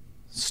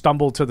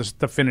 stumbled to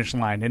the finish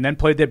line and then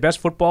played their best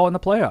football in the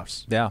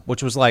playoffs. Yeah,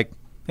 which was like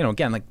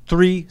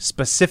three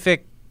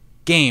specific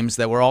games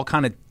that were all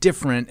kind of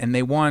different, and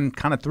they won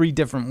kind of three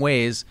different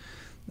ways.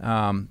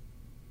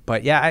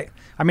 But yeah,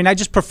 I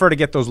just prefer to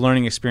get those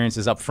learning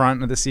experiences up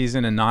front of the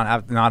season and not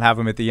have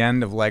them at the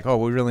end of like,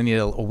 we really need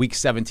a week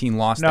 17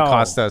 loss that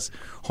cost us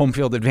home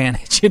field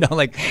advantage.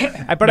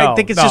 But I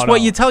think it's just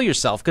what you tell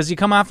yourself, because you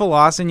come off a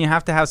loss and you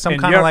have to have some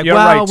kind of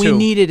like, we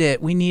needed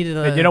it. We needed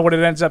it. And you know what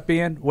it ends up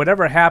being?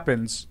 Whatever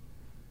happens,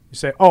 you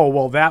say,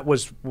 that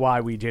was why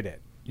we did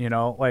it.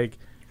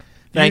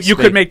 You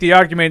could make the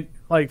argument,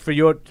 like for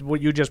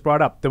what you just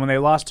brought up, that when they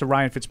lost to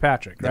Ryan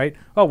Fitzpatrick, right?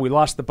 We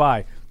lost the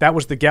bye. That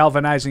was the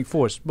galvanizing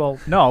force. Well,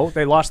 no,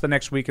 they lost the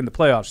next week in the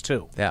playoffs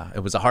too. Yeah, it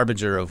was a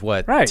harbinger of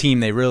what team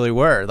they really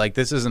were. Like,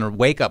 this isn't a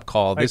wake-up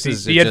call. This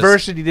is the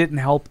adversity didn't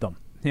help them.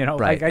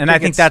 Right. I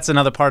think that's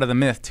another part of the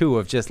myth too,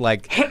 of just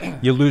like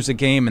you lose a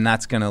game and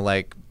that's going to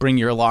like bring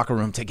your locker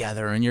room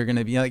together, and you're going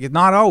to be like,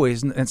 not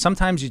always, and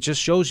sometimes it just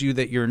shows you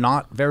that you're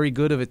not very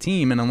good of a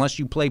team, and unless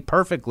you play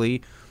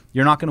perfectly,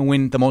 you're not going to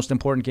win the most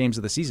important games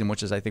of the season,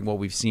 which is, I think, what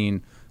we've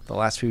seen the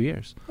last few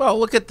years. Well,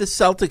 look at the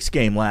Celtics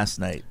game last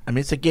night. I mean,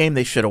 it's a game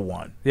they should have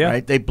won. Yeah.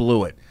 Right? They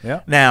blew it.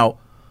 Yeah. Now,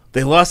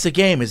 they lost the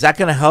game. Is that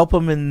going to help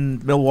them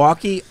in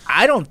Milwaukee?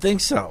 I don't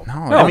think so.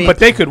 No, but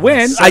they could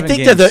win. I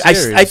think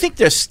I think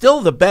they're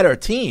still the better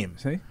team.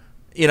 See?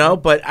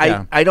 But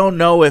I don't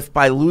know if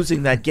by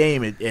losing that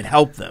game it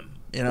helped them.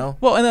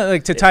 Well,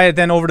 and to tie it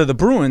then over to the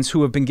Bruins,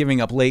 who have been giving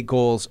up late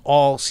goals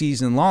all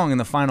season long in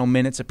the final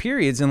minutes of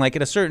periods, and like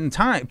at a certain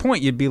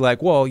point, you'd be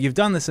like, "Well, you've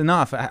done this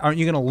enough. Aren't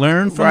you going to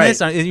learn from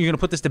this? Are you going to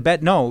put this to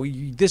bed?" No,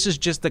 this is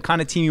just the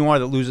kind of team you are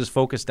that loses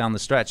focus down the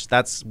stretch.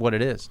 That's what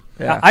it is.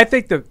 Yeah. I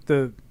think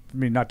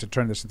not to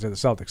turn this into the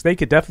Celtics, they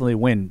could definitely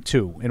win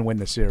two and win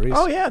the series.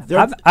 Oh yeah,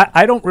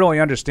 I don't really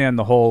understand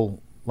the whole.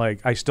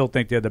 I still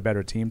think they're the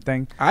better team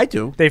thing. I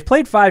do. They've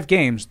played 5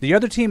 games. The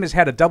other team has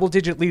had a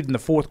double-digit lead in the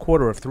fourth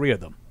quarter of 3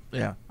 of them.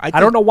 Yeah. I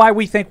don't know why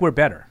we think we're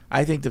better.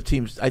 I think the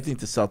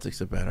Celtics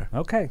are better.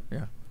 Okay.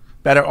 Yeah.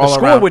 Better all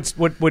around. around.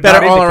 Would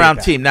better not all around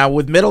that. team. Now,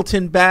 with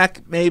Middleton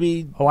back,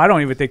 maybe. Oh, I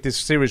don't even think this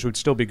series would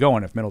still be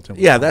going if Middleton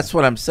was gone. That's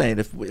what I'm saying.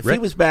 If he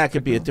was back,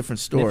 it'd be a different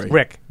story.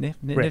 Rick.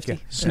 Nifty.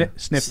 Yeah.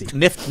 Snifty.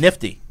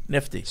 Nifty.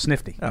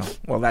 Snifty. Oh,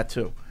 well, that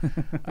too.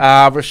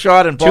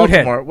 Rashad in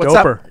Baltimore. What's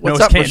up?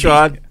 What's up,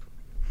 Rashad?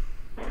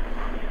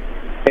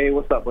 Hey,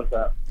 what's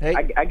up? Hey.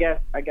 I guess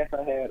I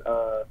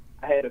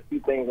had a few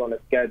things on the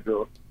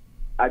schedule.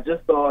 I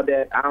just saw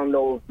that, I don't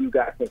know if you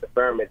guys can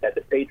confirm it, that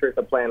the Patriots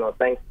are playing on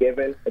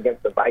Thanksgiving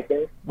against the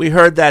Vikings. We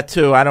heard that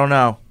too. I don't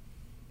know.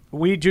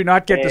 We do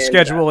not get the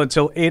schedule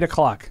until 8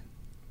 o'clock.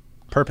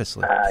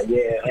 Purposely.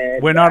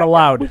 And we're not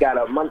allowed. We got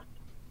a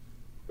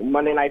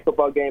Monday Night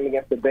Football game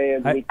against the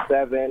Bears, Week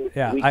 7.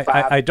 Yeah, Week 5.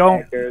 I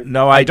don't.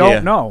 No idea. I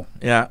don't know.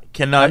 Yeah,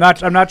 I'm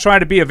not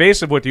trying to be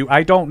evasive with you.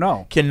 I don't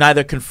know. Can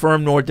neither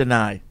confirm nor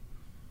deny.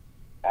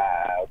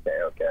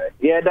 Okay.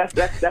 Yeah,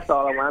 that's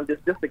all I want. I'm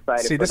just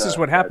excited. See, this is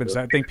what happens.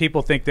 I think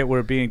people think that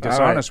we're being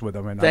dishonest with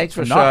them. And thanks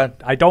for Sean.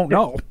 I don't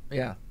know.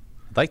 Yeah,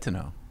 I'd like to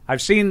know.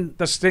 I've seen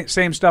the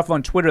same stuff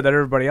on Twitter that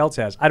everybody else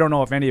has. I don't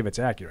know if any of it's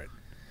accurate.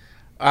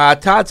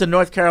 Todd's in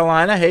North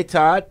Carolina. Hey,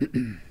 Todd.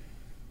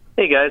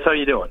 Hey guys, how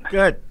you doing?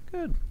 Good.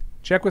 Good.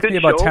 Check with Good me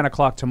about show. 10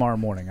 o'clock tomorrow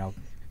morning. I'll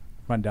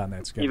run down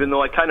that schedule. Even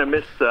though I kind of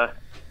miss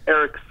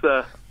Eric's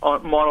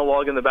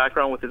monologue in the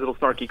background with his little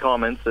snarky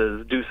comments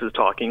as Deuce is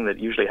talking, that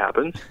usually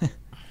happens.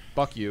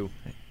 Fuck you.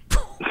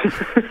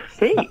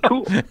 Hey,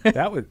 cool.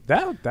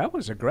 That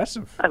was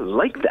aggressive. I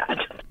like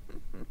that.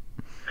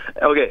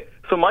 Okay,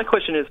 so my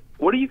question is,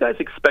 what are you guys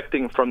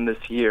expecting from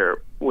this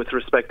year with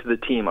respect to the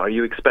team? Are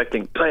you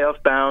expecting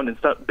playoff bound and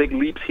stuff, big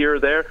leaps here or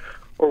there?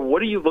 Or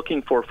what are you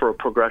looking for a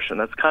progression?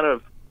 That's kind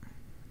of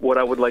what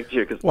I would like to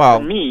hear. Because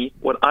for me,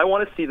 what I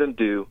want to see them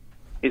do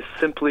is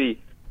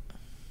simply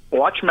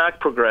watch Mac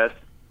progress,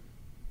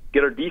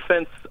 get our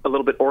defense a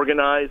little bit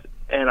organized,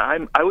 and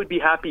I would be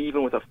happy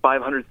even with a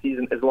 500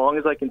 season as long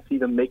as I can see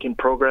them making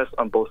progress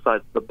on both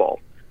sides of the ball.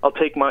 I'll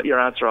take your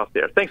answer off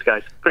there. Thanks,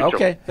 guys. Great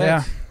show.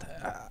 Yeah.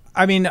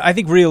 I mean, I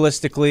think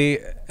realistically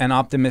and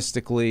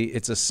optimistically,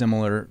 it's a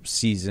similar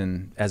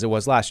season as it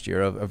was last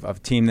year of a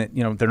team that,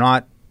 they're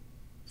not.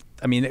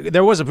 I mean,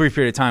 there was a brief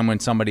period of time when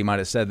somebody might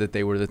have said that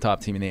they were the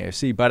top team in the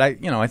AFC, but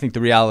I think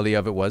the reality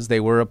of it was they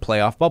were a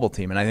playoff bubble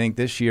team, and I think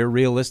this year,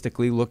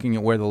 realistically, looking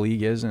at where the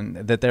league is and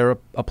that they're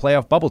a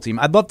playoff bubble team,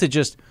 I'd love to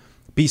just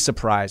be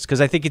surprised because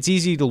I think it's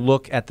easy to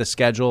look at the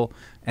schedule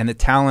and the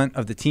talent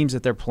of the teams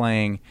that they're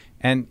playing,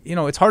 and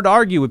it's hard to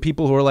argue with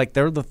people who are like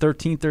they're the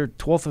 13th or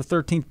 12th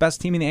or 13th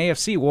best team in the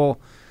AFC. Well,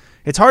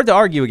 it's hard to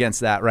argue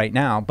against that right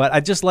now, but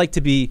I'd just like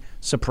to be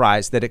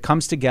surprised that it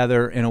comes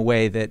together in a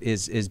way that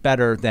is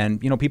better than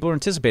people are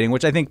anticipating,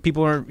 which I think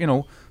people are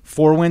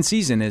 4-win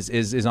season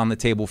is on the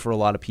table for a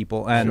lot of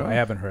people. And I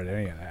haven't heard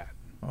any of that.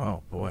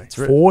 Oh boy,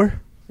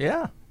 4?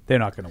 Yeah, they're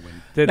not going to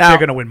win. They're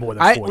going to win more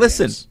than 4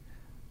 Listen, games.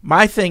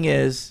 My thing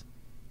is,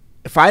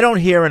 if I don't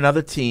hear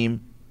another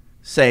team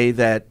say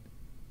that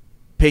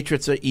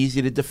Patriots are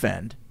easy to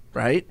defend,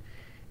 right,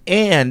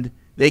 and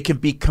they can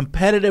be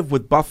competitive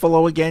with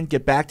Buffalo again,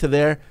 get back to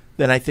there,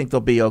 then I think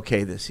they'll be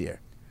okay this year.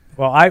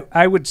 Well,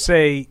 I would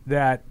say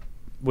that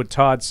what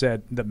Todd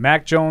said, that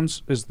Mac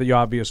Jones is the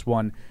obvious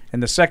one,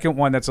 and the second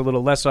one that's a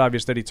little less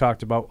obvious that he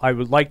talked about, I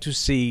would like to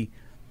see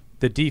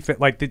the defense.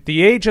 Like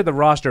the age of the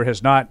roster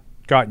has not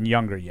gotten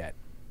younger yet.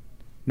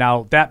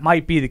 Now, that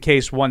might be the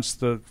case once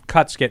the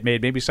cuts get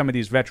made. Maybe some of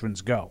these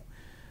veterans go.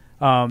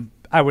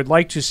 I would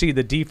like to see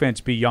the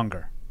defense be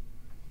younger.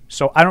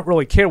 So I don't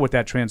really care what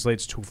that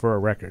translates to for a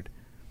record.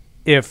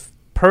 If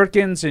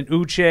Perkins and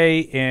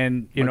Uche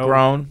and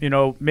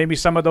McGrone, maybe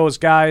some of those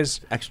guys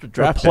extra are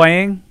draft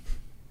playing,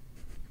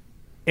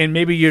 and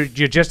maybe you're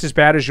just as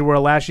bad as you were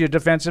last year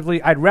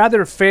defensively, I'd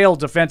rather fail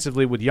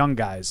defensively with young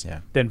guys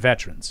than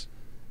veterans.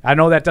 I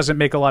know that doesn't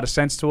make a lot of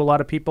sense to a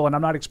lot of people, and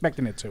I'm not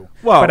expecting it to.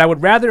 Well, but I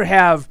would rather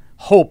have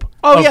hope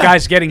of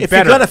guys getting better.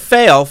 If you're going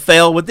to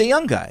fail with the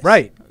young guys.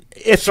 Right.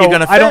 If you're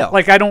going to fail.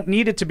 I don't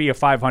need it to be a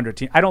 500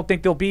 team. I don't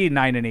think they'll be a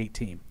 9-8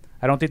 team.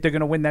 I don't think they're going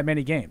to win that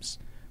many games.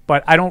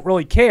 But I don't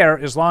really care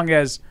as long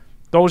as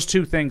those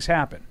two things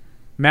happen.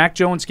 Mac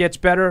Jones gets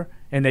better,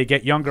 and they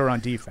get younger on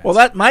defense. Well,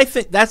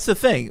 that's the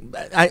thing.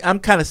 I'm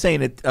kind of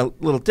saying it a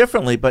little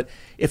differently, but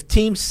if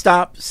teams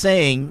stop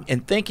saying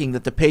and thinking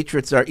that the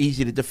Patriots are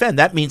easy to defend,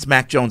 that means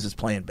Mac Jones is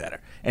playing better,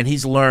 and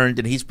he's learned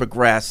and he's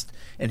progressed,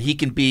 and they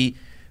can be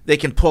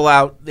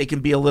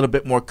a little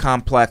bit more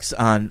complex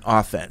on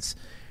offense.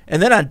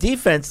 And then on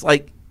defense,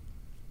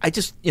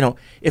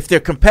 if they're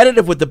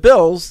competitive with the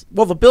Bills,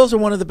 well, the Bills are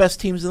one of the best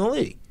teams in the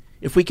league.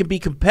 If we can be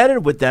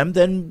competitive with them,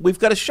 then we've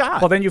got a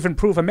shot. Well, then you've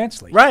improved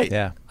immensely. Right.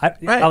 Yeah.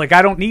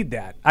 I don't need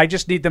that. I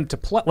just need them to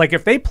play. Like,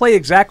 if they play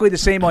exactly the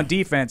same on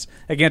defense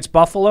against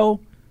Buffalo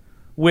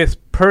with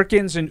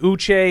Perkins and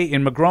Uche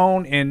and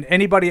McGrone and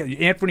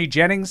Anthony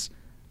Jennings,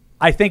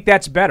 I think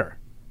that's better.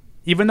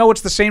 Even though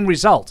it's the same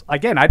result.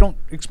 Again, I don't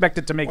expect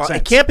it to make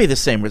sense. It can't be the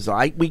same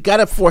result. We got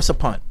to force a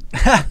punt.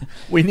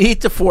 We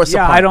need to force a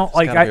punt. Yeah, I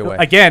don't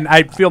again,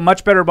 I feel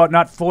much better about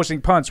not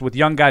forcing punts with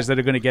young guys that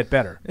are going to get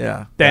better.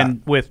 Yeah.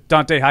 Than with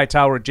Dante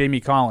Hightower, Jamie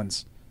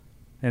Collins,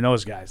 and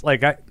those guys.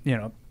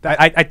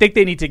 I think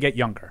they need to get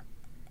younger.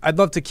 I'd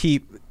love to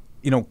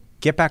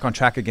get back on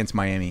track against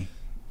Miami.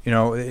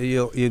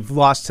 You've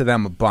lost to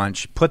them a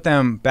bunch. Put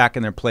them back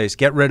in their place.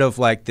 Get rid of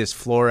this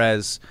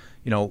Flores,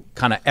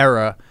 kind of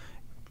era,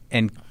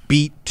 and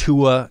beat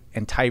Tua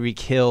and Tyreek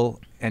Hill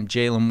and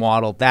Jalen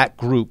Waddle. That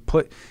group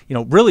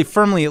really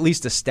firmly at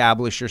least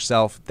establish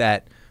yourself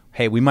that,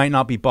 hey, we might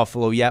not be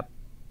Buffalo yet,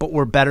 but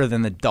we're better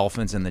than the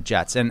Dolphins and the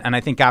Jets. And I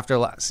think after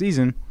last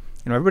season,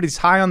 everybody's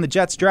high on the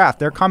Jets draft.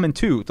 They're coming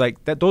too.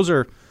 Those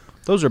are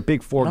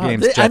big 4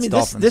 games. Jets,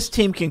 Dolphins. This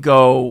team can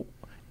go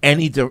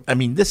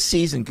this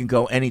season can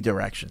go any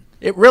direction.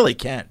 It really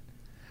can.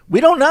 We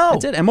don't know.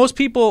 That's it. And most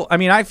people,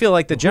 I feel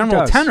like the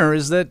general tenor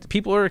is that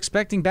people are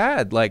expecting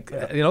bad.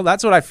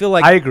 That's what I feel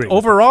like. I agree.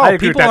 Overall, I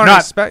agree people aren't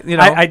expecting.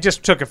 I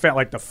just took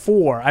offense. The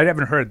 4, I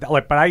haven't heard that.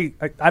 But I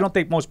don't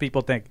think most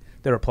people think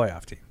they're a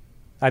playoff team.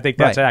 I think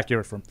that's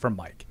accurate from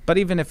Mike. But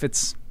even if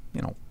it's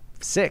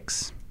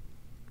 6,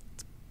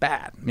 it's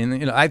bad.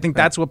 I think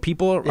that's what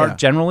people are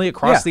generally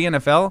across the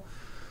NFL.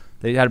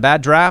 They had a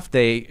bad draft.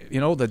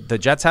 The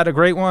Jets had a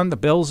great one. The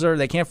Bills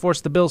they can't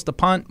force the Bills to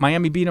punt.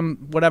 Miami beat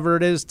them, whatever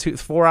it is,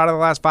 4 out of the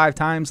last 5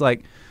 times.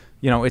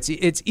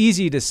 it's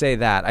easy to say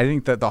that. I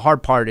think that the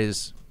hard part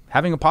is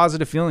having a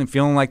positive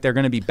feeling like they're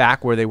going to be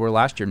back where they were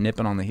last year,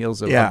 nipping on the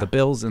heels of the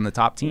Bills and the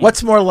top team.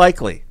 What's more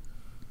likely?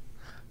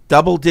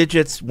 Double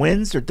digits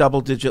wins or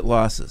double digit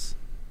losses?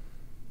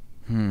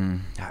 I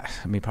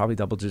mean, probably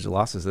double digit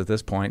losses at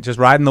this point. Just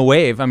riding the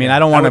wave. I mean, I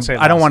don't want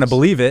to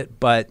believe it,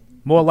 but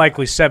more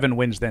likely 7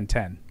 wins than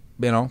 10.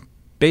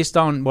 Based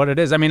on what it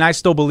is. I mean, I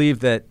still believe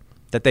that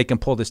they can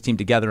pull this team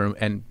together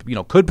and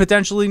could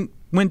potentially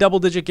win double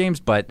digit games,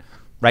 but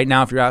right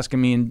now, if you're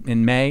asking me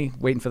in May,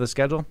 waiting for the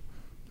schedule,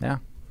 yeah.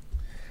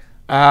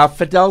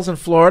 Fidel's in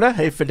Florida.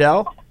 Hey,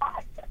 Fidel.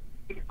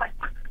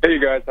 Hey,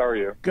 you guys. How are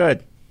you?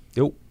 Good.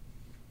 Yo.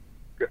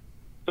 Good.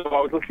 So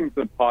I was listening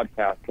to the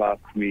podcast last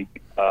week,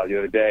 the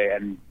other day,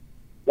 and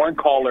one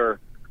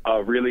caller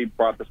really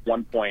brought this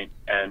one point,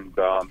 and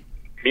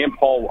me and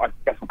Paul, I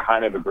guess we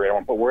kind of agree. I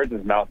won't put words in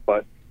his mouth,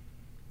 but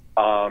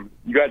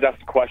you guys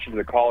asked a question to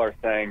the caller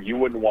saying you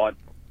wouldn't want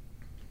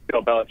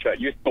Bill Belichick.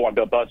 You still want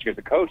Bill Belichick as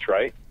a coach,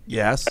 right?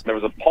 Yes. And there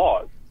was a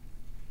pause,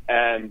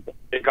 and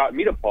it got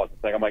me to pause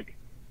and think, I'm like,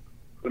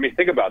 let me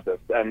think about this.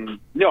 And,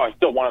 I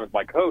still want him as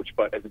my coach,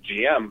 but as a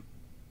GM,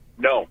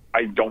 no,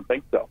 I don't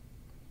think so.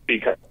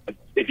 Because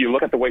if you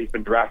look at the way he's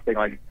been drafting,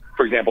 like,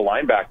 for example,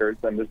 linebackers,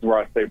 and this is where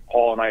I say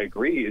Paul and I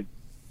agree, is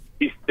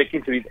he's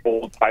sticking to these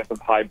old types of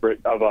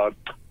hybrid of a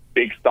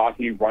big,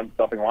 stocky,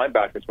 run-stuffing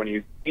linebackers when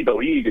you see the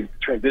league is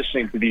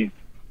transitioning to these,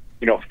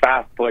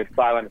 fast play,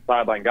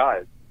 sideline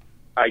guys.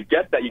 I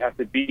get that you have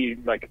to be,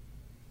 like,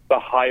 the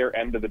higher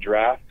end of the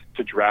draft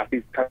to draft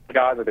these kind of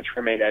guys, like the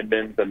Tremaine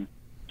Edmonds and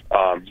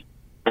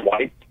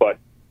White, but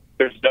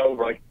there's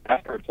no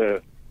effort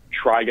to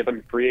try to get them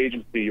in free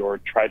agency or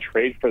try to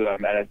trade for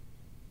them, and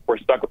we're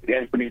stuck with the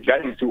Anthony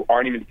Jennings who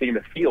aren't even seeing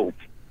the field.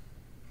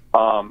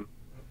 My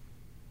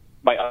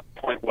other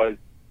point was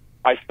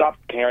I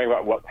stopped caring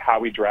about how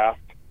we draft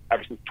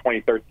ever since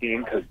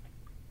 2013 because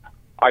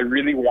I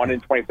really wanted in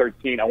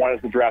 2013, I wanted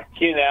us to draft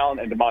Keenan Allen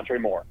and DeMontre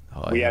Moore.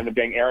 We ended up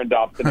getting Aaron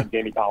Dobson and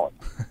Jamie Collins.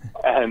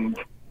 And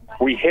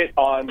we hit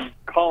on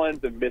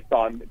Collins and missed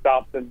on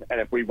Dobson,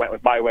 and if we went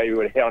with my way, we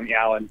would have hit on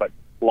Allen, but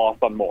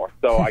lost on Moore.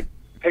 So I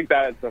take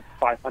that as a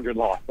 500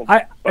 loss.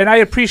 And I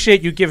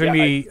appreciate you giving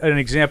me an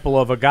example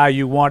of a guy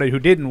you wanted who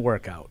didn't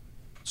work out.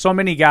 So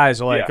many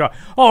guys are like,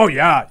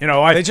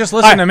 they just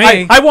listen to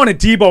me. I wanted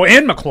Debo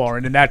and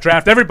McLaurin in that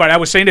draft. Everybody, I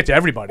was saying it to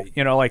everybody.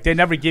 They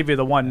never give you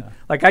the one. Yeah.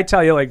 Like I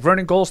tell you, like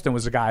Vernon Golston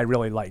was a guy I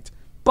really liked.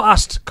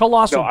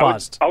 Colossal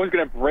bust. I was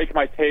going to break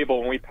my table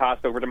when we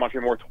passed over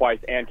DeMontre Moore twice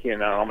and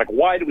Keenan Allen. I'm like,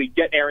 why did we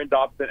get Aaron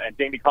Dobson and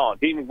Jamie Collins?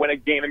 He didn't win a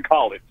game in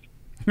college.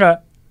 Yeah,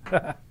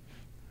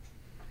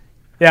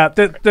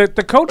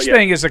 the coach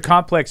thing is a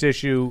complex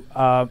issue,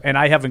 and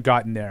I haven't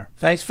gotten there.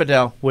 Thanks,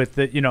 Fidel. With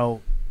the,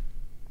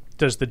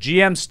 does the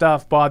GM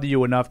stuff bother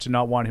you enough to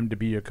not want him to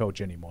be your coach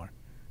anymore?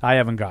 I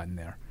haven't gotten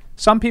there.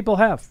 Some people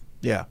have.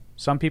 Yeah.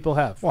 Some people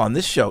have. Well, on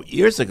this show,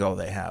 years ago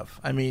they have.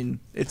 I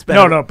mean, it's been...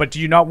 No, but do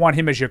you not want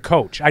him as your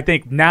coach? I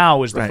think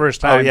now is the first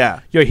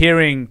time you're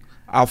hearing...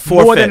 I'll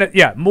forfeit.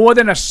 More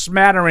than a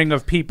smattering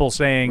of people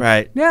saying,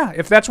 yeah,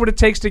 if that's what it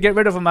takes to get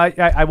rid of him,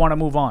 I want to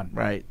move on.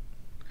 Right.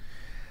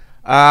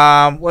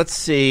 Let's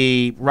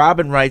see.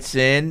 Robin writes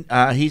in,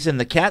 he's in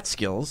the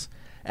Catskills.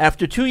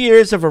 After 2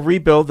 years of a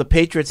rebuild, the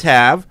Patriots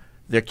have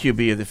their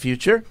QB of the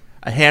future,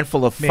 a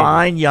handful of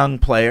fine young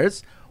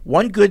players,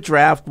 one good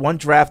draft, one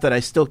draft that I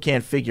still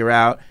can't figure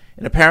out,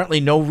 and apparently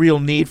no real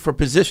need for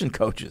position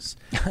coaches.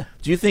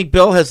 Do you think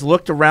Bill has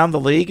looked around the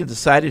league and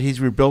decided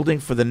he's rebuilding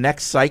for the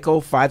next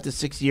cycle 5 to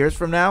 6 years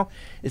from now?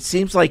 It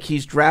seems like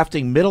he's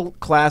drafting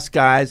middle-class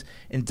guys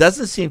and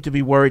doesn't seem to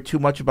be worried too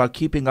much about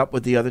keeping up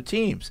with the other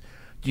teams.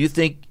 Do you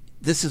think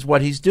this is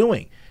what he's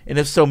doing? And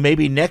if so,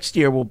 maybe next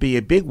year will be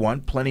a big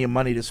one, plenty of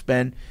money to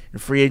spend in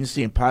free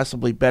agency and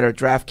possibly better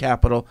draft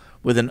capital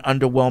with an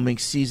underwhelming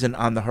season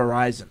on the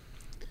horizon.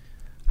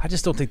 I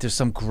just don't think there's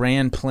some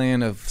grand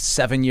plan of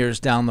 7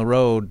 years down the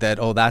road that,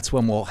 that's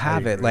when we'll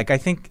have it. Like, I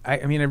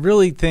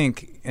really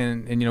think,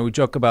 and we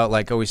joke about,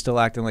 like, he's still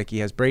acting like he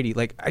has Brady.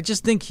 Like, I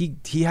just think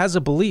he has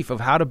a belief of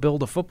how to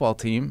build a football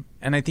team,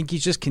 and I think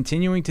he's just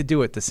continuing to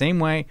do it the same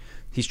way.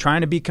 He's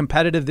trying to be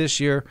competitive this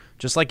year,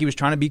 just like he was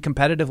trying to be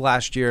competitive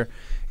last year.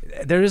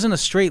 There isn't a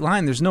straight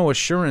line. There's no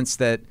assurance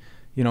that,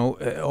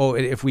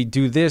 if we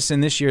do this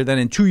in this year, then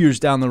in 2 years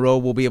down the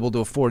road, we'll be able to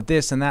afford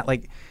this and that.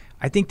 Like,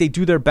 I think they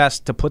do their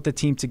best to put the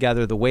team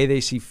together the way they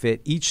see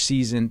fit. Each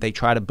season, they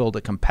try to build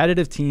a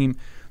competitive team.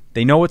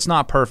 They know it's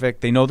not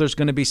perfect. They know there's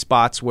going to be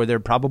spots where they're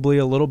probably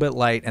a little bit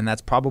light, and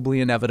that's probably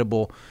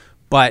inevitable.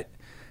 But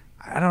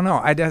I don't know.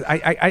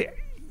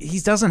 He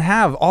doesn't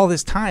have all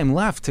this time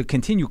left to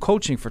continue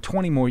coaching for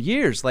 20 more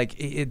years. Like,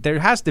 there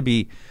has to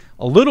be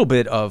a little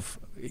bit of,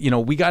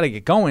 we got to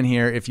get going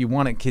here if you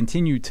want to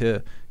continue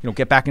to,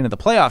 get back into the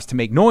playoffs, to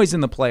make noise in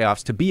the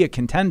playoffs, to be a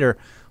contender.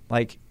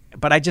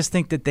 But I just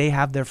think that they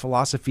have their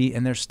philosophy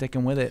and they're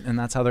sticking with it, and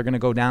that's how they're going to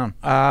go down.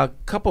 A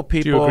couple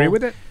people. Do you agree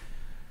with it?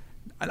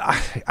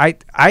 I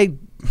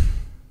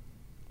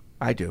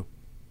do.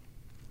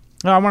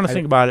 No, I want to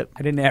think about it.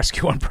 I didn't ask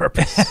you on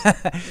purpose.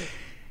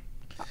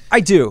 I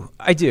do.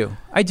 I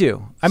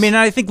mean,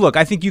 I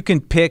think you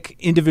can pick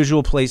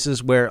individual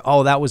places where,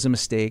 that was a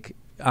mistake.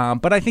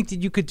 But I think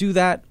that you could do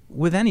that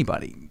with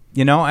anybody,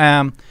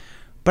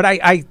 But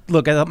I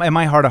look, in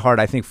my heart of heart,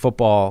 I think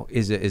football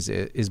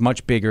is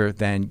much bigger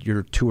than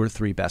your 2 or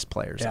 3 best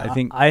players. Yeah, I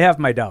think I have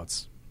my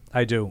doubts.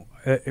 I do.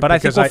 But I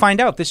think we'll find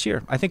out this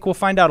year. I think we'll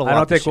find out a lot. I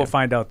don't think we'll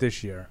find out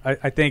this year.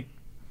 I think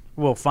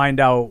we'll find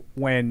out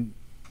when.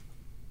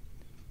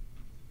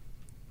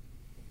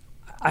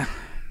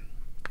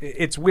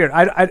 It's weird.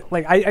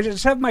 I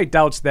just have my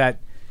doubts that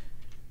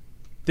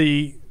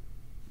the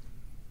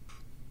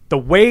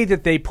way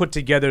that they put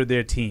together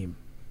their team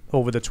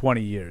over the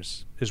 20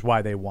 years is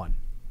why they won.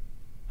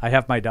 I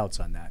have my doubts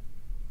on that.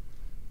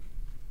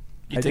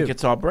 You think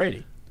it's all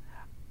Brady?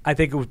 I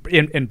think it was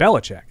in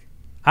Belichick.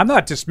 I'm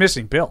not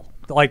dismissing Bill.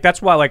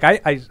 That's why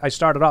I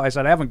started off. I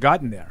said I haven't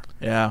gotten there.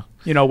 Yeah.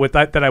 With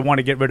that I want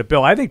to get rid of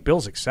Bill. I think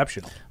Bill's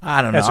exceptional.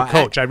 I don't know. As a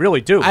coach, I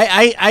really do.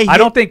 I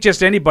don't think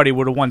just anybody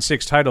would have won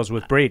 6 titles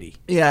with Brady.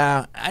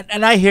 Yeah,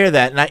 and I hear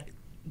that, and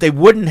they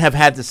wouldn't have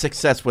had the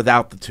success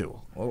without the two.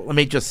 Well, let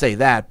me just say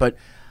that, but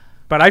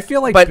I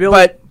feel like Bill.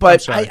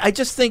 But I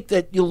just think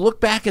that you look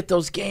back at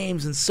those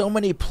games, and so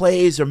many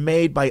plays are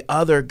made by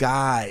other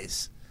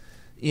guys,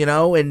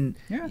 and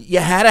you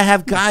had to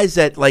have guys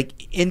that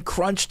in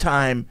crunch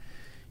time,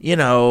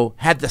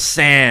 had the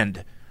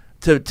sand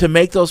to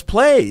make those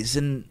plays,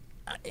 and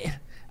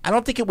I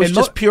don't think it was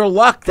just pure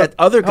luck that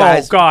other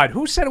guys. Oh God,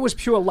 who said it was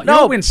pure luck? No, you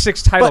don't win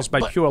 6 titles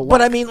by pure luck.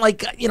 But I mean,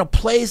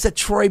 plays that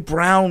Troy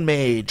Brown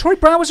made. Troy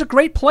Brown was a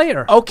great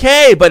player.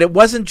 Okay, but it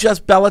wasn't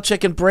just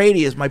Belichick and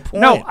Brady. Is my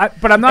point? No,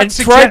 but I'm not. And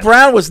Troy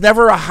Brown was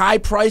never a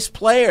high-priced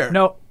player.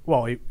 No,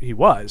 well, he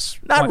was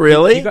not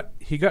really.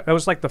 He got. That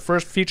was the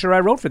first feature I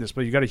wrote for this,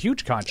 but you got a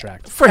huge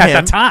contract for at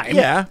him. The time.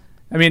 Yeah.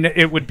 I mean,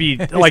 it would be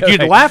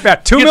you'd laugh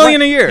at $2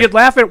 million a year. You'd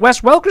laugh at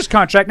Wes Welker's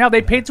contract. Now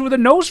they paid through the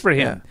nose for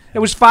him. Yeah. It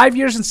was 5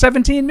 years and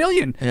 $17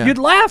 million. Yeah. You'd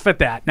laugh at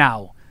that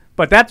now,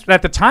 but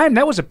at the time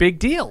that was a big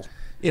deal.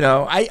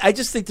 I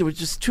just think there were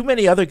just too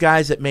many other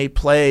guys that made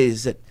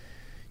plays that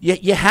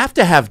you have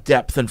to have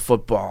depth in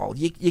football.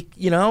 You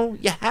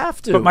have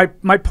to.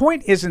 But my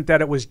point isn't that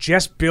it was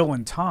just Bill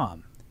and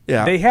Tom.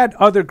 Yeah. They had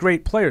other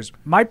great players.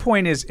 My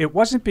point is it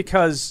wasn't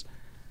because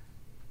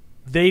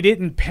they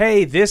didn't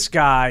pay this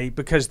guy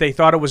because they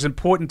thought it was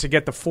important to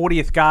get the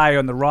 40th guy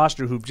on the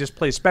roster who just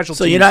plays special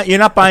so teams. you're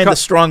not buying the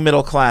strong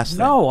middle class thing.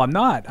 No, I'm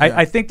not. Yeah.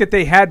 I think that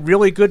they had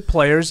really good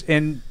players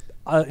and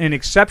an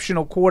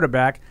exceptional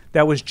quarterback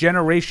that was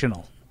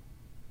generational.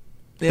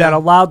 Yeah. That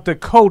allowed the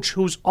coach,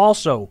 who's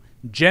also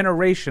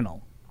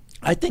generational,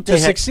 I think to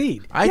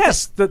succeed.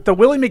 The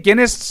Willie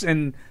McGinnis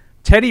and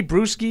Teddy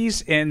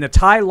Bruschi's and the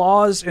Ty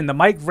Laws and the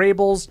Mike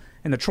Vrabels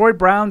and the Troy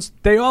Browns,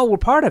 they all were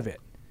part of it.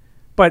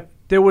 But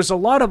there was a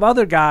lot of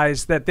other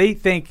guys that they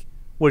think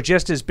were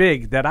just as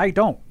big that I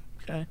don't.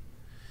 Okay.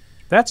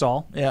 That's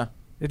all. Yeah.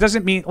 It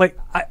doesn't mean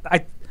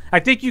I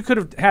think you could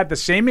have had the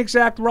same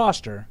exact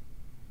roster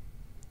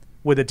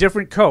with a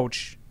different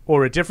coach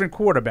or a different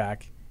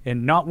quarterback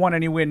and not won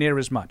anywhere near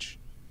as much.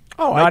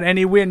 Not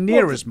anywhere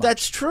near as much.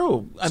 That's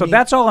true. I mean,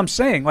 that's all I'm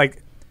saying.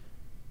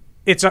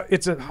 It's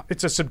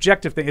a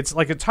subjective thing. It's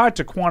hard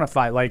to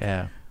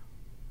quantify.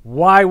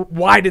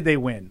 Why did they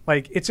win?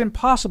 It's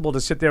impossible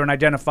to sit there and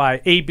identify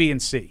A, B, and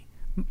C.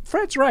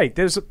 Fred's right.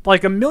 There's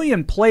a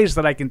million plays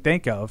that I can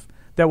think of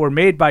that were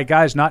made by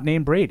guys not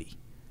named Brady.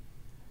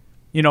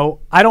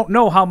 I don't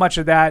know how much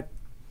of that,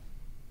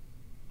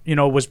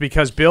 was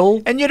because Bill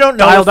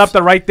dialed up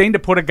the right thing to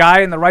put a guy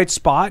in the right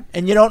spot.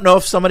 And you don't know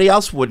if somebody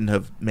else wouldn't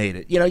have made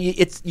it.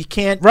 You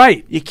can't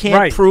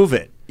prove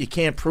it. You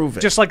can't prove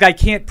it. Just like I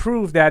can't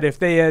prove that if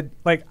they had,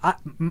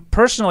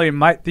 personally,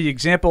 the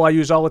example I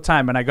use all the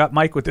time, and I got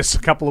Mike with this a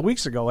couple of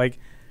weeks ago,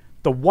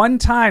 the one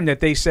time that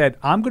they said,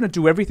 I'm going to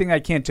do everything I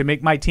can to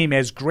make my team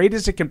as great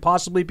as it can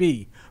possibly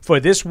be for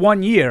this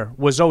 1 year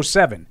was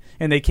 2007.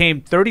 And they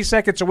came 30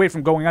 seconds away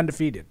from going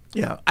undefeated.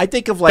 Yeah, I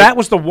think of that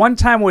was the one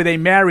time where they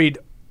married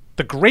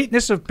the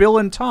greatness of Bill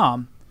and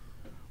Tom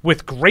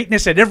with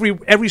greatness at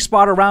every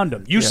spot around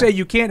them. You say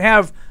you can't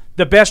have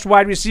the best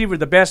wide receiver,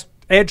 the best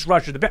edge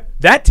rusher.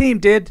 That team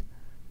did.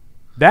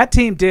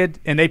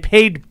 And they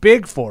paid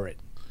big for it.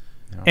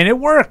 Yeah. And it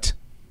worked.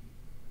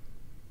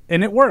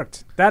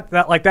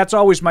 That's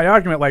always my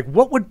argument.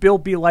 What would Bill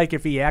be like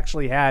if he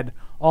actually had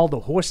all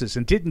the horses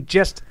and didn't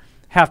just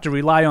have to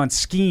rely on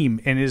scheme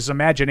and his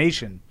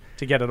imagination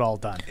to get it all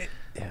done?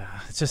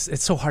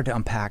 It's so hard to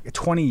unpack.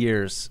 20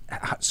 years,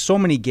 so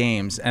many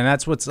games, and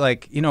that's what's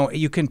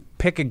you can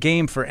pick a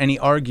game for any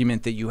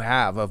argument that you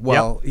have of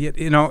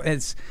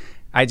it's.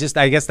 I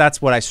guess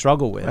that's what I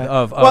struggle with. Right.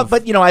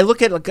 But I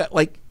look at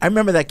I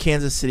remember that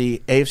Kansas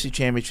City AFC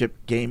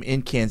Championship game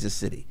in Kansas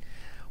City.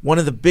 One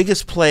of the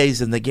biggest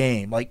plays in the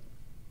game,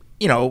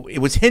 it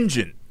was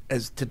hinging,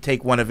 as to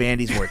take one of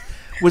Andy's words,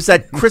 was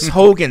that Chris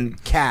Hogan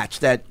catch,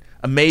 that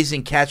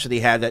amazing catch that he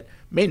had that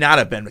may not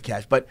have been a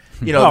catch, but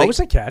it was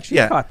a catch. He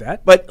caught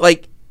that. But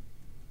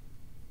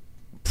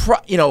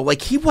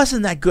he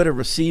wasn't that good a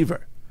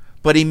receiver,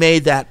 but he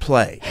made that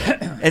play,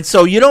 and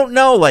so you don't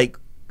know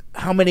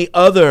how many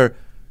other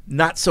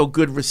not so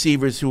good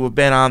receivers who have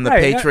been on the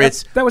Right,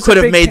 Patriots that was could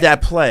a have big made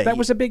that play. That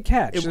was a big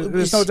catch.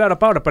 There's no doubt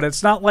about it. But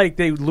it's not like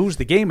they lose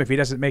the game if he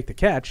doesn't make the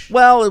catch.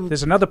 Well,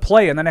 there's another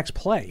play in the next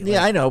play.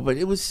 Yeah, I know, but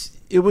it was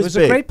big.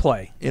 a great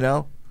play. You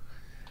know,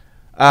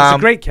 it was a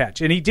great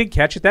catch, and he did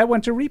catch it. That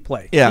went to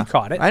replay. Yeah, he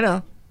caught it. I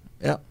know.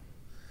 Yeah,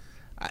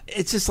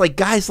 it's just like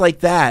guys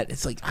like that.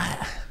 It's like,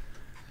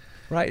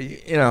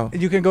 right? You know,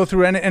 you can go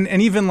through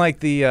and even like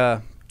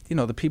the.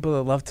 The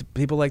people that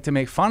people like to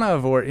make fun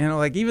of, or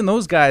like even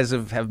those guys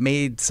have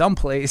made some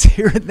plays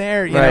here and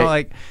there. You know,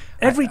 like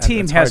every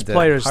team has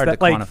players that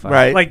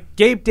like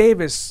Gabe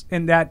Davis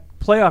in that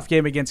playoff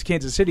game against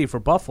Kansas City for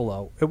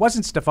Buffalo. It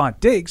wasn't Stephon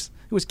Diggs.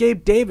 It was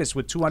Gabe Davis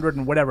with 200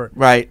 and whatever.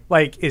 Right.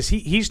 Like,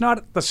 he's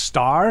not the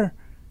star.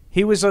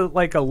 He was a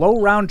low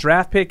round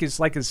draft pick.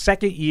 It's like his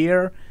second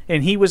year,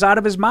 and he was out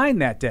of his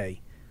mind that day.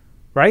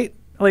 Right.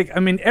 Like, I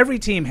mean, every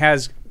team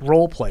has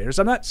role players.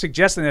 I'm not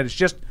suggesting that it's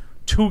just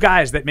two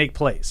guys that make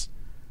plays.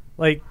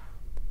 Like,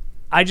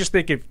 I just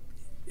think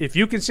if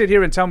you can sit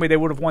here and tell me they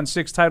would have won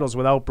 6 titles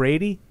without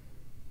Brady,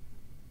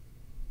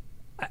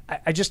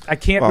 I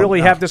can't really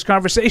have this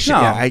conversation. No,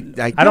 I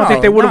don't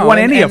think they would have won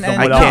any of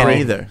them without I can't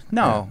Brady. either.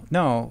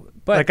 No.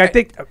 But like, I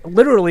think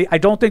literally, I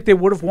don't think they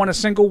would have won a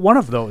single one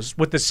of those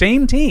with the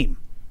same team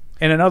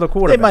and another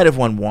quarterback. They might have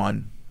won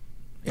one.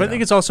 But I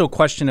think it's also a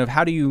question of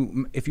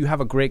if you have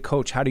a great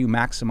coach, how do you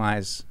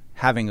maximize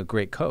having a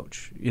great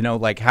coach?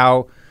 Like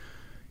how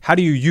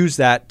do you use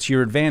that to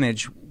your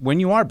advantage when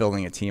you are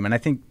building a team? And I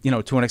think,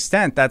 to an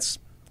extent, that's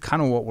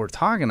kind of what we're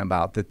talking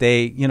about, that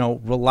they,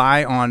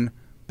 rely on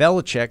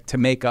Belichick to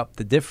make up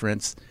the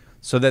difference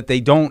so that they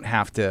don't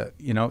have to,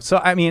 So,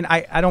 I mean,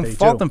 I don't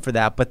fault them for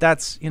that, but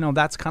that's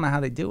kind of how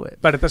they do it.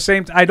 But at the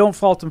same time, I don't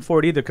fault them for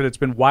it either because it's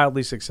been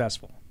wildly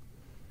successful.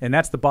 And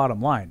that's the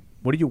bottom line.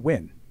 What do you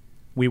win?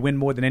 We win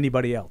more than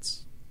anybody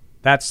else.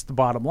 That's the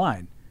bottom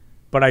line.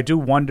 But I do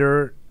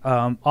wonder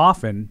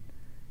often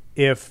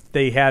if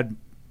they had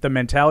the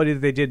mentality that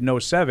they did in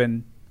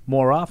 07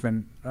 more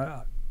often,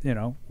 what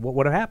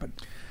would have happened?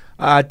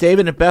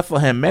 David in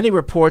Bethlehem, many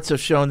reports have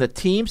shown that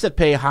teams that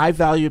pay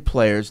high-valued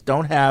players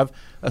don't have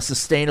a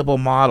sustainable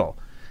model.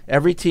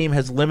 Every team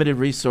has limited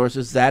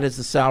resources. That is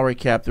the salary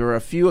cap. There are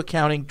a few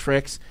accounting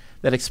tricks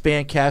that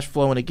expand cash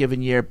flow in a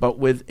given year, but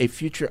with a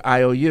future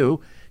IOU,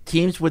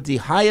 teams with the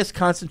highest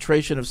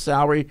concentration of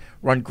salary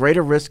run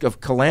greater risk of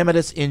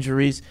calamitous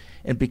injuries,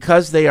 and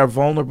because they are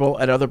vulnerable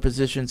at other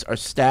positions, are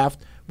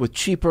staffed with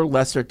cheaper,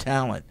 lesser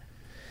talent.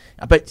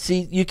 But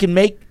see, you can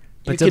make.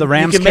 But do the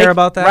Rams care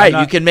about that?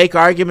 Right, you can make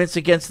arguments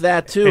against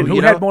that too. And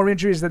who had more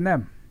injuries than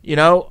them?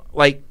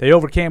 Like they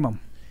overcame them.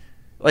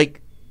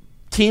 Like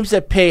teams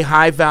that pay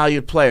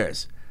high-valued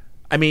players.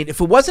 I mean,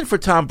 if it wasn't for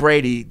Tom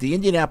Brady, the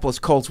Indianapolis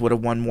Colts would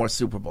have won more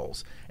Super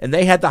Bowls, and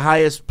they had the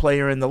highest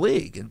player in the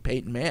league, in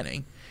Peyton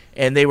Manning,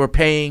 and they were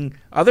paying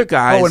other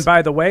guys. Oh, and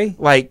by the way,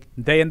 like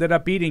they ended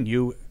up beating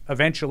you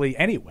eventually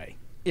anyway.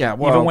 Yeah,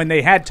 well, even when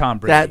they had Tom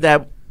Brady.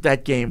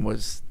 That game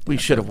was we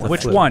should have won.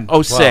 Which one?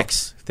 06. Well,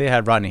 if they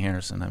had Rodney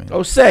Harrison. I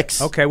mean,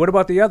 06. Okay, what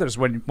about the others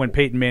when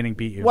Peyton Manning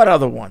beat you? What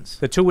other ones?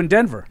 The 2 in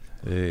Denver.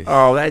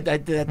 Oh,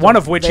 that one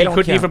of which he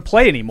couldn't even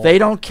play anymore. They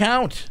don't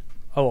count.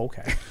 Oh,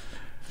 okay.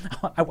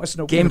 I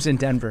wasn't aware. Games in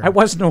Denver. I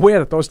wasn't aware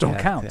that those don't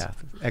count. Yeah,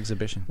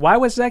 exhibition. Why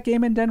was that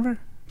game in Denver?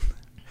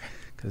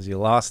 Because you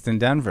lost in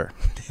Denver.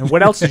 And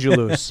what else did you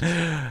lose? Do you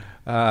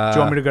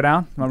want me to go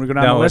down? Want me to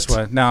go down the list?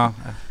 No.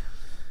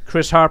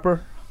 Chris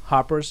Harper.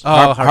 Harper's.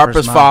 Oh,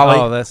 Harper's Folly.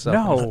 Oh, that's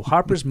no,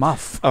 Harper's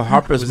Muff. Oh,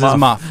 Harper's Muff. His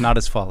muff, not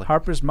his folly.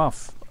 Harper's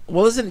Muff.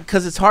 Well, isn't it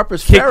because it's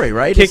Harper's Ferry,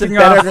 right? Isn't it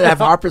better to have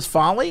Harper's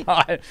Folly?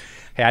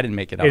 Hey, I didn't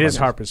make it up. It is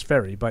Harper's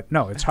Ferry, but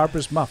no, it's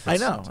Harper's Muff. I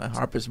know.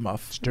 Harper's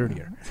Muff. It's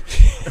dirtier.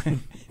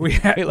 We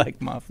like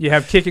Muff. You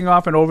have kicking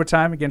off in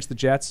overtime against the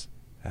Jets.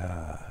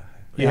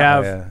 You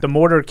have the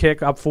mortar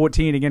kick up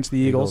 14 against the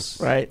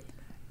Eagles. Right.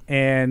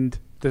 And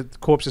the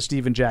corpse of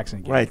Steven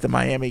Jackson game. Right, the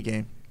Miami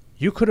game.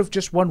 You could have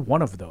just won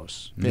one of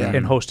those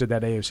and hosted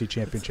that AFC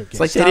Championship game.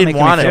 It's like they didn't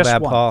want it.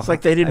 It's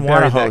like they didn't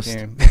want to host.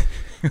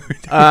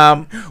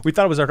 We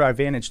thought it was our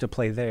advantage to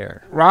play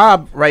there.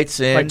 Rob writes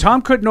in. Like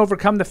Tom couldn't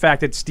overcome the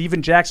fact that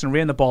Steven Jackson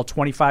ran the ball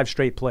 25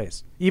 straight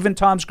plays. Even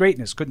Tom's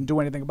greatness couldn't do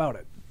anything about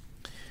it.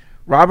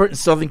 Robert in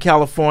Southern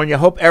California.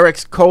 Hope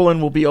Eric's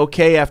colon will be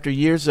okay after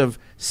years of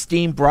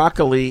steamed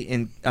broccoli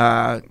and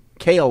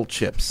kale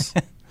chips.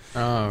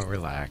 Oh,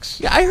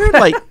 relax. Yeah, I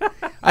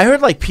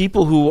heard like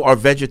people who are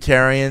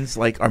vegetarians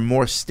are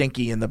more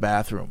stinky in the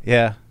bathroom.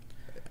 Yeah.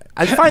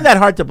 I find that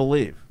hard to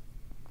believe.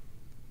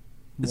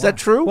 Is that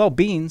true? Well,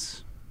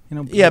 beans.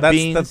 Beans.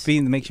 That's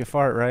bean that makes you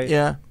fart, right?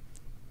 Yeah.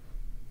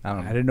 I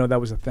don't know. I didn't know that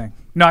was a thing.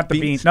 Not the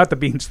beans. Not the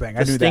beans thing.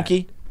 I knew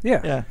stinky?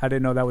 That. Yeah. I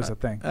didn't know that was a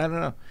thing. I don't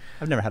know.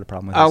 I've never had a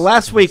problem with this.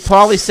 Last week,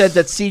 Paulie said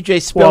that C.J.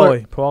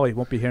 Spiller. Paulie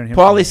won't be hearing him.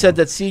 Paulie said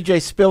that C.J.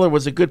 Spiller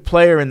was a good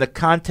player in the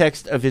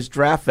context of his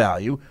draft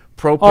value,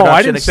 pro production. Oh,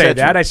 I didn't say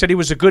that. I said he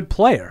was a good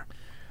player.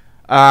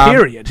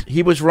 Period.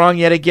 He was wrong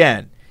yet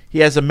again. He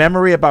has a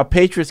memory about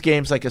Patriots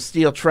games like a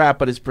steel trap,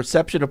 but his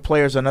perception of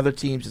players on other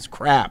teams is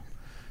crap.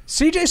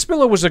 C.J.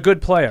 Spiller was a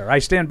good player. I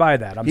stand by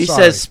that. He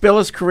says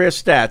Spiller's career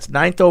stats: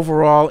 9th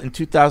overall in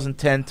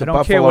 2010 to I don't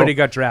Buffalo. care where he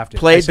got drafted.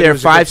 Played there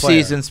 5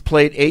 seasons.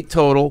 Played 8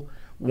 total.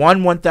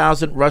 Won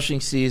 1,000 rushing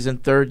season,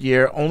 3rd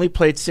year. Only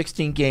played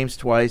 16 games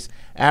twice.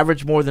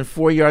 Averaged more than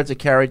 4 yards a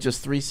carry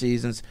just 3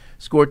 seasons.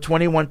 Scored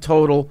 21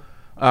 total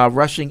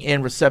rushing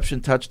and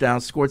reception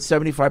touchdowns. Scored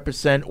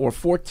 75% or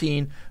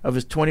 14 of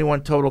his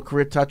 21 total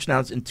career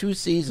touchdowns in 2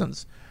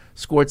 seasons.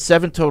 Scored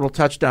 7 total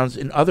touchdowns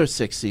in other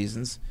 6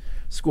 seasons.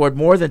 Scored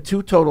more than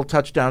 2 total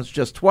touchdowns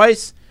just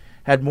twice.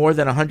 Had more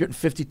than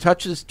 150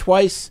 touches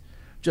twice.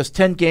 Just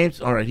 10 games.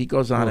 All right, he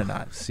goes on and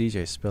on.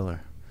 C.J.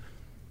 Spiller.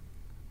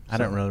 I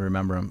don't really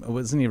remember him.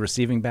 Wasn't he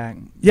receiving back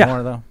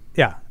more, though?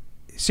 Yeah.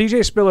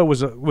 C.J. Spiller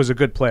was a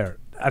good player.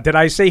 Did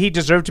I say he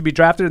deserved to be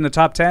drafted in the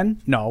top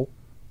 10? No.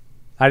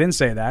 I didn't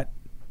say that.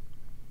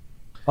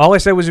 All I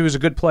said was he was a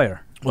good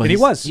player. Well, and he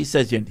was. He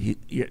says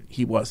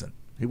he wasn't.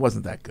 He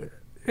wasn't that good.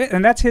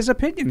 And that's his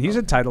opinion. He's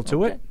entitled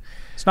to it.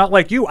 It's not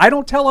like you. I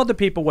don't tell other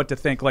people what to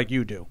think like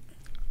you do.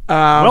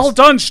 Well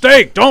done,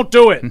 steak. Don't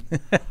do it.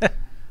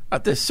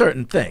 There's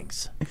certain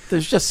things.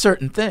 There's just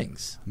certain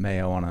things.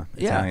 Mayo on an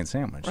Italian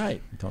sandwich.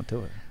 Right. Don't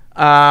do it.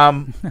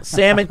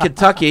 Sam in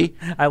Kentucky.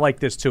 I like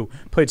this, too.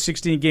 Played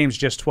 16 games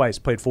just twice.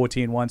 Played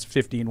 14 once,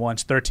 15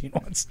 once, 13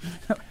 once.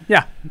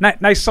 Yeah.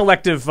 Nice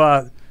selective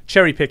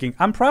cherry picking.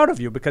 I'm proud of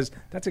you because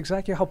that's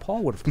exactly how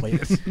Paul would have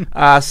played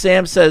it.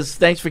 Sam says,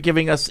 thanks for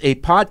giving us a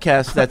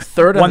podcast that's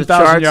third on the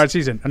charts. 1,000-yard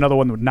season. Another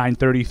one with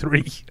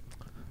 933.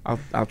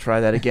 I'll try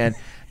that again.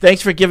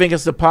 Thanks for giving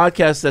us a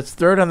podcast that's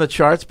third on the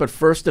charts but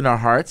first in our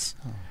hearts.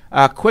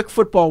 Quick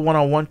football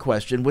 101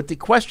 question. With the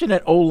question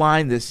at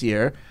O-line this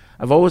year,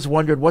 I've always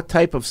wondered what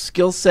type of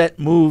skill set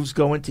moves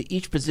go into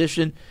each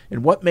position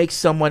and what makes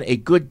someone a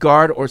good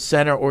guard or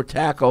center or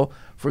tackle.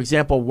 For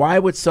example, why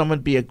would someone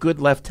be a good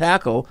left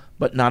tackle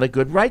but not a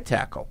good right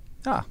tackle?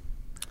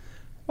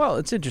 Well,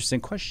 it's an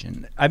interesting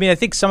question. I mean, I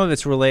think some of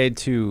it's related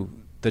to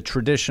the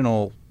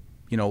traditional,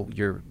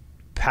 your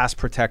pass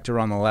protector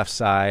on the left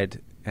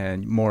side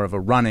and more of a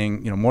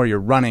running, more your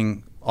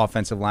running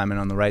offensive lineman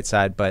on the right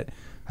side. But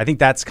I think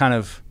that's kind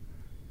of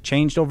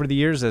changed over the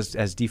years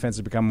as defense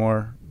has become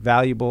more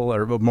valuable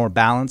or more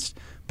balanced.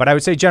 But I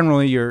would say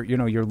generally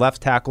your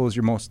left tackle is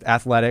your most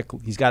athletic.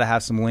 He's got to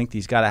have some length.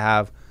 He's got to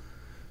have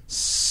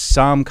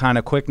some kind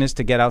of quickness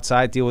to get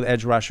outside, deal with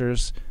edge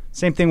rushers.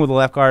 Same thing with the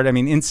left guard. I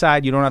mean,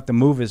 inside you don't have to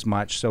move as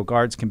much, so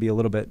guards can be a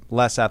little bit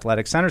less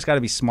athletic. Center's got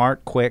to be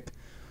smart, quick,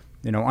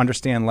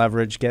 understand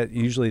leverage.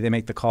 Usually they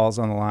make the calls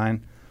on the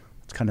line.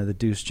 It's kind of the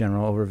Deuce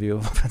general overview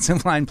of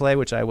offensive line play,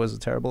 which I was a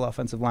terrible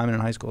offensive lineman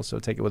in high school, so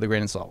take it with a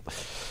grain of salt.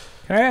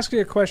 Can I ask you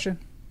a question?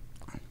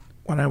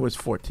 When I was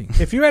 14.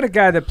 If you had a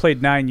guy that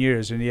played 9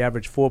 years and he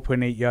averaged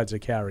 4.8 yards a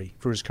carry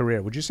for his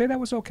career, would you say that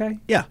was okay?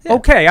 Yeah.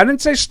 Okay. I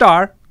didn't say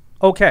star.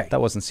 Okay. That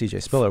wasn't C.J.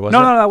 Spiller, was it?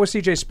 No, that was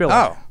C.J.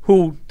 Spiller,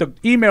 who the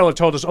emailer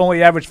told us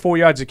only averaged 4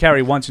 yards a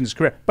carry once in his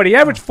career. But he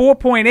averaged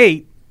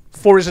 4.8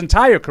 for his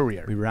entire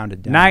career. We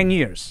rounded down. 9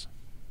 years.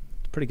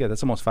 It's pretty good.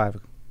 That's almost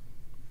 5.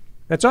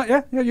 That's all.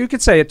 Yeah, you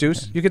could say it,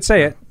 Deuce. You could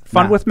say it.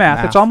 Fun with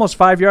math. It's almost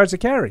 5 yards a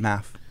carry.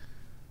 Math.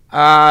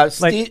 I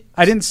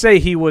didn't say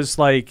he was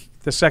like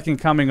the second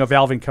coming of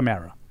Alvin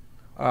Kamara.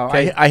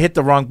 I hit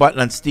the wrong button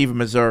on Steve in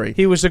Missouri.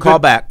 He was a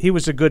callback. He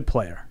was a good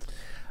player.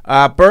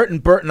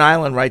 Burton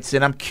Island writes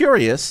in, I'm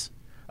curious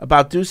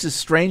about Deuce's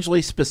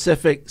strangely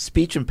specific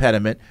speech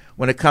impediment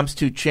when it comes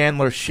to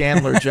Chandler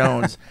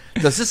Jones.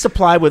 Does this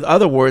apply with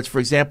other words? For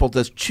example,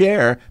 does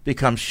chair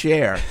become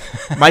share?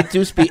 Might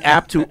Deuce be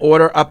apt to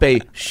order up a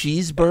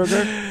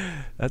cheeseburger?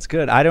 That's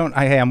good.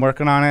 I'm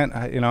working on it.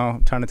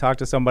 Trying to talk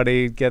to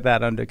somebody, get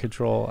that under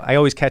control. I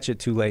always catch it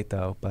too late,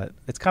 though, but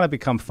it's kind of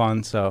become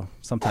fun, so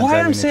sometimes Why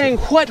I'm saying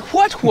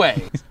what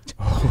way?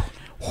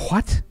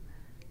 What?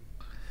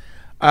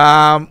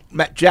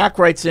 Jack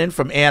writes in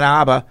from Ann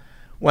Arbor.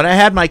 When I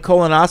had my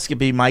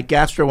colonoscopy, my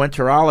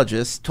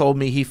gastroenterologist told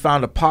me he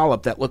found a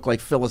polyp that looked like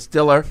Phyllis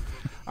Diller.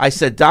 I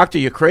said, Doctor,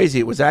 you're crazy.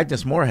 It was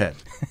Agnes Moorehead.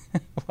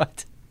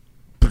 What?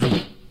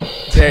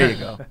 There you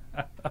go.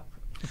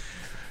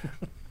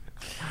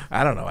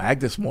 I don't know.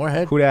 Agnes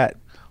Moorehead? Who that?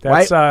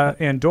 That's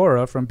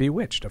Andorra from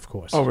Bewitched, of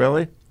course. Oh,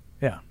 really?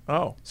 Yeah.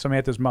 Oh.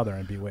 Samantha's mother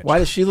in Bewitched. Why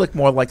does she look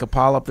more like a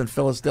polyp than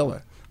Phyllis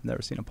Diller?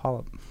 Never seen a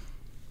polyp.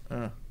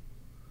 I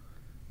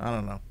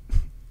don't know.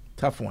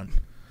 Tough one.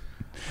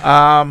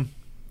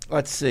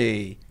 Let's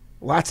see.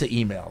 Lots of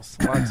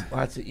emails.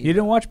 Lots of emails. You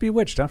didn't watch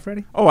Bewitched, huh,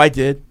 Freddie? Oh, I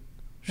did.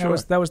 Sure.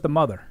 That was the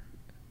mother.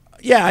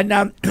 Yeah,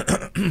 now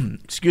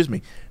excuse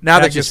me. Now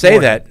that you say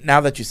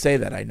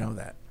that, I know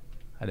that.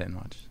 I didn't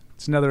watch.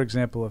 It's another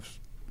example of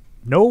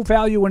no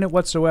value in it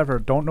whatsoever.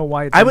 Don't know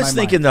why it's I was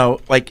thinking, though,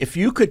 like if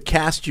you could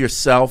cast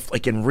yourself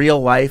like in real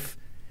life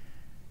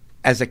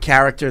as a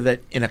character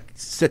that in a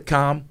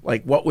sitcom,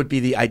 like what would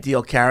be the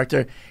ideal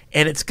character?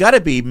 And it's got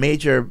to be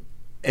Major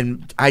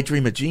and I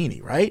Dream of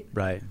Jeannie, right?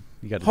 Right.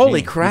 You got a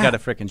Holy genie. crap. You got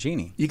a freaking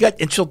genie.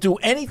 And she'll do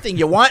anything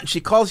you want, and she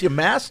calls you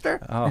master.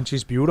 And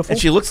she's beautiful. And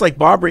she looks like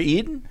Barbara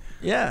Eden.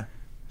 Yeah.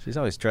 She's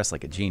always dressed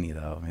like a genie,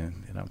 though. I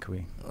mean, can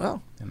we?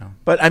 Well, you know.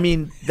 But I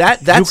mean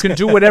that's you can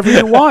do whatever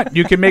you want.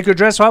 You can make her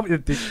dress up.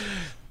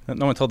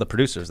 No one told the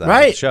producers that.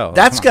 Right. The show.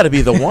 That's got to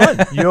be the one.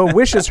 Your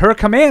wish is her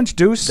command,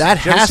 Deuce. That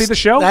Did you ever has see the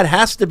show. That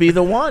has to be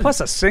the one. Plus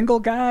a single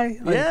guy.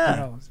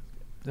 Yeah.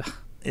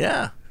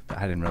 Yeah.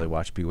 I didn't really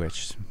watch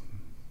Bewitched,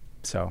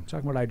 so I'm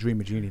talking about I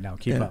Dream of Jeannie now.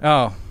 Keep up.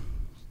 Oh,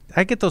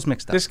 I get those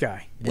mixed up. This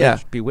guy.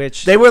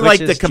 Bewitched. They were like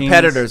Witches, the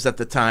competitors Genies. at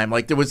the time.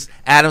 Like there was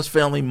Addams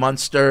Family,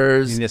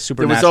 Munsters. And the There was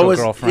Supernatural always,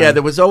 Girlfriend. Yeah,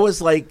 there was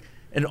always like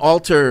an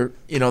alter.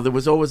 There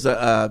was always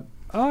a.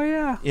 Oh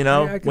yeah.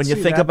 Yeah, I can when you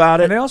see think that. about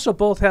it. And they also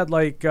both had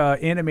like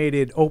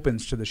animated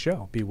opens to the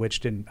show.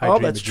 Bewitched and I Oh,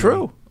 Dream that's of Jeannie.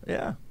 true.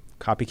 Yeah.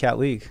 Copycat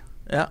League.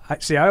 Yeah.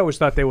 I always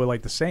thought they were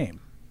like the same.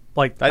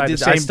 Like I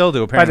still do,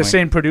 by apparently. the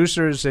same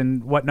producers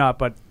and whatnot.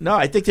 But no,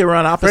 I think they were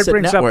on Fred opposite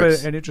brings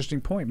networks. up an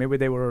interesting point. Maybe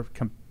they were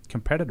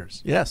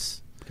competitors.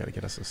 Yes. Got to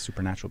get us a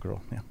Supernatural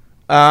girl.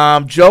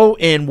 Yeah. Joe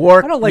in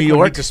Warwick, I don't like New when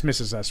York. he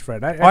dismisses us,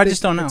 Fred. I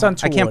just don't know. It's I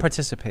untoward. can't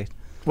participate.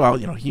 Well,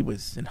 he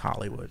was in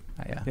Hollywood.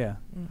 Yeah.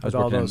 I was With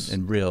all working those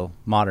in real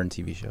modern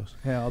TV shows.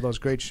 Yeah, all those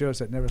great shows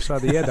that never saw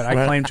the air that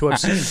I claim to have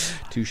seen.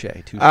 Touche.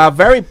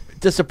 Very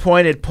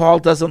disappointed. Paul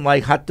doesn't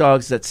like hot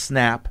dogs that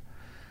snap.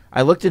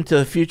 I looked into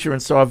the future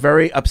and saw a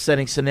very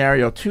upsetting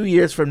scenario. 2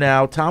 years from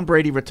now, Tom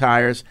Brady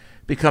retires,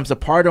 becomes a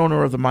part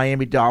owner of the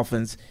Miami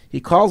Dolphins.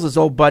 He calls his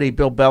old buddy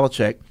Bill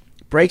Belichick,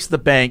 breaks the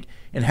bank,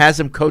 and has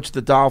him coach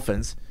the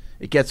Dolphins.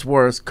 It gets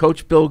worse.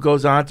 Coach Bill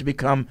goes on to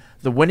become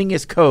the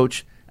winningest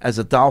coach as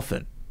a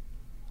Dolphin.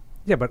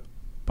 Yeah, but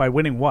by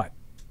winning what?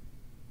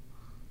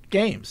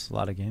 Games. A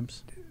lot of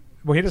games.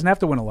 Well, he doesn't have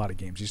to win a lot of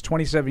games. He's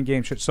 27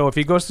 games. So if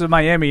he goes to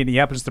Miami and he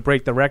happens to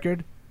break the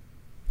record,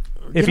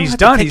 if he's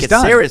done, he's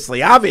done.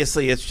 Seriously,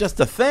 obviously, it's just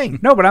a thing.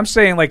 No, but I'm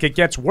saying like it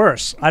gets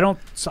worse. I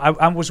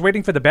was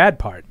waiting for the bad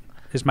part.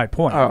 Is my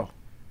point. Oh,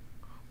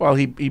 well,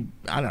 he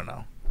I don't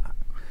know.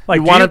 Like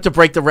you want him to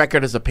break the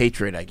record as a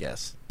Patriot, I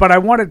guess. But I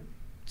wanted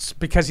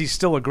because he's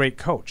still a great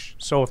coach.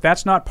 So if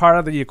that's not part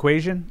of the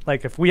equation,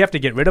 like if we have to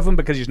get rid of him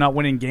because he's not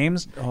winning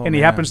games and he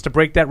happens to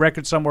break that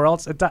record somewhere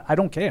else, I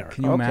don't care.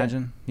 Can you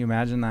imagine? Can you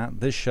imagine that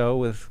this show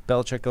with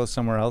Belichick goes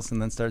somewhere else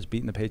and then starts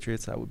beating the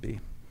Patriots? That would be.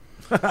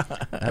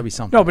 That'd be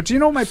something. No, but do you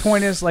know what my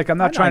point is? Like I'm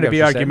not trying to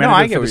be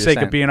argumentative for the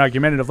sake of being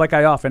argumentative, like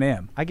I often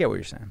am. I get what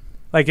you're saying.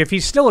 Like if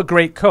he's still a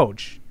great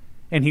coach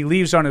and he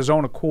leaves on his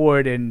own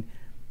accord and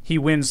he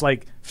wins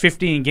like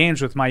 15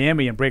 games with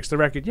Miami and breaks the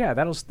record, yeah,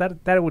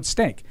 that would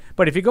stink.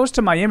 But if he goes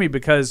to Miami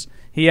because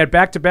he had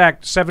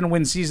back-to-back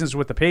 7-win seasons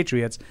with the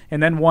Patriots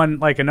and then won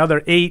like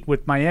another 8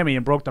 with Miami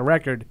and broke the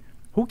record,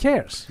 who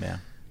cares? Yeah.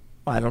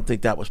 Well, I don't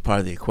think that was part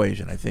of the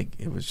equation. I think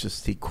it was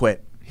just he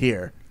quit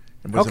here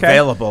and was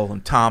available,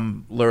 and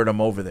Tom lured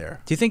him over there.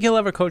 Do you think he'll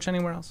ever coach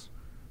anywhere else?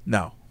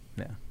 No.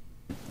 Yeah.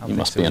 You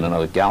must be in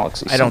another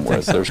galaxy I don't somewhere.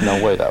 think so. There's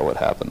no way that would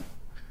happen.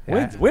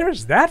 Yeah. Where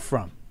is that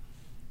from?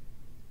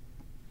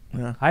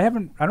 Yeah. I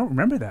don't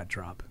remember that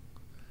drop.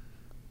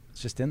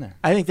 It's just in there.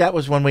 I think that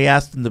was when we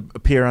asked him to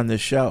appear on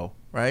this show,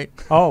 right?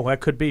 Oh,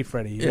 that could be,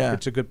 Freddie. Yeah.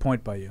 It's a good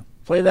point by you.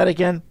 Play that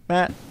again,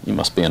 Matt. You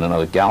must be in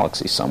another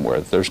galaxy somewhere.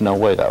 There's no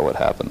way that would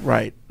happen.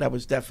 Right. That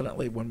was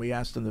definitely when we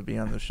asked him to be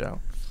on the show.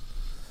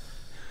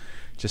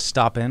 Just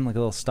stop in, like a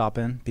little stop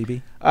in,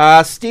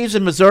 BB. Steve's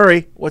in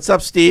Missouri. What's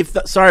up, Steve?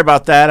 Sorry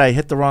about that. I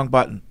hit the wrong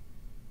button.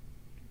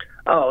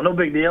 Oh, no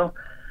big deal.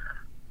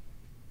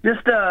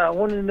 Just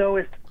wanted to know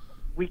if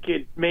we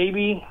could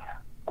maybe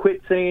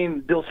quit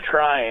saying Bill's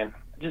trying.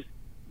 Just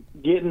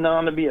getting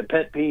on to be a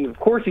pet peeve. Of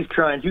course he's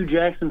trying. Hugh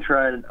Jackson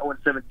tried in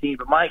 0-17,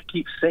 but Mike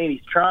keeps saying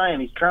he's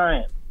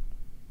trying.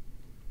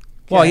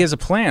 Well, he has a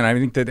plan.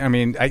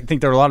 I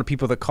think there are a lot of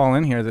people that call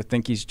in here that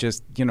think he's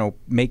just,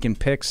 making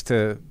picks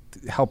to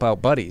help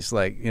out buddies.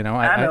 Like, I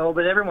know,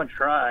 but everyone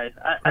tries.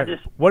 I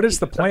just. What is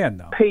the plan,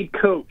 though? Paid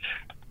coach.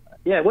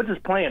 Yeah, what's his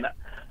plan?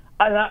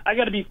 I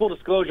got to be full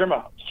disclosure. I'm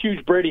a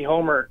huge Brady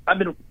homer. I've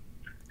been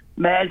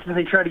mad since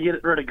they tried to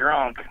get rid of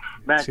Gronk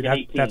back in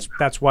 18.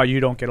 That's why you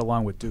don't get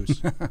along with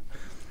Deuce.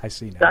 I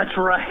see now. That's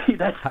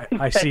right.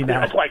 I see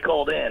now. That's why I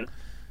called in.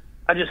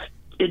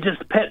 It's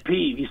just pet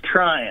peeve. He's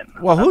trying.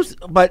 Well,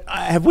 but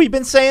have we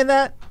been saying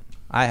that?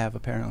 I have,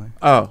 apparently.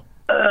 Oh.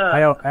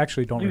 I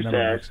actually don't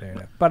remember Mike saying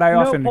it. But I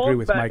often agree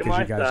with Mike, as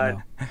you guys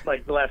know.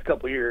 Like the last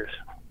couple of years.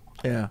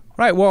 Yeah.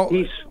 Right. Well,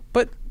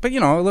 but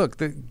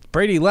look,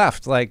 Brady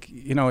left. Like,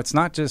 it's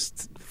not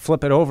just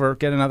flip it over,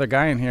 get another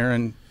guy in here,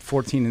 and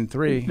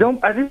 14-3.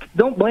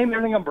 Don't blame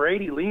everything on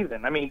Brady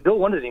leaving. I mean, Bill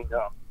wanted him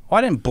gone. Well,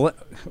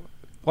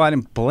 I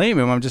didn't blame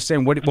him. I'm just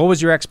saying, what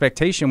was your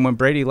expectation when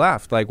Brady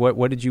left? Like,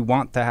 what did you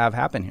want to have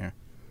happen here?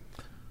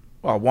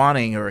 Well,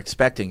 wanting or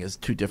expecting is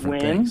two different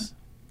things.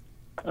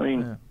 I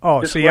mean,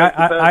 see,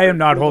 I am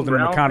not holding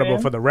him accountable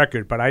for the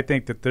record, but I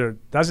think that there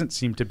doesn't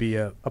seem to be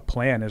a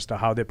plan as to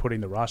how they're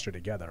putting the roster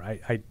together.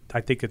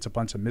 I think it's a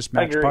bunch of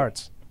mismatched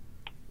parts.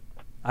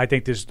 I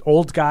think there's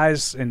old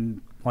guys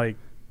and like.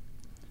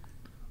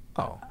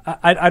 Oh,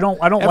 I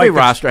don't Every like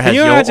roster has the,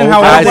 old guys and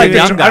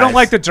young guys. I don't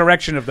like the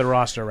direction of the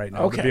roster right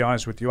now. Okay. To be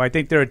honest with you, I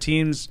think there are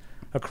teams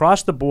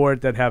across the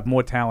board that have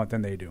more talent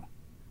than they do,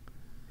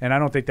 and I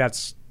don't think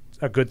that's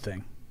a good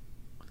thing.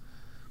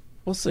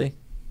 We'll see.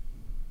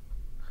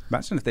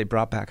 Imagine if they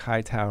brought back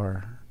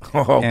Hightower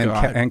God.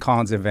 and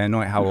Collins and Van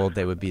Noy, how old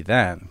they would be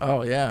then.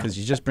 Oh, yeah. Because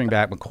you just bring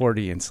back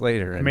McCourty and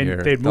Slater. And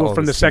they'd move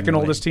from the second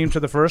oldest team to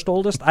the first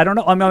oldest? I don't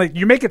know. I mean, like,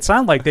 you make it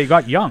sound like they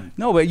got young.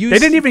 No, but they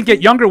didn't even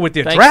get younger with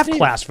their draft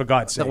class, for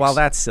God's sake. Well,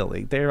 that's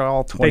silly. They're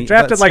all 20. They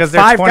drafted like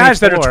 5 guys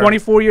that are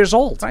 24 years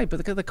old. Right, but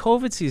look at the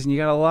COVID season. You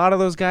got a lot of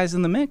those guys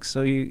in the mix.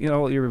 So,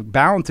 you're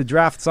bound to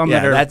draft some Yeah,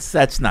 that are...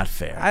 that's not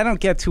fair. I don't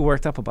get too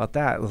worked up about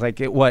that.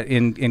 Like,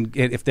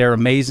 if they're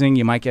amazing,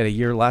 you might get a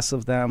year less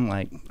of them.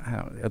 Like, I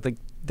don't think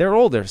they're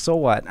older, so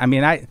what? I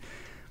mean, I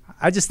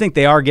just think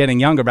they are getting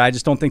younger, but I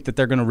just don't think that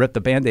they're going to rip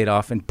the Band-Aid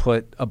off and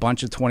put a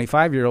bunch of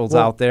 25-year-olds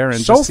out there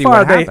and just see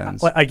what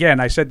happens. Again,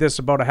 I said this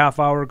about a half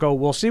hour ago.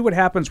 We'll see what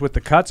happens with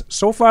the cuts.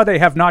 So far, they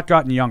have not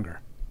gotten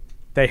younger.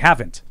 They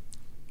haven't.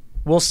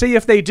 We'll see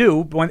if they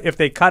do, if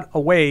they cut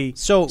away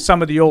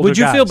some of the older guys. Would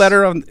you feel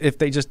better if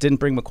they just didn't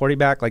bring McCourty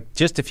back? Like,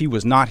 just if he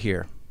was not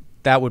here,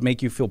 that would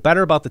make you feel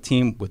better about the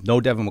team with no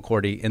Devin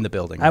McCourty in the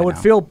building. I would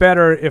feel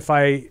better if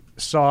I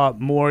saw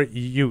more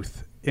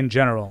youth in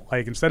general.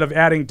 Like, instead of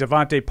adding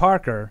Devontae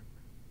Parker,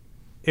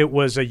 it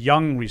was a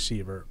young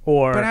receiver.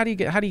 But how do you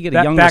get a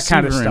young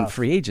receiver kind of in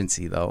free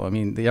agency, though? I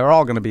mean, they are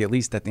all going to be at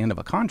least at the end of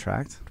a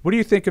contract. What do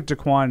you think of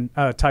Tyquan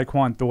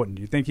Thornton?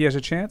 Do you think he has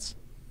a chance?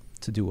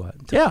 To do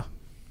what?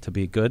 To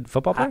be a good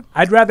football player?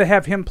 I'd rather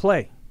have him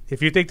play.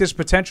 If you think there's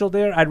potential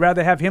there, I'd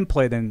rather have him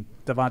play than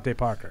Devontae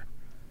Parker.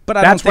 But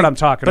that's what I'm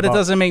talking about. But it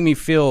doesn't make me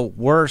feel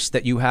worse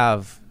that you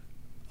have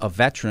a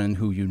veteran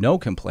who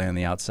can play on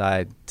the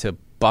outside to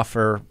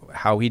buffer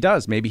how he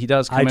does. Maybe he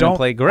does come in and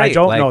play great. I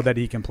don't know that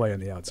he can play on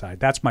the outside.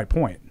 That's my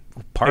point.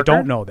 Parker? I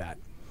don't know that.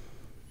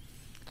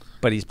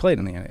 But he's played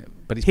on the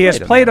he has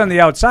played on the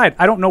outside.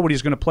 I don't know what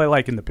he's going to play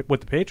like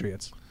with the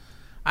Patriots.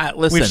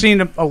 Listen, we've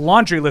seen a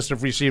laundry list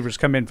of receivers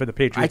come in for the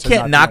Patriots. I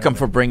can't knock him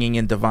for bringing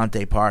in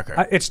Devontae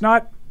Parker. It's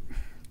not.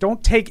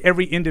 Don't take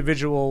every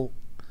individual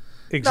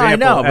example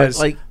no, I know, as,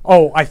 but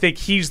I think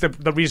he's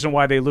the reason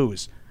why they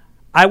lose.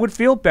 I would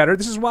feel better.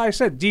 This is why I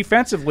said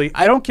defensively,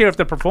 I don't care if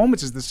the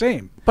performance is the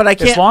same. But I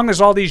can't, as long as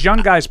all these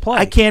young guys play.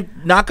 I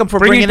can't knock him for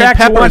bringing in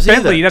Peppers either.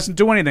 Bentley, he doesn't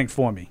do anything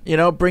for me.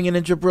 Bringing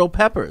in Jabril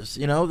Peppers.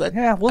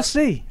 Yeah, we'll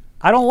see.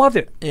 I don't love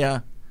it.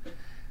 Yeah.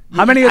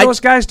 How many of those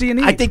guys do you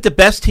need? I think the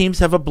best teams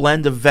have a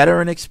blend of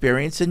veteran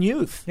experience and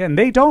youth. Yeah, and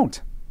they don't.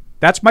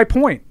 That's my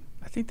point.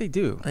 I think they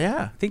do.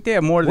 Yeah. I think they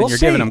have more than you're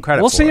giving them credit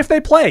for. We'll see if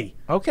they play.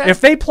 Okay. If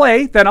they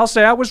play, then I'll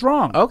say I was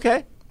wrong.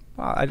 Okay.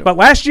 But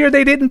last year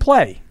they didn't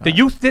play. The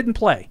youth didn't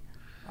play.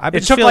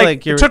 It took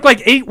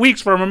like 8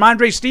 weeks for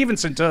Ramondre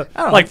Stevenson to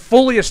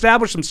fully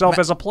establish himself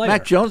as a player.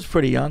 Mac Jones is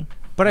pretty young.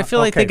 But I feel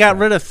like they got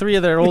rid of 3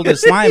 of their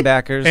oldest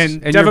linebackers.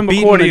 and Devin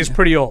McCourty is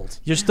pretty old.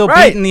 You're still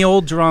beating the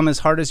old drum as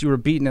hard as you were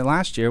beating it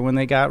last year when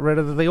they got rid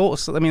of the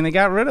old. I mean, they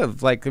got rid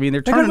of they're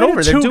turning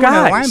over. They're doing their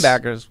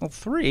linebackers. Well,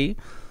 3.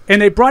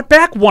 And they brought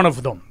back one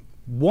of them.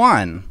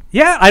 1.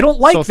 Yeah, I don't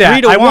like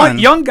that. I want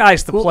young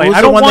guys to play.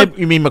 I don't want.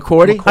 You mean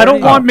McCourty? I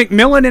don't want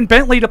McMillan and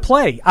Bentley to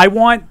play. I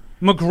want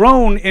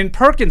McGrone and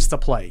Perkins to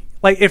play.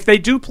 Like, if they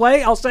do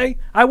play, I'll say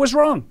I was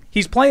wrong.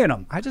 He's playing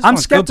them. I'm want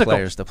skeptical. Good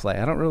players to play.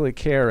 I don't really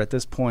care at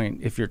this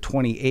point if you're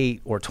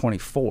 28 or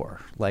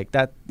 24. Like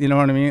that, you know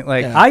what I mean?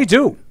 Like I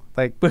do.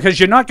 Like, because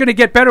you're not going to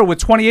get better with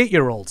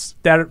 28-year-olds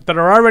that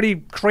are already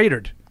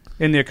cratered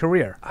in their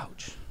career.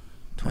 Ouch.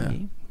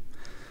 28.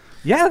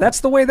 Yeah, that's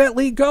the way that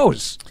league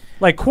goes.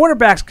 Like,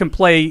 quarterbacks can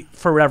play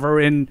forever,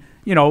 and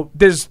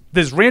there's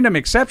random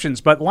exceptions,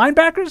 but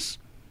linebackers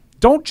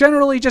don't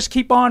generally just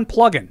keep on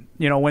plugging,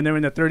 when they're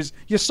in their 30s.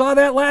 You saw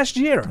that last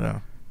year. Yeah.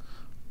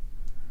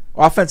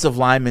 Offensive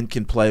linemen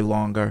can play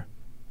longer.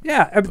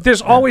 Yeah,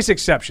 there's always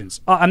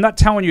exceptions. I'm not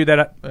telling you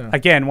that,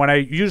 again, when I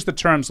use the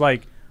terms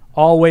like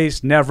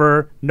always,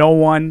 never, no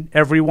one,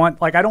 everyone,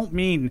 like I don't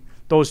mean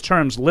those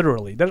terms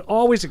literally. There's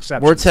always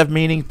exceptions. Words have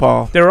meaning,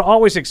 Paul. There are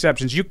always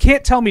exceptions. You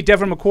can't tell me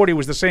Devin McCourty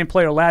was the same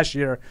player last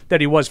year that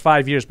he was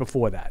 5 years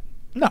before that.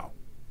 No,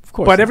 of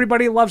course But not.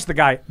 everybody loves the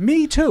guy.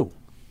 Me too.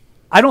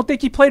 I don't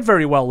think he played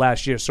very well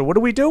last year. So what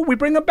do? We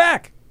bring him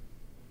back.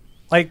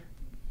 Like,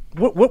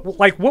 what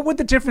would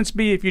the difference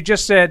be if you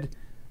just said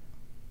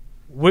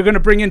we're going to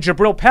bring in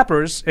Jabril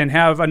Peppers and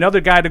have another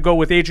guy to go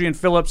with Adrian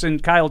Phillips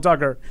and Kyle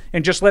Duggar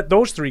and just let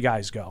those 3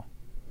 guys go?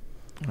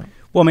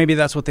 Well, maybe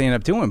that's what they end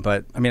up doing,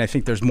 but I mean, I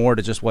think there's more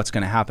to just what's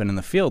going to happen in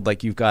the field.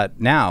 Like you've got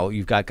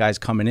guys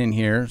coming in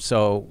here,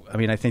 so I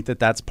mean, I think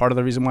that's part of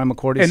the reason why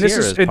McCourty's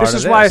here. This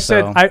is why I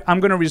said I'm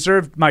going to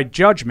reserve my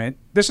judgment.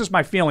 This is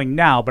my feeling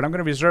now, but I'm going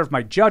to reserve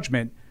my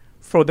judgment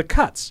for the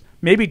cuts.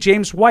 Maybe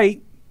James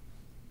White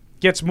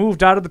gets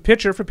moved out of the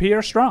picture for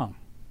Pierre Strong,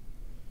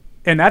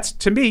 and that's,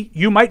 to me,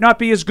 you might not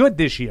be as good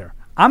this year.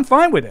 I'm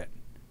fine with it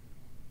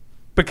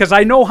because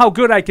I know how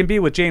good I can be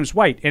with James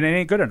White, and it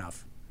ain't good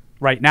enough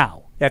right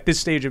now at this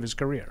stage of his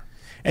career.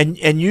 And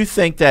you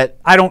think that...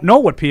 I don't know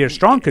what Pierre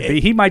Strong could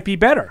be. He might be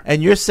better.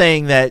 And you're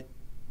saying that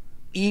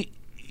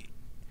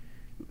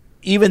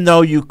even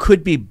though you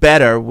could be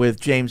better with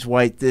James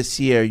White this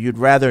year, you'd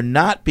rather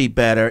not be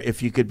better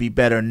if you could be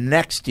better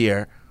next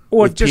year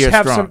or with just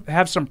Pierre Strong.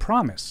 have some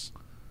promise.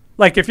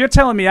 Like, if you're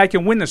telling me I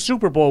can win the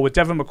Super Bowl with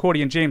Devin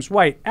McCourty and James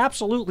White,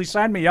 absolutely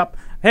sign me up.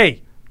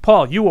 Hey,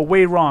 Paul, you were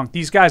way wrong.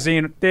 These guys,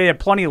 they have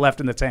plenty left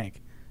in the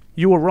tank.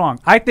 You were wrong.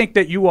 I think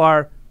that you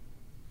are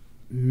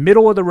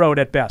middle of the road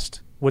at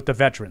best with the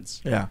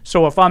veterans. Yeah.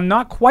 So if I'm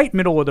not quite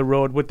middle of the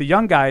road with the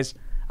young guys,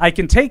 I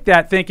can take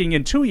that thinking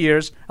in 2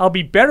 years I'll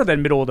be better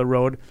than middle of the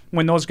road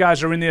when those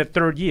guys are in their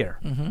third year.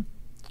 Mm-hmm.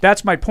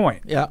 That's my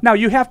point. Yeah. Now,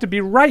 you have to be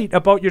right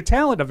about your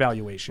talent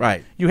evaluation.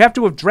 Right. You have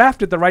to have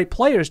drafted the right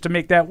players to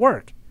make that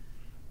work.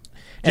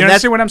 Do you And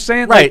understand what I'm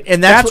saying? right, Like,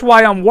 and that's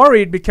why I'm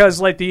worried,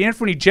 because like the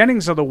Anthony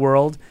Jennings of the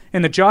world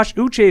and the Josh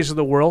Uches of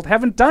the world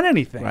haven't done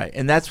anything. Right,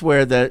 and that's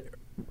where the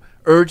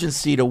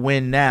urgency to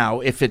win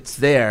now, if it's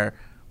there,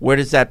 where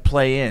does that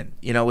play in?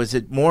 You know, is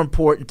it more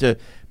important to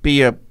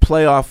be a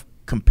playoff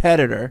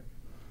contender?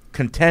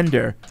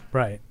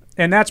 Right.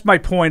 And that's my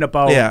point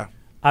about Yeah.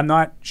 I'm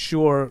not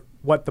sure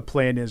what the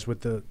plan is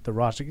with the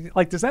roster.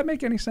 Like, does that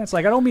make any sense?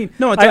 Like, I don't mean –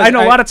 No, it I does.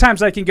 know a lot of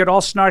times I can get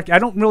all snarky. I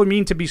don't really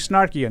mean to be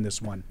snarky in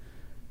this one.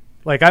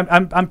 Like,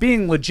 I'm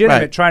being legitimate,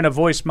 Right. trying to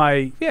voice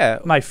my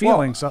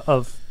feelings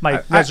of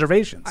my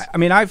reservations. I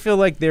mean, I feel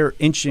like they're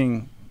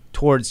inching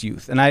towards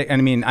youth, and I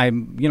mean,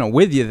 I'm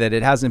with you that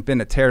it hasn't been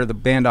a tear the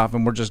band off,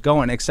 and we're just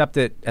going, except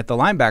at the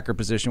linebacker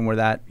position where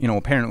that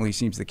apparently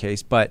seems the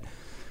case. But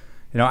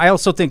I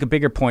also think a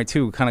bigger point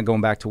too, kind of going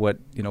back to what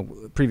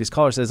previous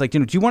caller says, like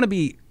do you want to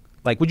be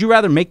like, would you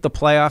rather make the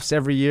playoffs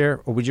every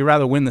year, or would you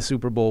rather win the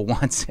Super Bowl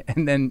once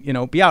and then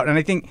be out? And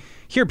I think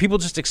here people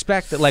just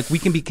expect that like we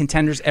can be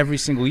contenders every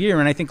single year,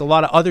 and I think a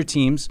lot of other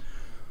teams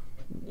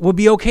would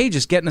be okay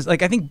just getting us.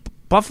 Like I think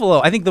Buffalo,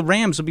 I think the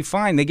Rams will be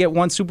fine. They get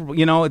one Super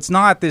Bowl. It's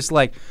not this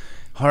like,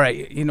 all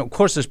right, of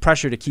course there's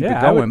pressure to keep it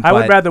going. I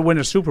would rather win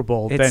a Super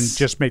Bowl than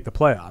just make the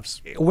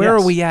playoffs. Where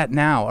are we at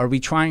now? Are we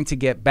trying to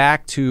get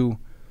back to?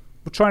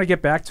 We're trying to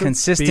get back to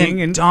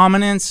consistent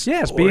dominance.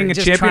 Yes, being in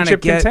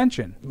championship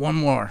contention. One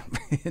more,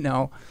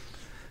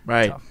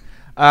 Right.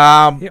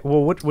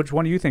 Well, which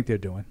one do you think they're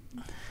doing?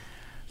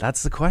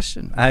 That's the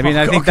question. I mean,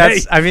 I think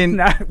that's. I mean,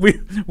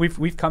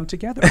 we've come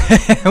together.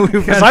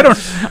 Because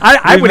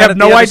I would have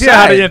no idea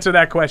how to answer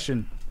that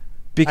question.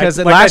 Because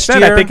like last I said,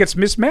 year, I think it's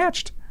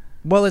mismatched.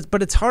 Well,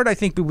 it's hard, I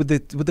think, with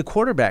the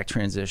quarterback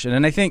transition.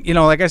 And I think,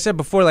 like I said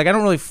before, like I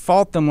don't really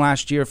fault them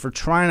last year for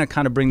trying to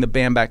kind of bring the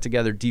band back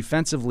together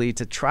defensively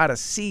to try to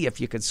see if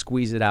you could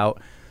squeeze it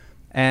out.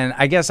 And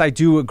I guess I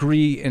do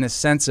agree in a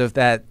sense of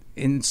that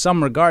in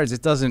some regards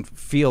it doesn't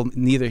feel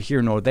neither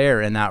here nor there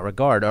in that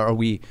regard. Are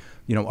we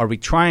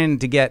trying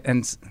to get,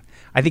 and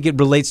I think it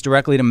relates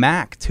directly to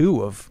Mac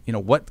too, of,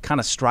 what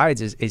kind of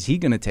strides is he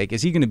going to take?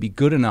 Is he going to be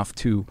good enough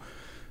to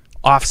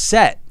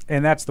offset?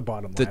 And that's the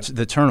bottom line.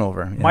 The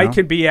turnover. Mike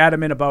can be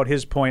adamant about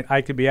his point.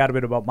 I could be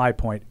adamant about my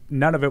point.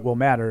 None of it will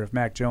matter if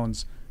Mac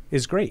Jones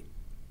is great.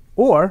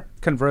 Or,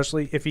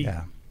 conversely, if he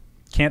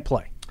can't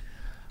play.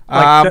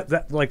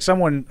 Like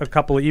someone a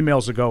couple of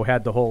emails ago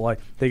had the whole,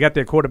 they got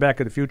their quarterback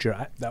of the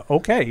future.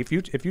 Okay,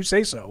 if you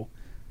say so.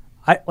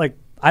 I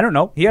don't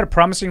know. He had a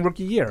promising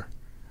rookie year.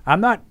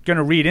 I'm not going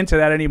to read into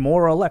that any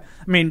more or less.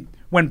 I mean,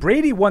 when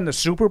Brady won the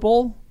Super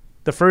Bowl,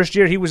 the first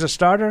year he was a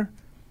starter,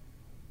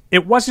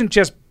 it wasn't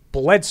just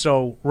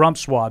Bledsoe rump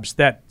swabs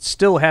that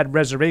still had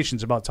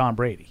reservations about Tom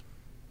Brady,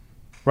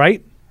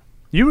 right?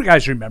 You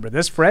guys remember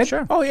this, Fred?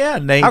 Sure. Oh yeah.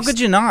 How could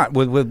you not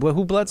with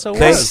who Bledsoe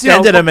they was?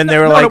 extended him, and they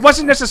were like, it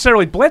wasn't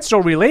necessarily Bledsoe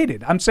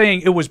related. I'm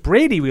saying it was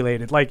Brady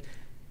related. Like,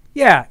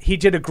 yeah, he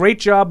did a great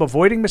job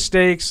avoiding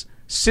mistakes.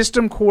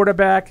 System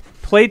quarterback,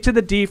 played to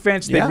the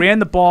defense. They ran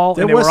the ball,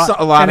 and they were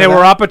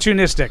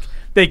opportunistic.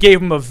 They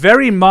gave him a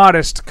very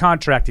modest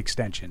contract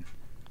extension.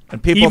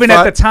 And people even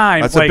thought, at the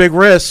time, that's a big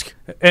risk.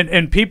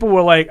 And people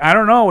were like, I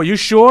don't know, are you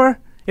sure?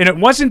 And it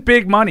wasn't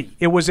big money.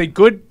 It was a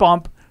good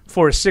bump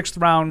for a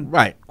sixth-round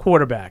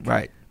quarterback.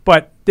 Right.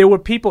 But there were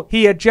people,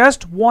 he had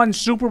just won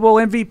Super Bowl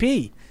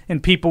MVP,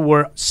 and people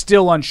were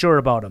still unsure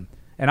about him.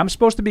 And I'm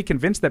supposed to be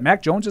convinced that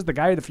Mac Jones is the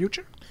guy of the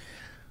future?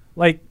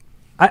 Like,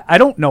 I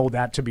don't know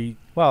that to be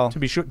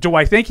sure. Do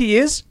I think he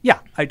is? Yeah,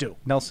 I do.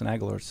 Nelson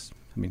Aguilar's,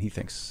 he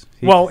thinks.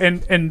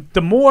 And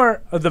the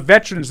more of the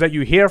veterans that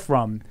you hear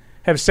from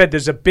have said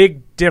there's a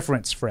big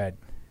difference, Fred,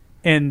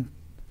 in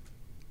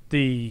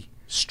the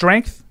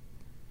strength,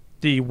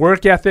 the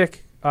work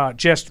ethic,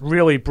 just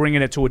really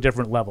bringing it to a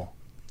different level.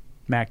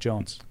 Mac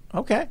Jones.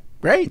 Okay,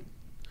 great.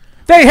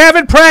 They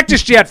haven't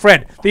practiced yet,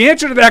 Fred. The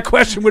answer to that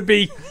question would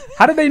be,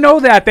 how do they know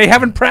that? They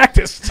haven't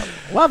practiced.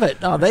 Love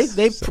it. No, they've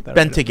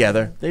been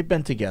together. They've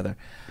been together.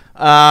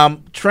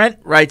 Trent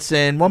writes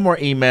in one more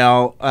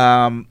email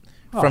from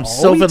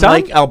Sylvan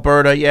Lake,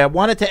 Alberta. Yeah,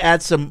 wanted to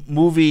add some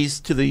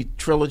movies to the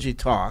trilogy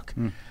talk.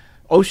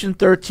 Ocean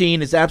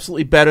 13 is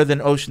absolutely better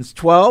than Ocean's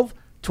 12.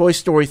 Toy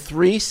Story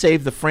 3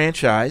 saved the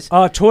franchise.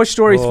 Toy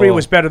Story 3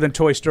 was better than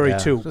Toy Story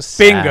 2.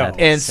 Bingo.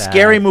 And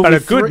Scary Movie but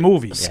a good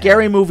movie.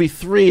 Scary Movie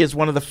 3 is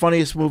one of the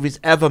funniest movies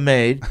ever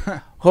made.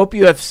 Hope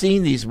you have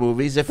seen these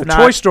movies. If the not,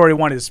 Toy Story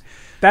one is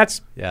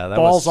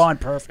balls on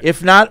perfect.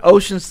 If not,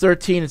 Ocean's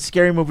 13 and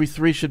Scary Movie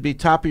 3 should be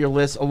top of your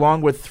list,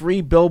 along with 3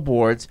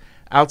 Billboards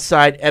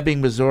outside Ebbing,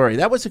 Missouri.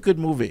 That was a good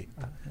movie.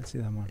 I see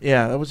that one.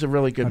 Yeah, that was a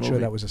really good Not movie. sure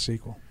that was a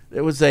sequel.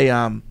 It was a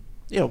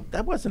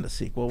that wasn't a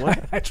sequel, was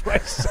it? That's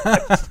right.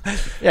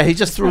 Yeah, he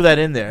just threw that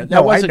in there.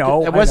 No, I It know.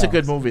 was a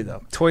good movie,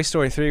 though. Toy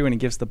Story 3, when he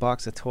gives the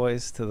box of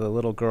toys to the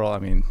little girl, I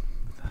mean,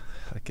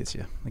 that gets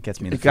you. It gets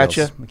me in the It got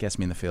feels. you? It gets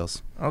me in the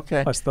feels.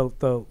 Okay. Plus, the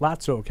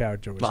Lotso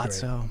character was great.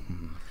 Lotso.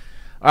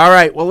 All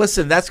right. Well,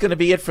 listen, that's going to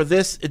be it for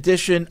this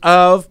edition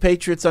of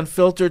Patriots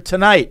Unfiltered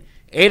tonight,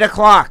 8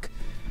 o'clock.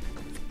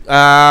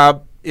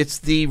 It's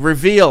the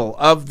reveal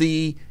of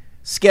the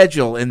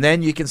schedule, and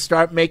then you can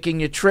start making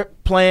your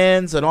trip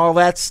plans and all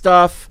that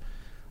stuff.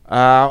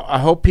 I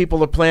hope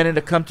people are planning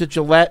to come to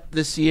Gillette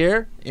this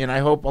year, and I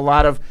hope a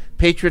lot of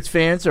Patriots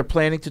fans are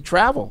planning to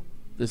travel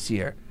this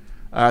year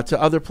to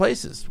other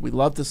places. We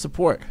love the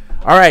support.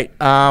 All right.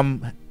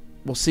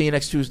 We'll see you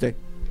next Tuesday.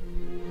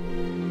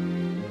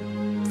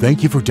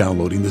 Thank you for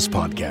downloading this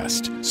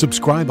podcast.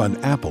 Subscribe on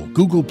Apple,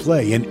 Google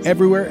Play, and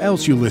everywhere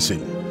else you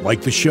listen.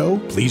 Like the show?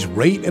 Please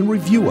rate and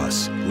review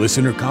us.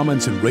 Listener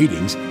comments and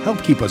ratings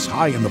help keep us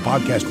high in the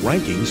podcast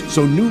rankings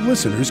so new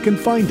listeners can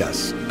find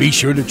us. Be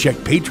sure to check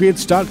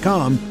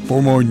Patriots.com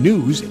for more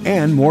news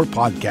and more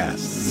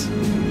podcasts.